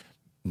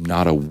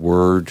 not a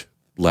word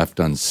left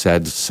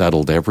unsaid,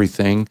 settled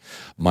everything.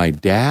 My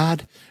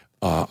dad,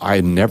 I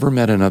had never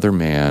met another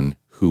man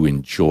who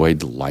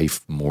enjoyed life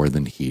more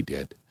than he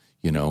did,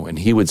 and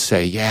he would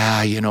say,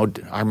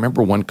 I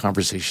remember one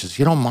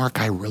conversation,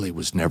 Mark, I really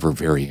was never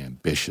very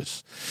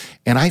ambitious.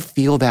 And I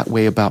feel that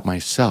way about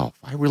myself.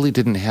 I really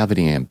didn't have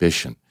any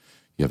ambition.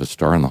 You have a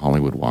star on the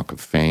Hollywood Walk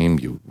of Fame.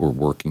 You were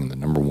working in the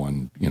number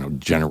one,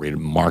 generated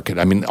market.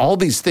 I mean, all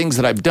these things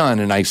that I've done,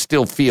 and I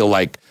still feel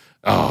like,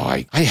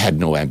 I had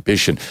no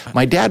ambition.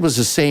 My dad was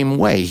the same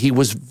way. He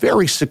was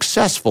very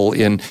successful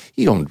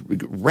he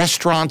owned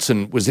restaurants,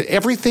 and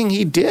everything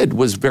he did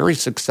was very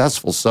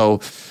successful.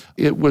 So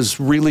it was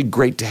really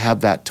great to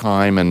have that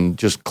time and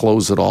just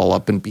close it all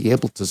up and be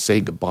able to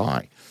say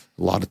goodbye.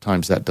 A lot of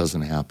times that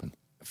doesn't happen.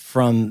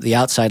 From the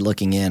outside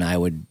looking in, I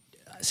would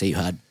say you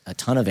had a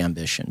ton of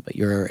ambition, but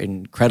you're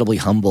incredibly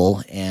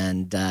humble,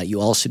 and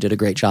you also did a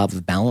great job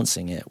of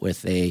balancing it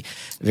with a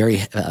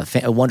very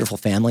a wonderful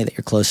family that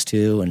you're close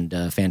to, and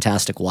a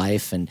fantastic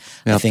wife. And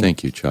I think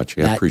thank you,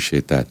 Chachi. I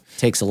appreciate that.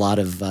 Takes a lot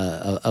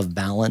of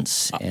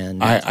balance.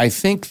 And I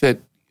think that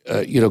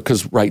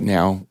because right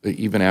now,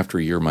 even after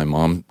a year, my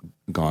mom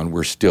gone,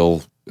 we're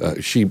still.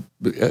 She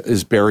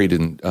is buried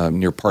in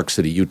near Park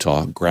City,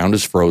 Utah. Ground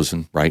is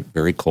frozen, right?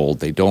 Very cold.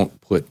 They don't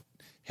put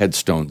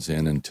headstones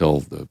in until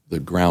the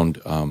ground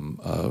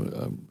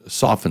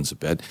softens a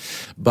bit.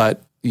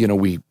 But,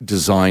 we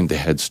designed the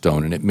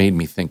headstone, and it made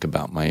me think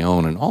about my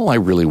own. And all I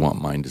really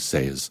want mine to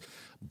say is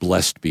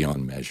blessed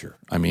beyond measure.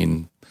 I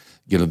mean,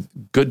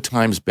 good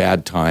times,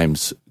 bad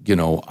times,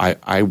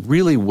 I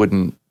really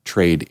wouldn't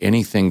trade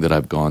anything that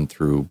I've gone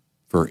through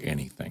for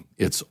anything.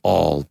 It's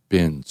all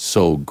been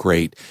so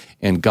great.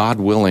 And God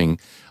willing,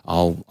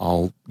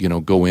 I'll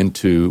go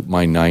into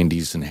my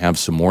 90s and have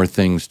some more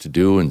things to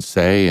do and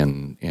say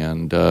and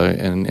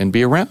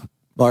be around.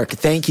 Mark,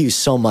 thank you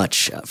so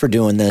much for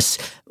doing this.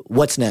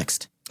 What's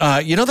next?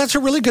 That's a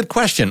really good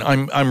question.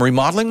 I'm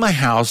remodeling my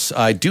house.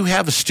 I do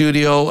have a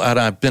studio, and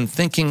I've been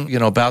thinking,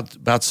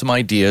 about some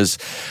ideas.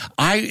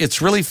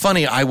 It's really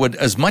funny.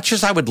 As much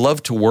as I would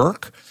love to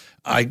work,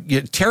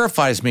 it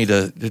terrifies me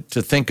to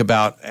think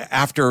about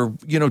after,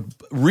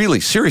 really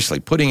seriously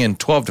putting in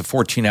 12 to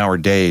 14-hour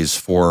days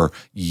for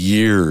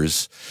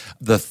years.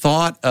 The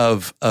thought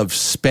of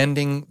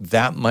spending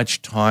that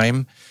much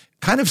time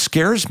kind of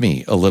scares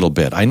me a little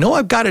bit. I know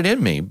I've got it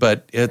in me,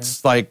 but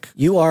it's like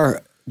you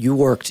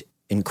worked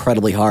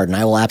incredibly hard, and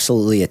I will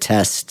absolutely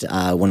attest.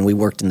 When we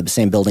worked in the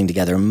same building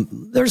together,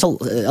 there's a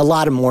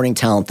lot of morning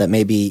talent that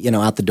may be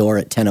out the door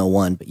at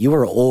 10:01, but you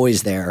were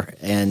always there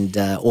and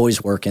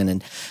always working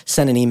and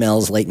sending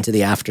emails late into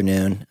the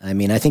afternoon. I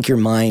mean, I think your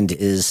mind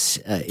is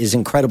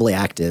incredibly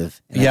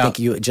active, and I think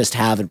you just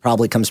have, it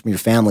probably comes from your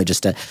family,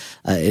 just an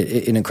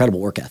incredible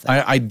work ethic.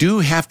 I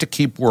do have to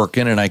keep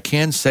working, and I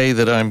can say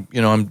that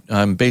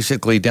I'm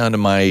basically down to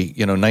my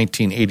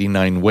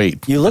 1989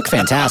 weight. You look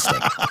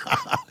fantastic.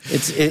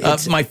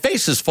 It's my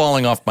face is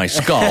falling off my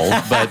skull,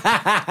 but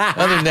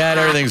other than that,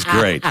 everything's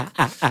great.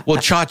 Well,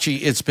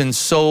 Chachi, it's been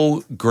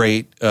so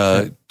great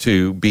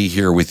to be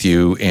here with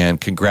you, and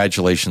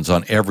congratulations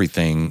on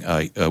everything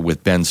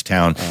with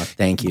Benstown.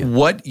 Thank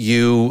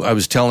you. I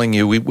was telling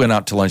you, we went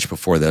out to lunch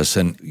before this,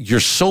 and you're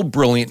so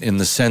brilliant in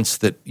the sense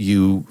that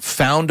you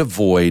found a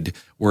void,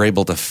 were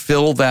able to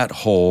fill that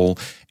hole,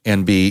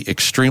 and be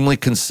extremely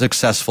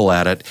successful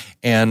at it.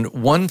 And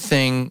one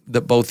thing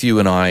that both you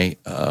and I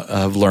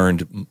have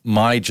learned,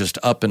 my just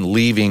up and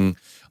leaving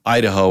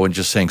Idaho and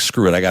just saying,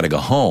 screw it, I got to go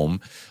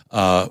home,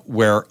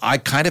 where I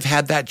kind of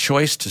had that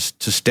choice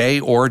to stay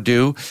or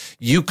do.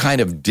 You kind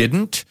of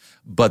didn't.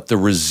 but the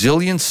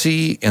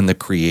resiliency and the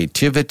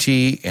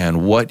creativity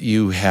and what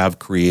you have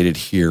created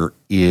here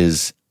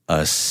is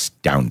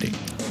astounding.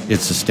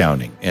 It's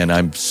astounding. And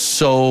I'm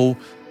so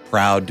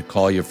proud to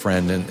call you a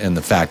friend, and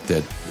the fact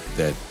that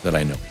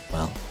I know.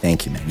 Well,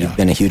 thank you, man. You've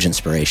been a huge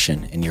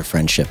inspiration, and your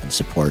friendship and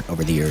support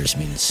over the years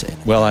means.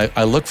 Well,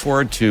 I look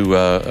forward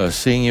to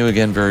seeing you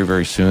again very,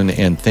 very soon,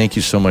 and thank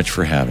you so much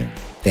for having me.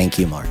 Thank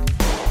you, Mark.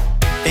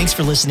 Thanks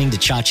for listening to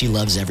Chachi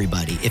Loves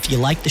Everybody. If you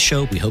like the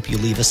show, we hope you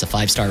leave us a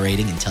 5-star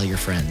rating and tell your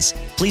friends.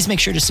 Please make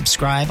sure to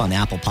subscribe on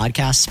Apple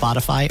Podcasts,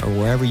 Spotify, or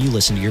wherever you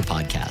listen to your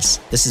podcasts.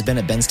 This has been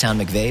a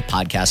Benstown McVeigh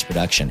podcast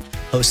production,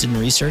 hosted and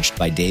researched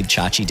by Dave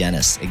Chachi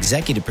Dennis,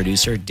 executive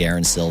producer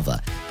Darren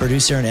Silva,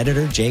 producer and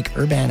editor Jake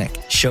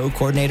Urbanik, show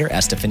coordinator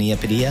Estefania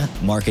Padilla,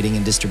 marketing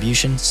and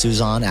distribution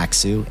Suzanne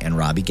Aksu and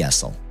Robbie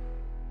Gessel.